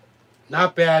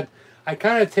 Not bad. I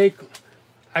kind of taste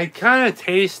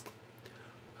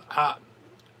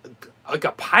like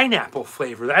a pineapple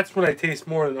flavor. That's what I taste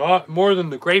more than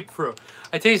the grapefruit.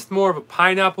 I taste more of a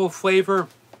pineapple flavor.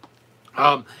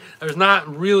 There's not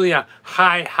really a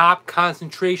high hop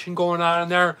concentration going on in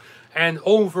there, and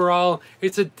overall,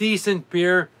 it's a decent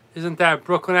beer. Isn't that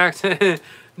Brooklyn accent?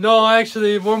 No,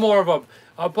 actually, we're more of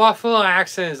a Buffalo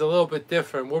accent is a little bit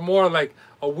different. We're more like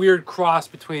a weird cross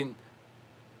between.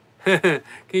 Can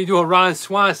you do a Ron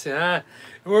Swanson? Huh?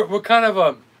 We're kind of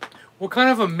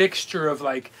a mixture of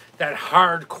like that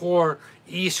hardcore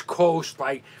East Coast,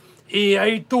 like, hey, how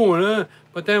you doing, huh?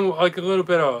 But then like a little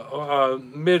bit of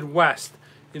Midwest.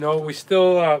 You know, we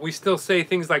still say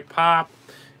things like pop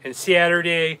and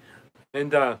Saturday,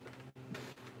 and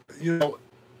you know,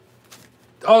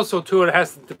 also too, it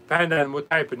has to depend on what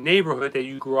type of neighborhood that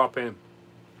you grew up in.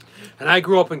 And I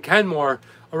grew up in Kenmore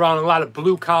around a lot of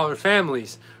blue collar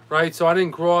families, right? So I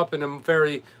didn't grow up in a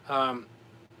very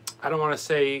I don't want to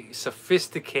say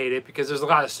sophisticated, because there's a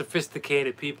lot of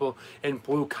sophisticated people in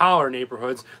blue collar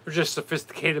neighborhoods. They're just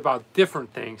sophisticated about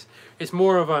different things. It's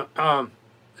more of a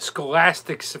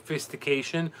scholastic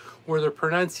sophistication where their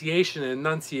pronunciation and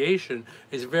enunciation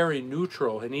is very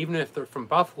neutral. And even if they're from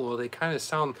Buffalo, they kind of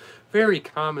sound very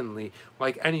commonly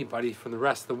like anybody from the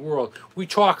rest of the world. We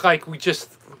talk like we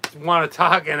just want to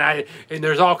talk, and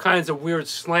there's all kinds of weird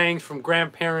slangs from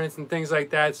grandparents and things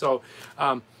like that. So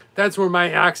that's where my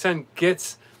accent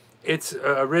gets its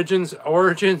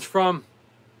origins from,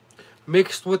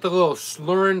 mixed with a little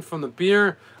slurring from the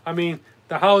beer. I mean,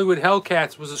 the Hollywood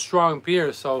Hellcats was a strong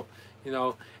beer, so, you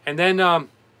know. And then,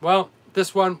 well,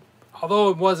 this one, although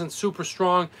it wasn't super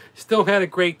strong, still had a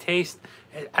great taste.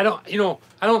 I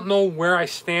don't know where I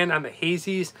stand on the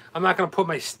hazies. I'm not going to put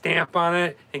my stamp on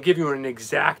it and give you an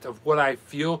exact of what I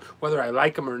feel, whether I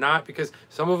like them or not, because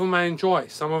some of them I enjoy.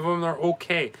 Some of them are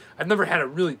okay. I've never had a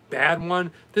really bad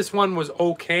one. This one was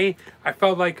okay. I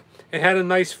felt like it had a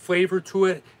nice flavor to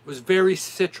it. It was very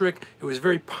citric. It was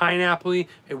very pineapple-y.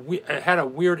 It had a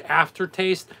weird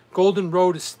aftertaste. Golden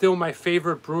Road is still my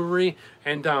favorite brewery.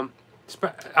 And,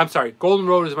 I'm sorry, Golden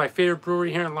Road is my favorite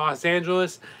brewery here in Los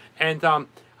Angeles. And I'll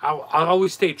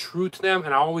always stay true to them,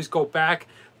 and I'll always go back.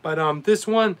 But this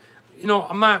one, you know,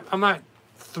 I'm not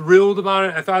thrilled about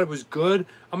it. I thought it was good.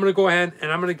 I'm gonna go ahead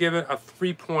and I'm gonna give it a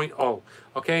 3.0.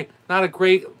 Okay, not a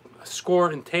great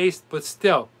score in taste, but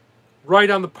still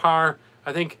right on the par.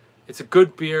 I think it's a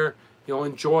good beer. You'll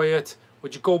enjoy it.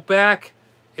 Would you go back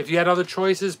if you had other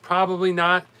choices? Probably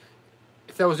not.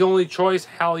 If that was the only choice,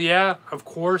 hell yeah, of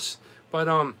course. But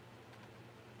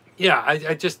yeah,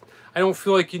 I don't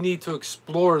feel like you need to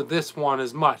explore this one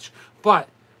as much. But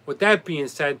with that being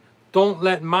said, don't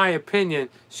let my opinion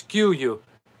skew you.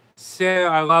 Say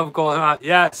I love Golden Road.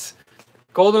 Yes,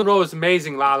 Golden Road is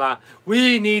amazing, Lala.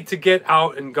 We need to get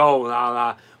out and go,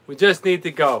 Lala. We just need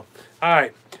to go. All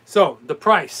right, so the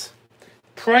price.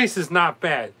 Price is not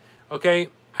bad, okay?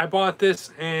 I bought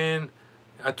this in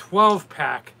a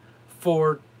 12-pack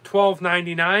for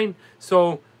 $12.99.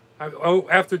 So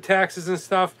after taxes and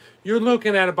stuff, you're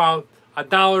looking at about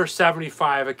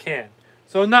 $1.75 a can.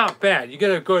 So not bad. You get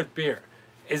a good beer.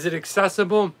 Is it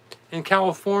accessible in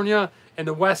California and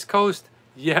the West Coast?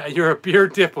 Yeah, you're a beer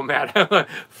diplomat.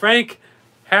 Frank,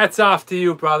 hats off to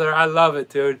you, brother. I love it,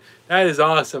 dude. That is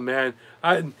awesome, man.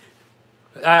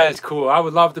 That is cool. I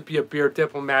would love to be a beer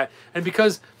diplomat. And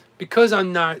because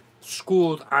I'm not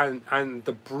schooled on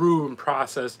the brewing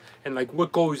process and like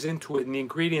what goes into it and the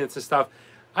ingredients and stuff,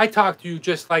 I talk to you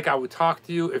just like I would talk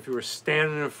to you if you were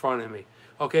standing in front of me.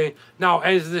 Okay? Now,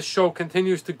 as this show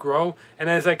continues to grow and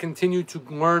as I continue to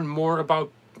learn more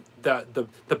about the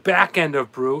back end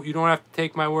of brew, you don't have to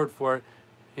take my word for it.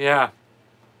 Yeah.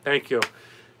 Thank you.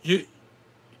 You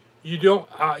don't,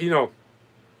 you know,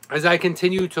 as I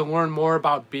continue to learn more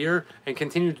about beer and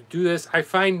continue to do this, I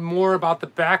find more about the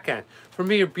back end. For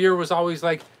me, a beer was always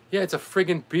like, yeah, it's a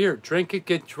friggin' beer. Drink it,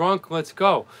 get drunk, let's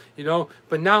go. You know?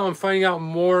 But now I'm finding out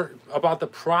more about the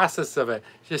process of it.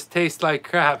 It just tastes like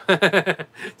crap.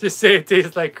 Just say it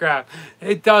tastes like crap.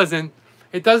 It doesn't.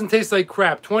 It doesn't taste like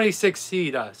crap.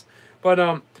 26C does.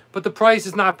 But the price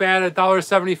is not bad.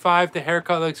 $1.75. The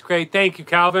haircut looks great. Thank you,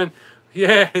 Calvin.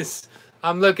 Yes.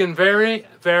 I'm looking very,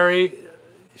 very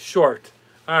short.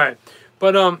 All right.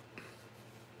 But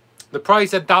the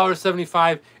price at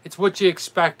 $1.75, it's what you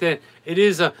expected. It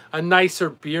is a nicer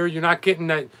beer. You're not getting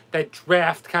that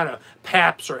draft kind of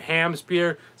Pabst or Hamm's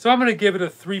beer. So I'm going to give it a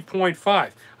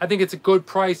 3.5. I think it's a good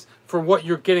price for what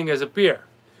you're getting as a beer.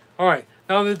 All right,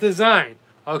 now the design.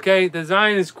 Okay,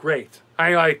 design is great.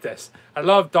 I like this. I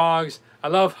love dogs. I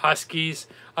love huskies.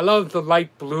 I love the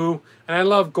light blue. And I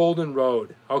love Golden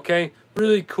Road. Okay,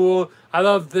 really cool. I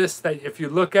love this, that if you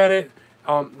look at it,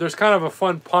 There's kind of a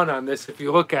fun pun on this if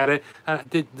you look at it.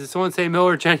 Did someone say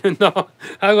Miller Genuine? No.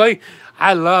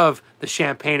 I love the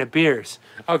champagne of beers.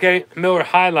 Okay, Miller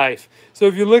High Life. So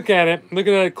if you look at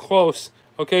it close,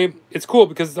 okay, it's cool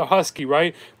because it's a Husky,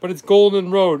 right? But it's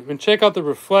Golden Road. And check out the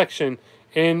reflection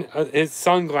in his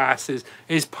sunglasses,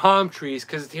 his palm trees,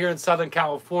 because it's here in Southern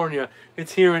California.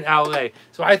 It's here in LA.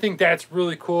 So I think that's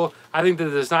really cool. I think the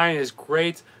design is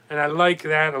great, and I like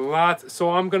that a lot.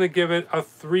 So I'm going to give it a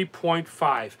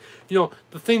 3.5. You know,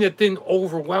 the thing that didn't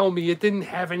overwhelm me, it didn't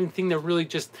have anything that really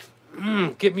just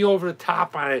get me over the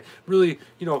top on it. Really,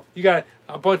 you know, you got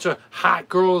a bunch of hot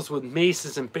girls with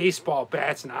maces and baseball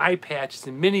bats and eye patches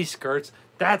and mini skirts.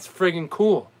 That's friggin'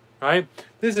 cool, right?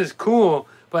 This is cool,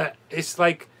 but it's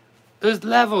like there's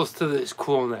levels to this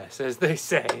coolness, as they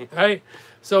say, right?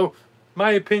 So,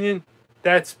 my opinion,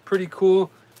 that's pretty cool,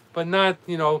 but not,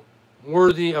 you know,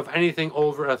 worthy of anything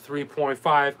over a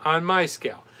 3.5 on my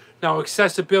scale. Now,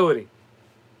 accessibility.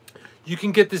 You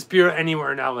can get this beer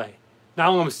anywhere in LA.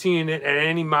 Now I'm seeing it at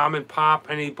any mom and pop,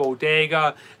 any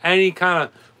bodega, any kind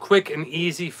of quick and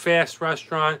easy, fast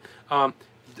restaurant.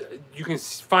 You can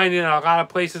find it in a lot of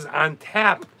places on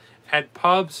tap at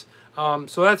pubs.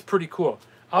 So that's pretty cool.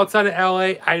 Outside of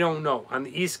LA, I don't know. On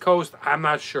the East Coast, I'm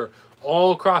not sure.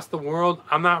 All across the world,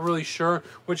 I'm not really sure,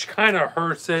 which kind of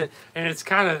hurts it. And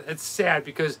it's sad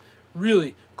because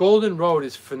really, Golden Road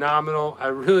is phenomenal. I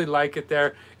really like it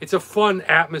there. It's a fun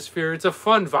atmosphere. It's a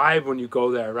fun vibe when you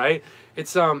go there, right?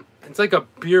 It's like a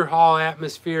beer hall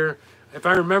atmosphere. If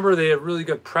I remember, they have really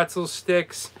good pretzel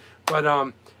sticks.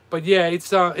 But yeah,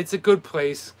 it's a good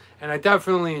place, and I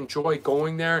definitely enjoy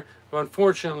going there. But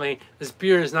unfortunately, this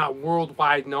beer is not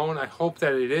worldwide known. I hope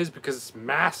that it is because it's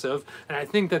massive, and I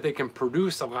think that they can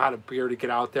produce a lot of beer to get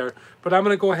out there. But I'm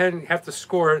going to go ahead and have to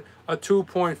score it a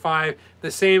 2.5, the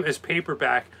same as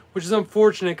Paperback, which is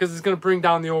unfortunate because it's going to bring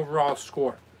down the overall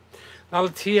score. Now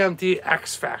the TMD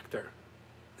X Factor.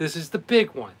 This is the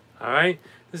big one, all right?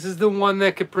 This is the one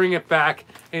that could bring it back,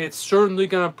 and it's certainly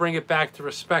going to bring it back to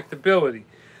respectability.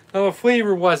 Now, the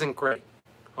flavor wasn't great,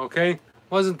 okay?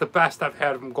 Wasn't the best I've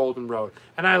had from Golden Road,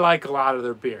 and I like a lot of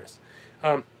their beers.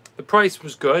 The price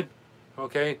was good,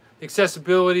 okay? The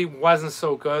accessibility wasn't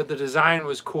so good. The design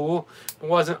was cool, but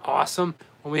wasn't awesome.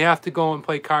 When we have to go and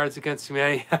play Cards Against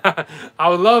Humanity, I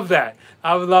would love that.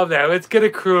 I would love that. Let's get a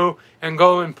crew and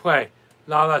go and play.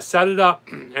 Now let's set it up,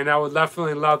 and I would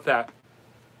definitely love that.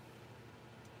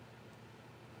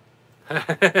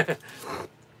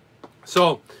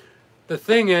 So, the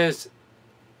thing is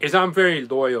I'm very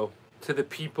loyal to the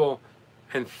people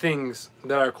and things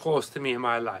that are close to me in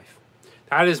my life.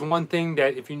 That is one thing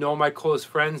that if you know my close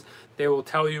friends, they will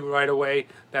tell you right away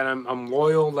that I'm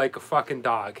loyal like a fucking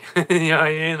dog. You know what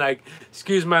I mean? Like,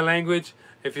 excuse my language.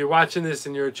 If you're watching this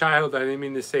and you're a child, I didn't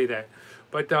mean to say that.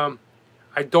 But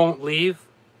I don't leave.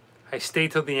 I stay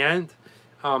till the end.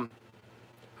 I'm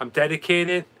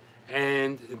dedicated.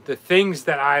 And the things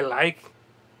that I like,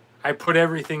 I put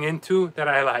everything into that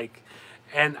I like.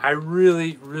 And I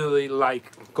really, really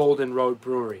like Golden Road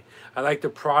Brewery. I like the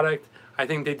product. I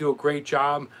think they do a great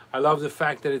job. I love the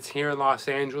fact that it's here in Los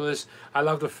Angeles. I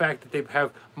love the fact that they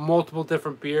have multiple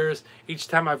different beers. Each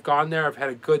time I've gone there, I've had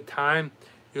a good time.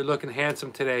 You're looking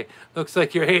handsome today. Looks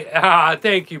like you're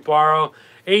thank you, Barrow.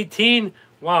 18?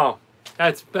 Wow.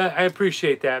 I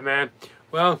appreciate that, man.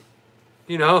 Well,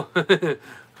 you know, I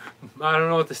don't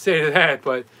know what to say to that,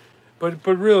 but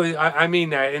really, I mean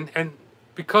that. And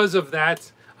because of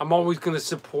that, I'm always going to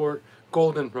support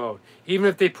Golden Road. Even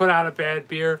if they put out a bad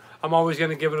beer, I'm always going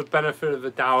to give it a benefit of the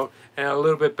doubt and a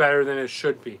little bit better than it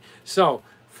should be. So,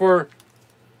 for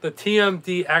the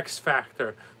TMD X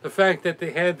Factor, the fact that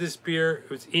they had this beer, it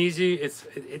was easy. It's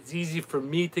easy for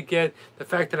me to get. The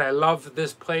fact that I love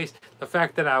this place, the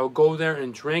fact that I will go there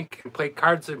and drink and play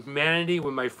Cards of Humanity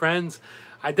with my friends,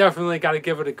 I definitely got to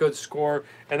give it a good score.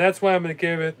 And that's why I'm going to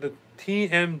give it the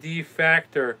TMD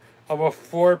Factor of a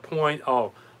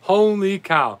 4.0. Holy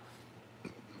cow.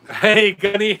 Hey,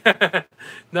 Gunny.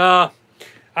 No,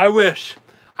 I wish.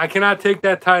 I cannot take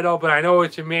that title, but I know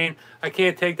what you mean. I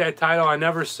can't take that title. I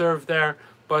never served there,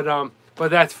 but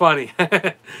that's funny.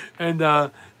 And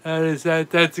that's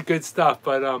a good stuff.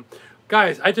 But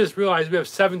guys, I just realized we have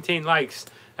 17 likes.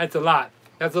 That's a lot.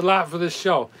 That's a lot for this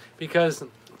show because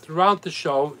throughout the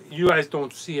show, you guys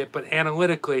don't see it, but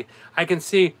analytically, I can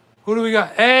see. Who do we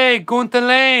got? Hey, Gunther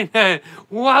Lane.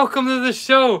 Welcome to the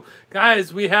show.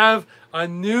 Guys, we have a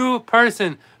new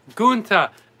person.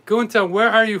 Gunther. Gunther, where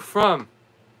are you from?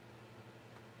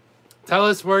 Tell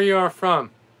us where you are from.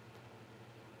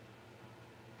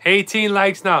 18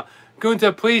 likes now.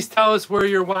 Gunther, please tell us where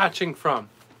you're watching from.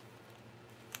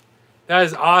 That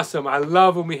is awesome. I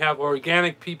love when we have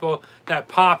organic people that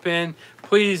pop in.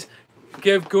 Please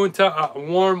give Gunta a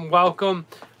warm welcome.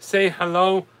 Say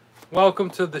hello. Welcome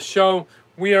to the show.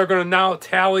 We are going to now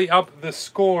tally up the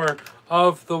score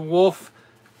of the Wolf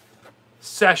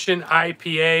Session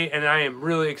IPA, and I am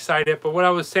really excited. But what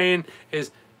I was saying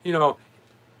is, you know,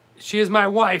 she is my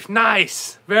wife.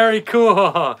 Nice. Very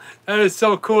cool. That is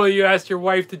so cool you asked your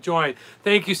wife to join.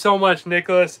 Thank you so much,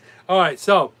 Nicholas. All right,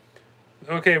 so,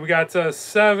 okay, we got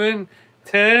 7,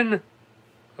 10.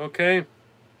 Okay.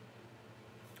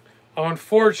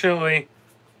 Unfortunately,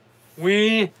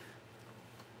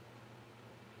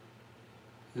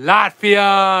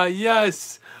 Latvia.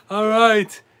 Yes. All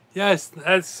right. Yes,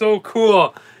 that's so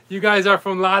cool. You guys are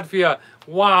from Latvia.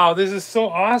 Wow, this is so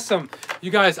awesome.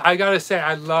 You guys, I gotta say,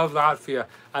 I love Latvia.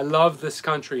 I love this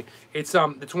country. It's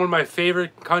one of my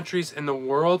favorite countries in the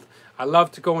world. I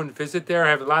love to go and visit there. I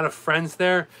have a lot of friends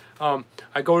there.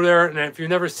 I go there, and if you've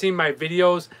never seen my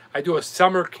videos, I do a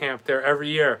summer camp there every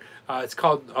year. It's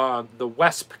called the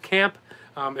WESP Camp.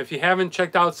 If you haven't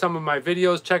checked out some of my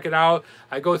videos, check it out.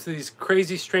 I go to these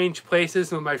crazy, strange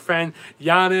places with my friend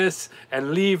Yanis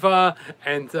and Liva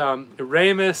and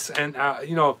Remus. And,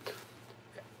 you know,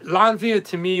 Latvia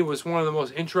to me was one of the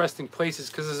most interesting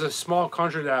places because it's a small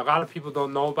country that a lot of people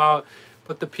don't know about.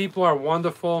 But the people are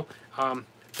wonderful.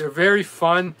 They're very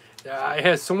fun. It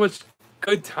has so much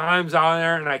good times out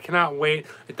there, and I cannot wait.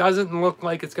 It doesn't look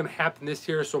like it's going to happen this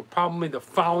year, so probably the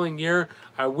following year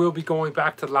I will be going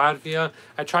back to Latvia.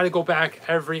 I try to go back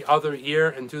every other year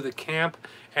and do the camp.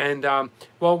 And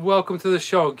well, welcome to the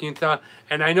show, Ginta.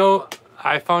 And I know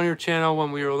I found your channel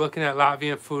when we were looking at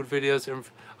Latvian food videos. And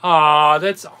oh,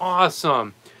 that's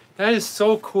awesome. That is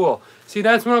so cool. See,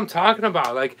 that's what I'm talking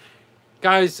about. Like,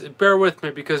 guys, bear with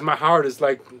me because my heart is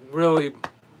like really,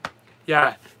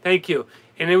 yeah, thank you.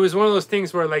 And it was one of those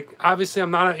things where, like, obviously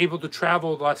I'm not able to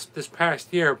travel this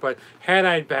past year, but had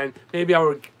I been, maybe I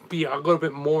would be a little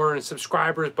bit more in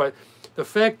subscribers. But the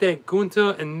fact that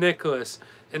Gunta and Nicholas,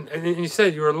 and you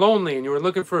said you were lonely and you were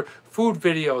looking for food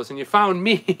videos, and you found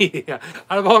me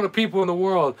out of all the people in the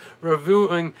world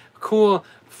reviewing cool,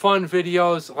 fun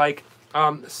videos. Like,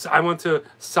 I went to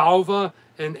Salva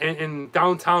in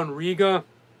downtown Riga.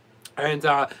 And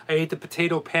I ate the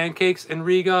potato pancakes in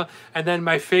Riga. And then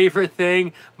my favorite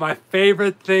thing,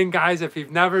 guys, if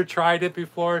you've never tried it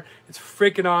before, it's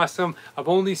freaking awesome. I've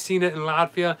only seen it in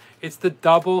Latvia. It's the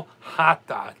double hot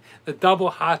dog. The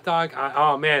double hot dog,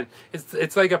 oh man,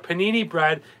 it's like a panini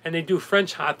bread, and they do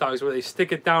French hot dogs where they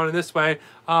stick it down in this way.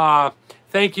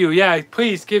 Thank you. Yeah,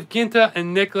 please give Ginta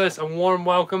and Nicholas a warm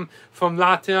welcome from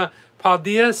Latvia.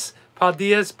 Paldies,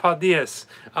 paldies, paldies.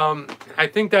 I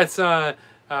think that's...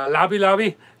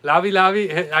 Labi.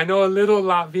 I know a little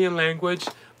Latvian language,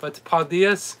 but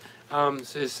paldies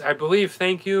is, I believe,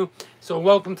 thank you. So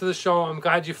welcome to the show. I'm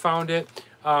glad you found it.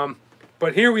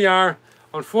 But here we are.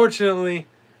 Unfortunately,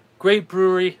 great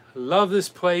brewery. Love this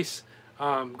place.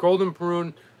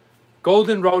 Golden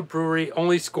Road Brewery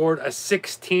only scored a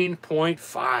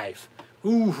 16.5.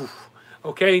 Ooh,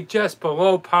 okay, just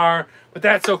below par, but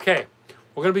that's okay.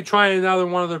 We're going to be trying another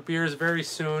one of their beers very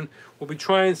soon. We'll be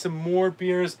trying some more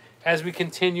beers as we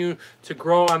continue to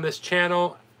grow on this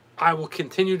channel. I will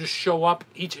continue to show up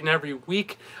each and every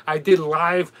week. I did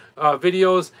live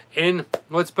videos in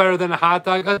what's better than a hot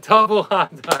dog? A double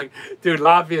hot dog. Dude,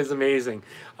 Latvia is amazing.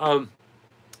 I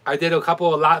did a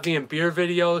couple of Latvian beer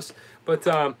videos, but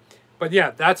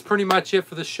yeah, that's pretty much it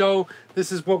for the show.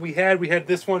 This is what we had. We had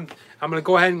this one. I'm going to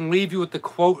go ahead and leave you with the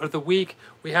quote of the week.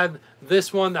 We had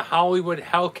this one, the Hollywood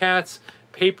Hellcats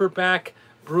Paperback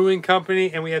Brewing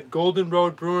Company, and we had Golden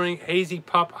Road Brewing Hazy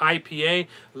Pup IPA.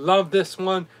 Love this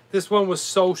one. This one was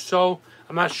so.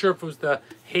 I'm not sure if it was the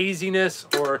haziness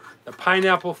or the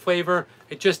pineapple flavor.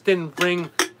 It just didn't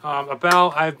ring a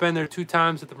bell. I've been there 2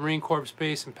 times at the Marine Corps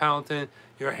base in Pendleton.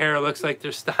 Your hair looks like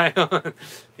their style.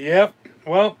 Yep.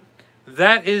 Well,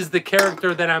 that is the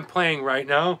character that I'm playing right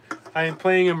now. I am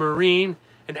playing a Marine,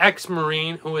 an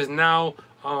ex-Marine who is now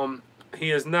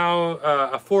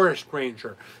a forest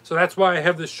ranger. So that's why I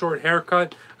have this short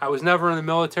haircut. I was never in the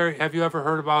military. Have you ever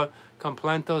heard about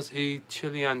completos y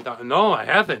chilean? No, I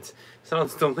haven't.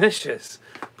 Sounds delicious.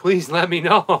 Please let me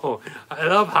know. I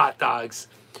love hot dogs.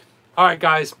 All right,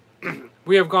 guys.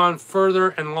 We have gone further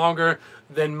and longer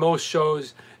than most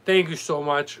shows. Thank you so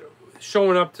much.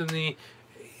 Showing up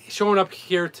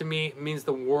here to me means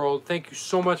the world. Thank you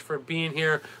so much for being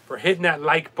here, for hitting that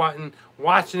like button,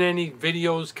 watching any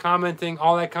videos, commenting,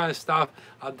 all that kind of stuff.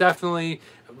 I'll definitely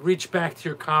reach back to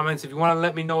your comments. If you want to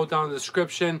let me know down in the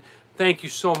description, thank you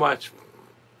so much.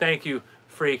 Thank you,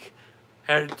 freak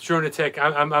and lunatic.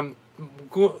 I'm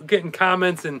getting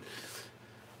comments, and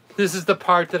this is the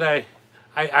part that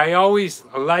I always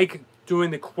like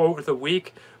doing the quote of the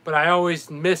week, but I always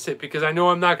miss it because I know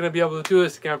I'm not going to be able to do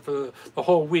this again for the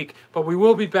whole week. But we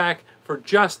will be back for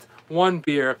just one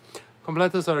beer.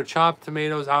 Completos are chopped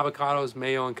tomatoes, avocados,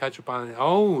 mayo, and ketchup on it.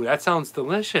 Oh, that sounds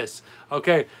delicious.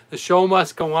 Okay, the show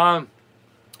must go on.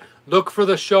 Look for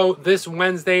the show this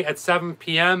Wednesday at 7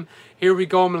 p.m. Here we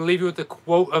go. I'm going to leave you with the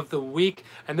quote of the week.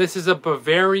 And this is a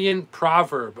Bavarian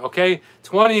proverb, okay?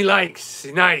 20 likes.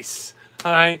 Nice.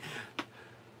 All right.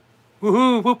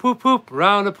 Woohoo, whoop, whoop, whoop.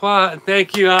 Round of applause.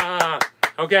 Thank you.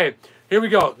 Okay, here we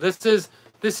go. This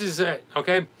is it,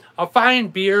 okay? A fine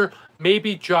beer may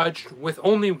be judged with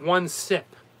only one sip,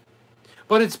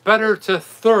 but it's better to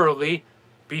thoroughly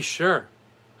be sure.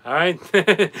 All right,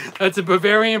 that's a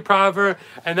Bavarian proverb,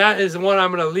 and that is the one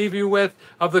I'm going to leave you with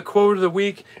of the quote of the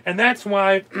week. And that's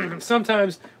why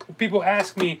sometimes people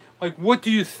ask me, like, what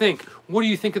do you think? What do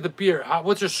you think of the beer?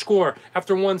 What's your score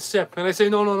after one sip? And I say,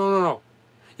 no.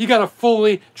 You got to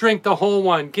fully drink the whole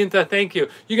one. Ginta, thank you.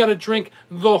 You got to drink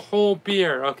the whole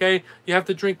beer, okay? You have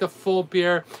to drink the full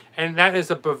beer. And that is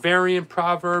a Bavarian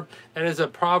proverb. That is a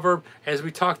proverb, as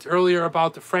we talked earlier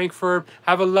about the Frankfurt.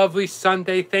 Have a lovely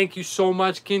Sunday. Thank you so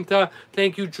much, Ginta.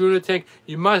 Thank you, Drunatic.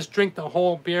 You must drink the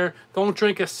whole beer. Don't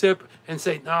drink a sip and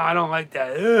say, no, I don't like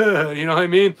that. Ugh, you know what I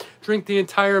mean? Drink the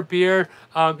entire beer.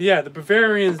 Yeah, the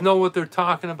Bavarians know what they're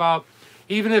talking about.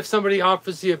 Even if somebody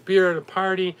offers you a beer at a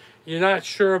party, you're not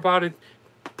sure about it,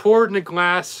 pour it in a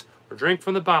glass or drink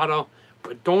from the bottle,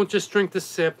 but don't just drink the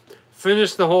sip.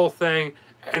 Finish the whole thing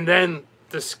and then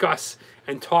discuss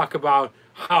and talk about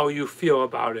how you feel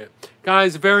about it.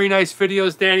 Guys, very nice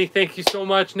videos. Danny, thank you so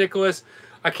much. Nicholas,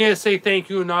 I can't say thank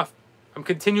you enough. I'm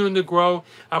continuing to grow.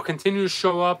 I'll continue to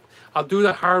show up. I'll do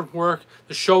the hard work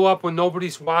to show up when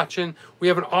nobody's watching. We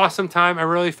have an awesome time. I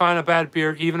really find a bad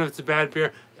beer, even if it's a bad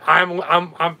beer.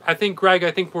 I think, Greg, I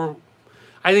think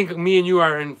me and you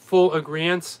are in full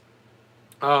agreement.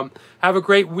 Have a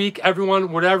great week,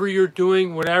 everyone. Whatever you're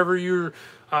doing, whatever you're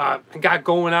got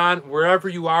going on, wherever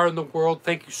you are in the world,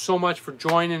 thank you so much for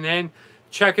joining in.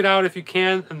 Check it out if you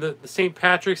can on the St.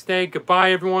 Patrick's Day.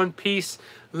 Goodbye, everyone. Peace,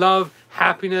 love,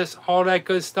 happiness, all that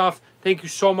good stuff. Thank you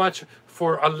so much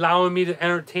for allowing me to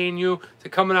entertain you, to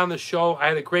coming on the show. I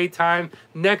had a great time.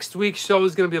 Next week's show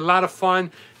is going to be a lot of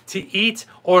fun. To eat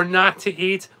or not to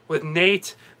eat with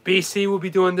Nate. BC will be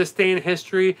doing this day in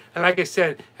history. And like I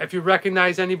said, if you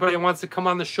recognize anybody that wants to come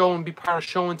on the show and be part of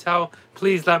show and tell,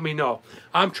 please let me know.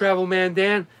 I'm Travel Man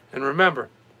Dan. And remember,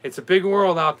 it's a big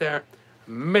world out there.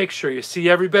 Make sure you see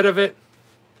every bit of it.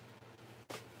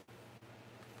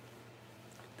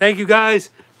 Thank you,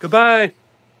 guys. Goodbye.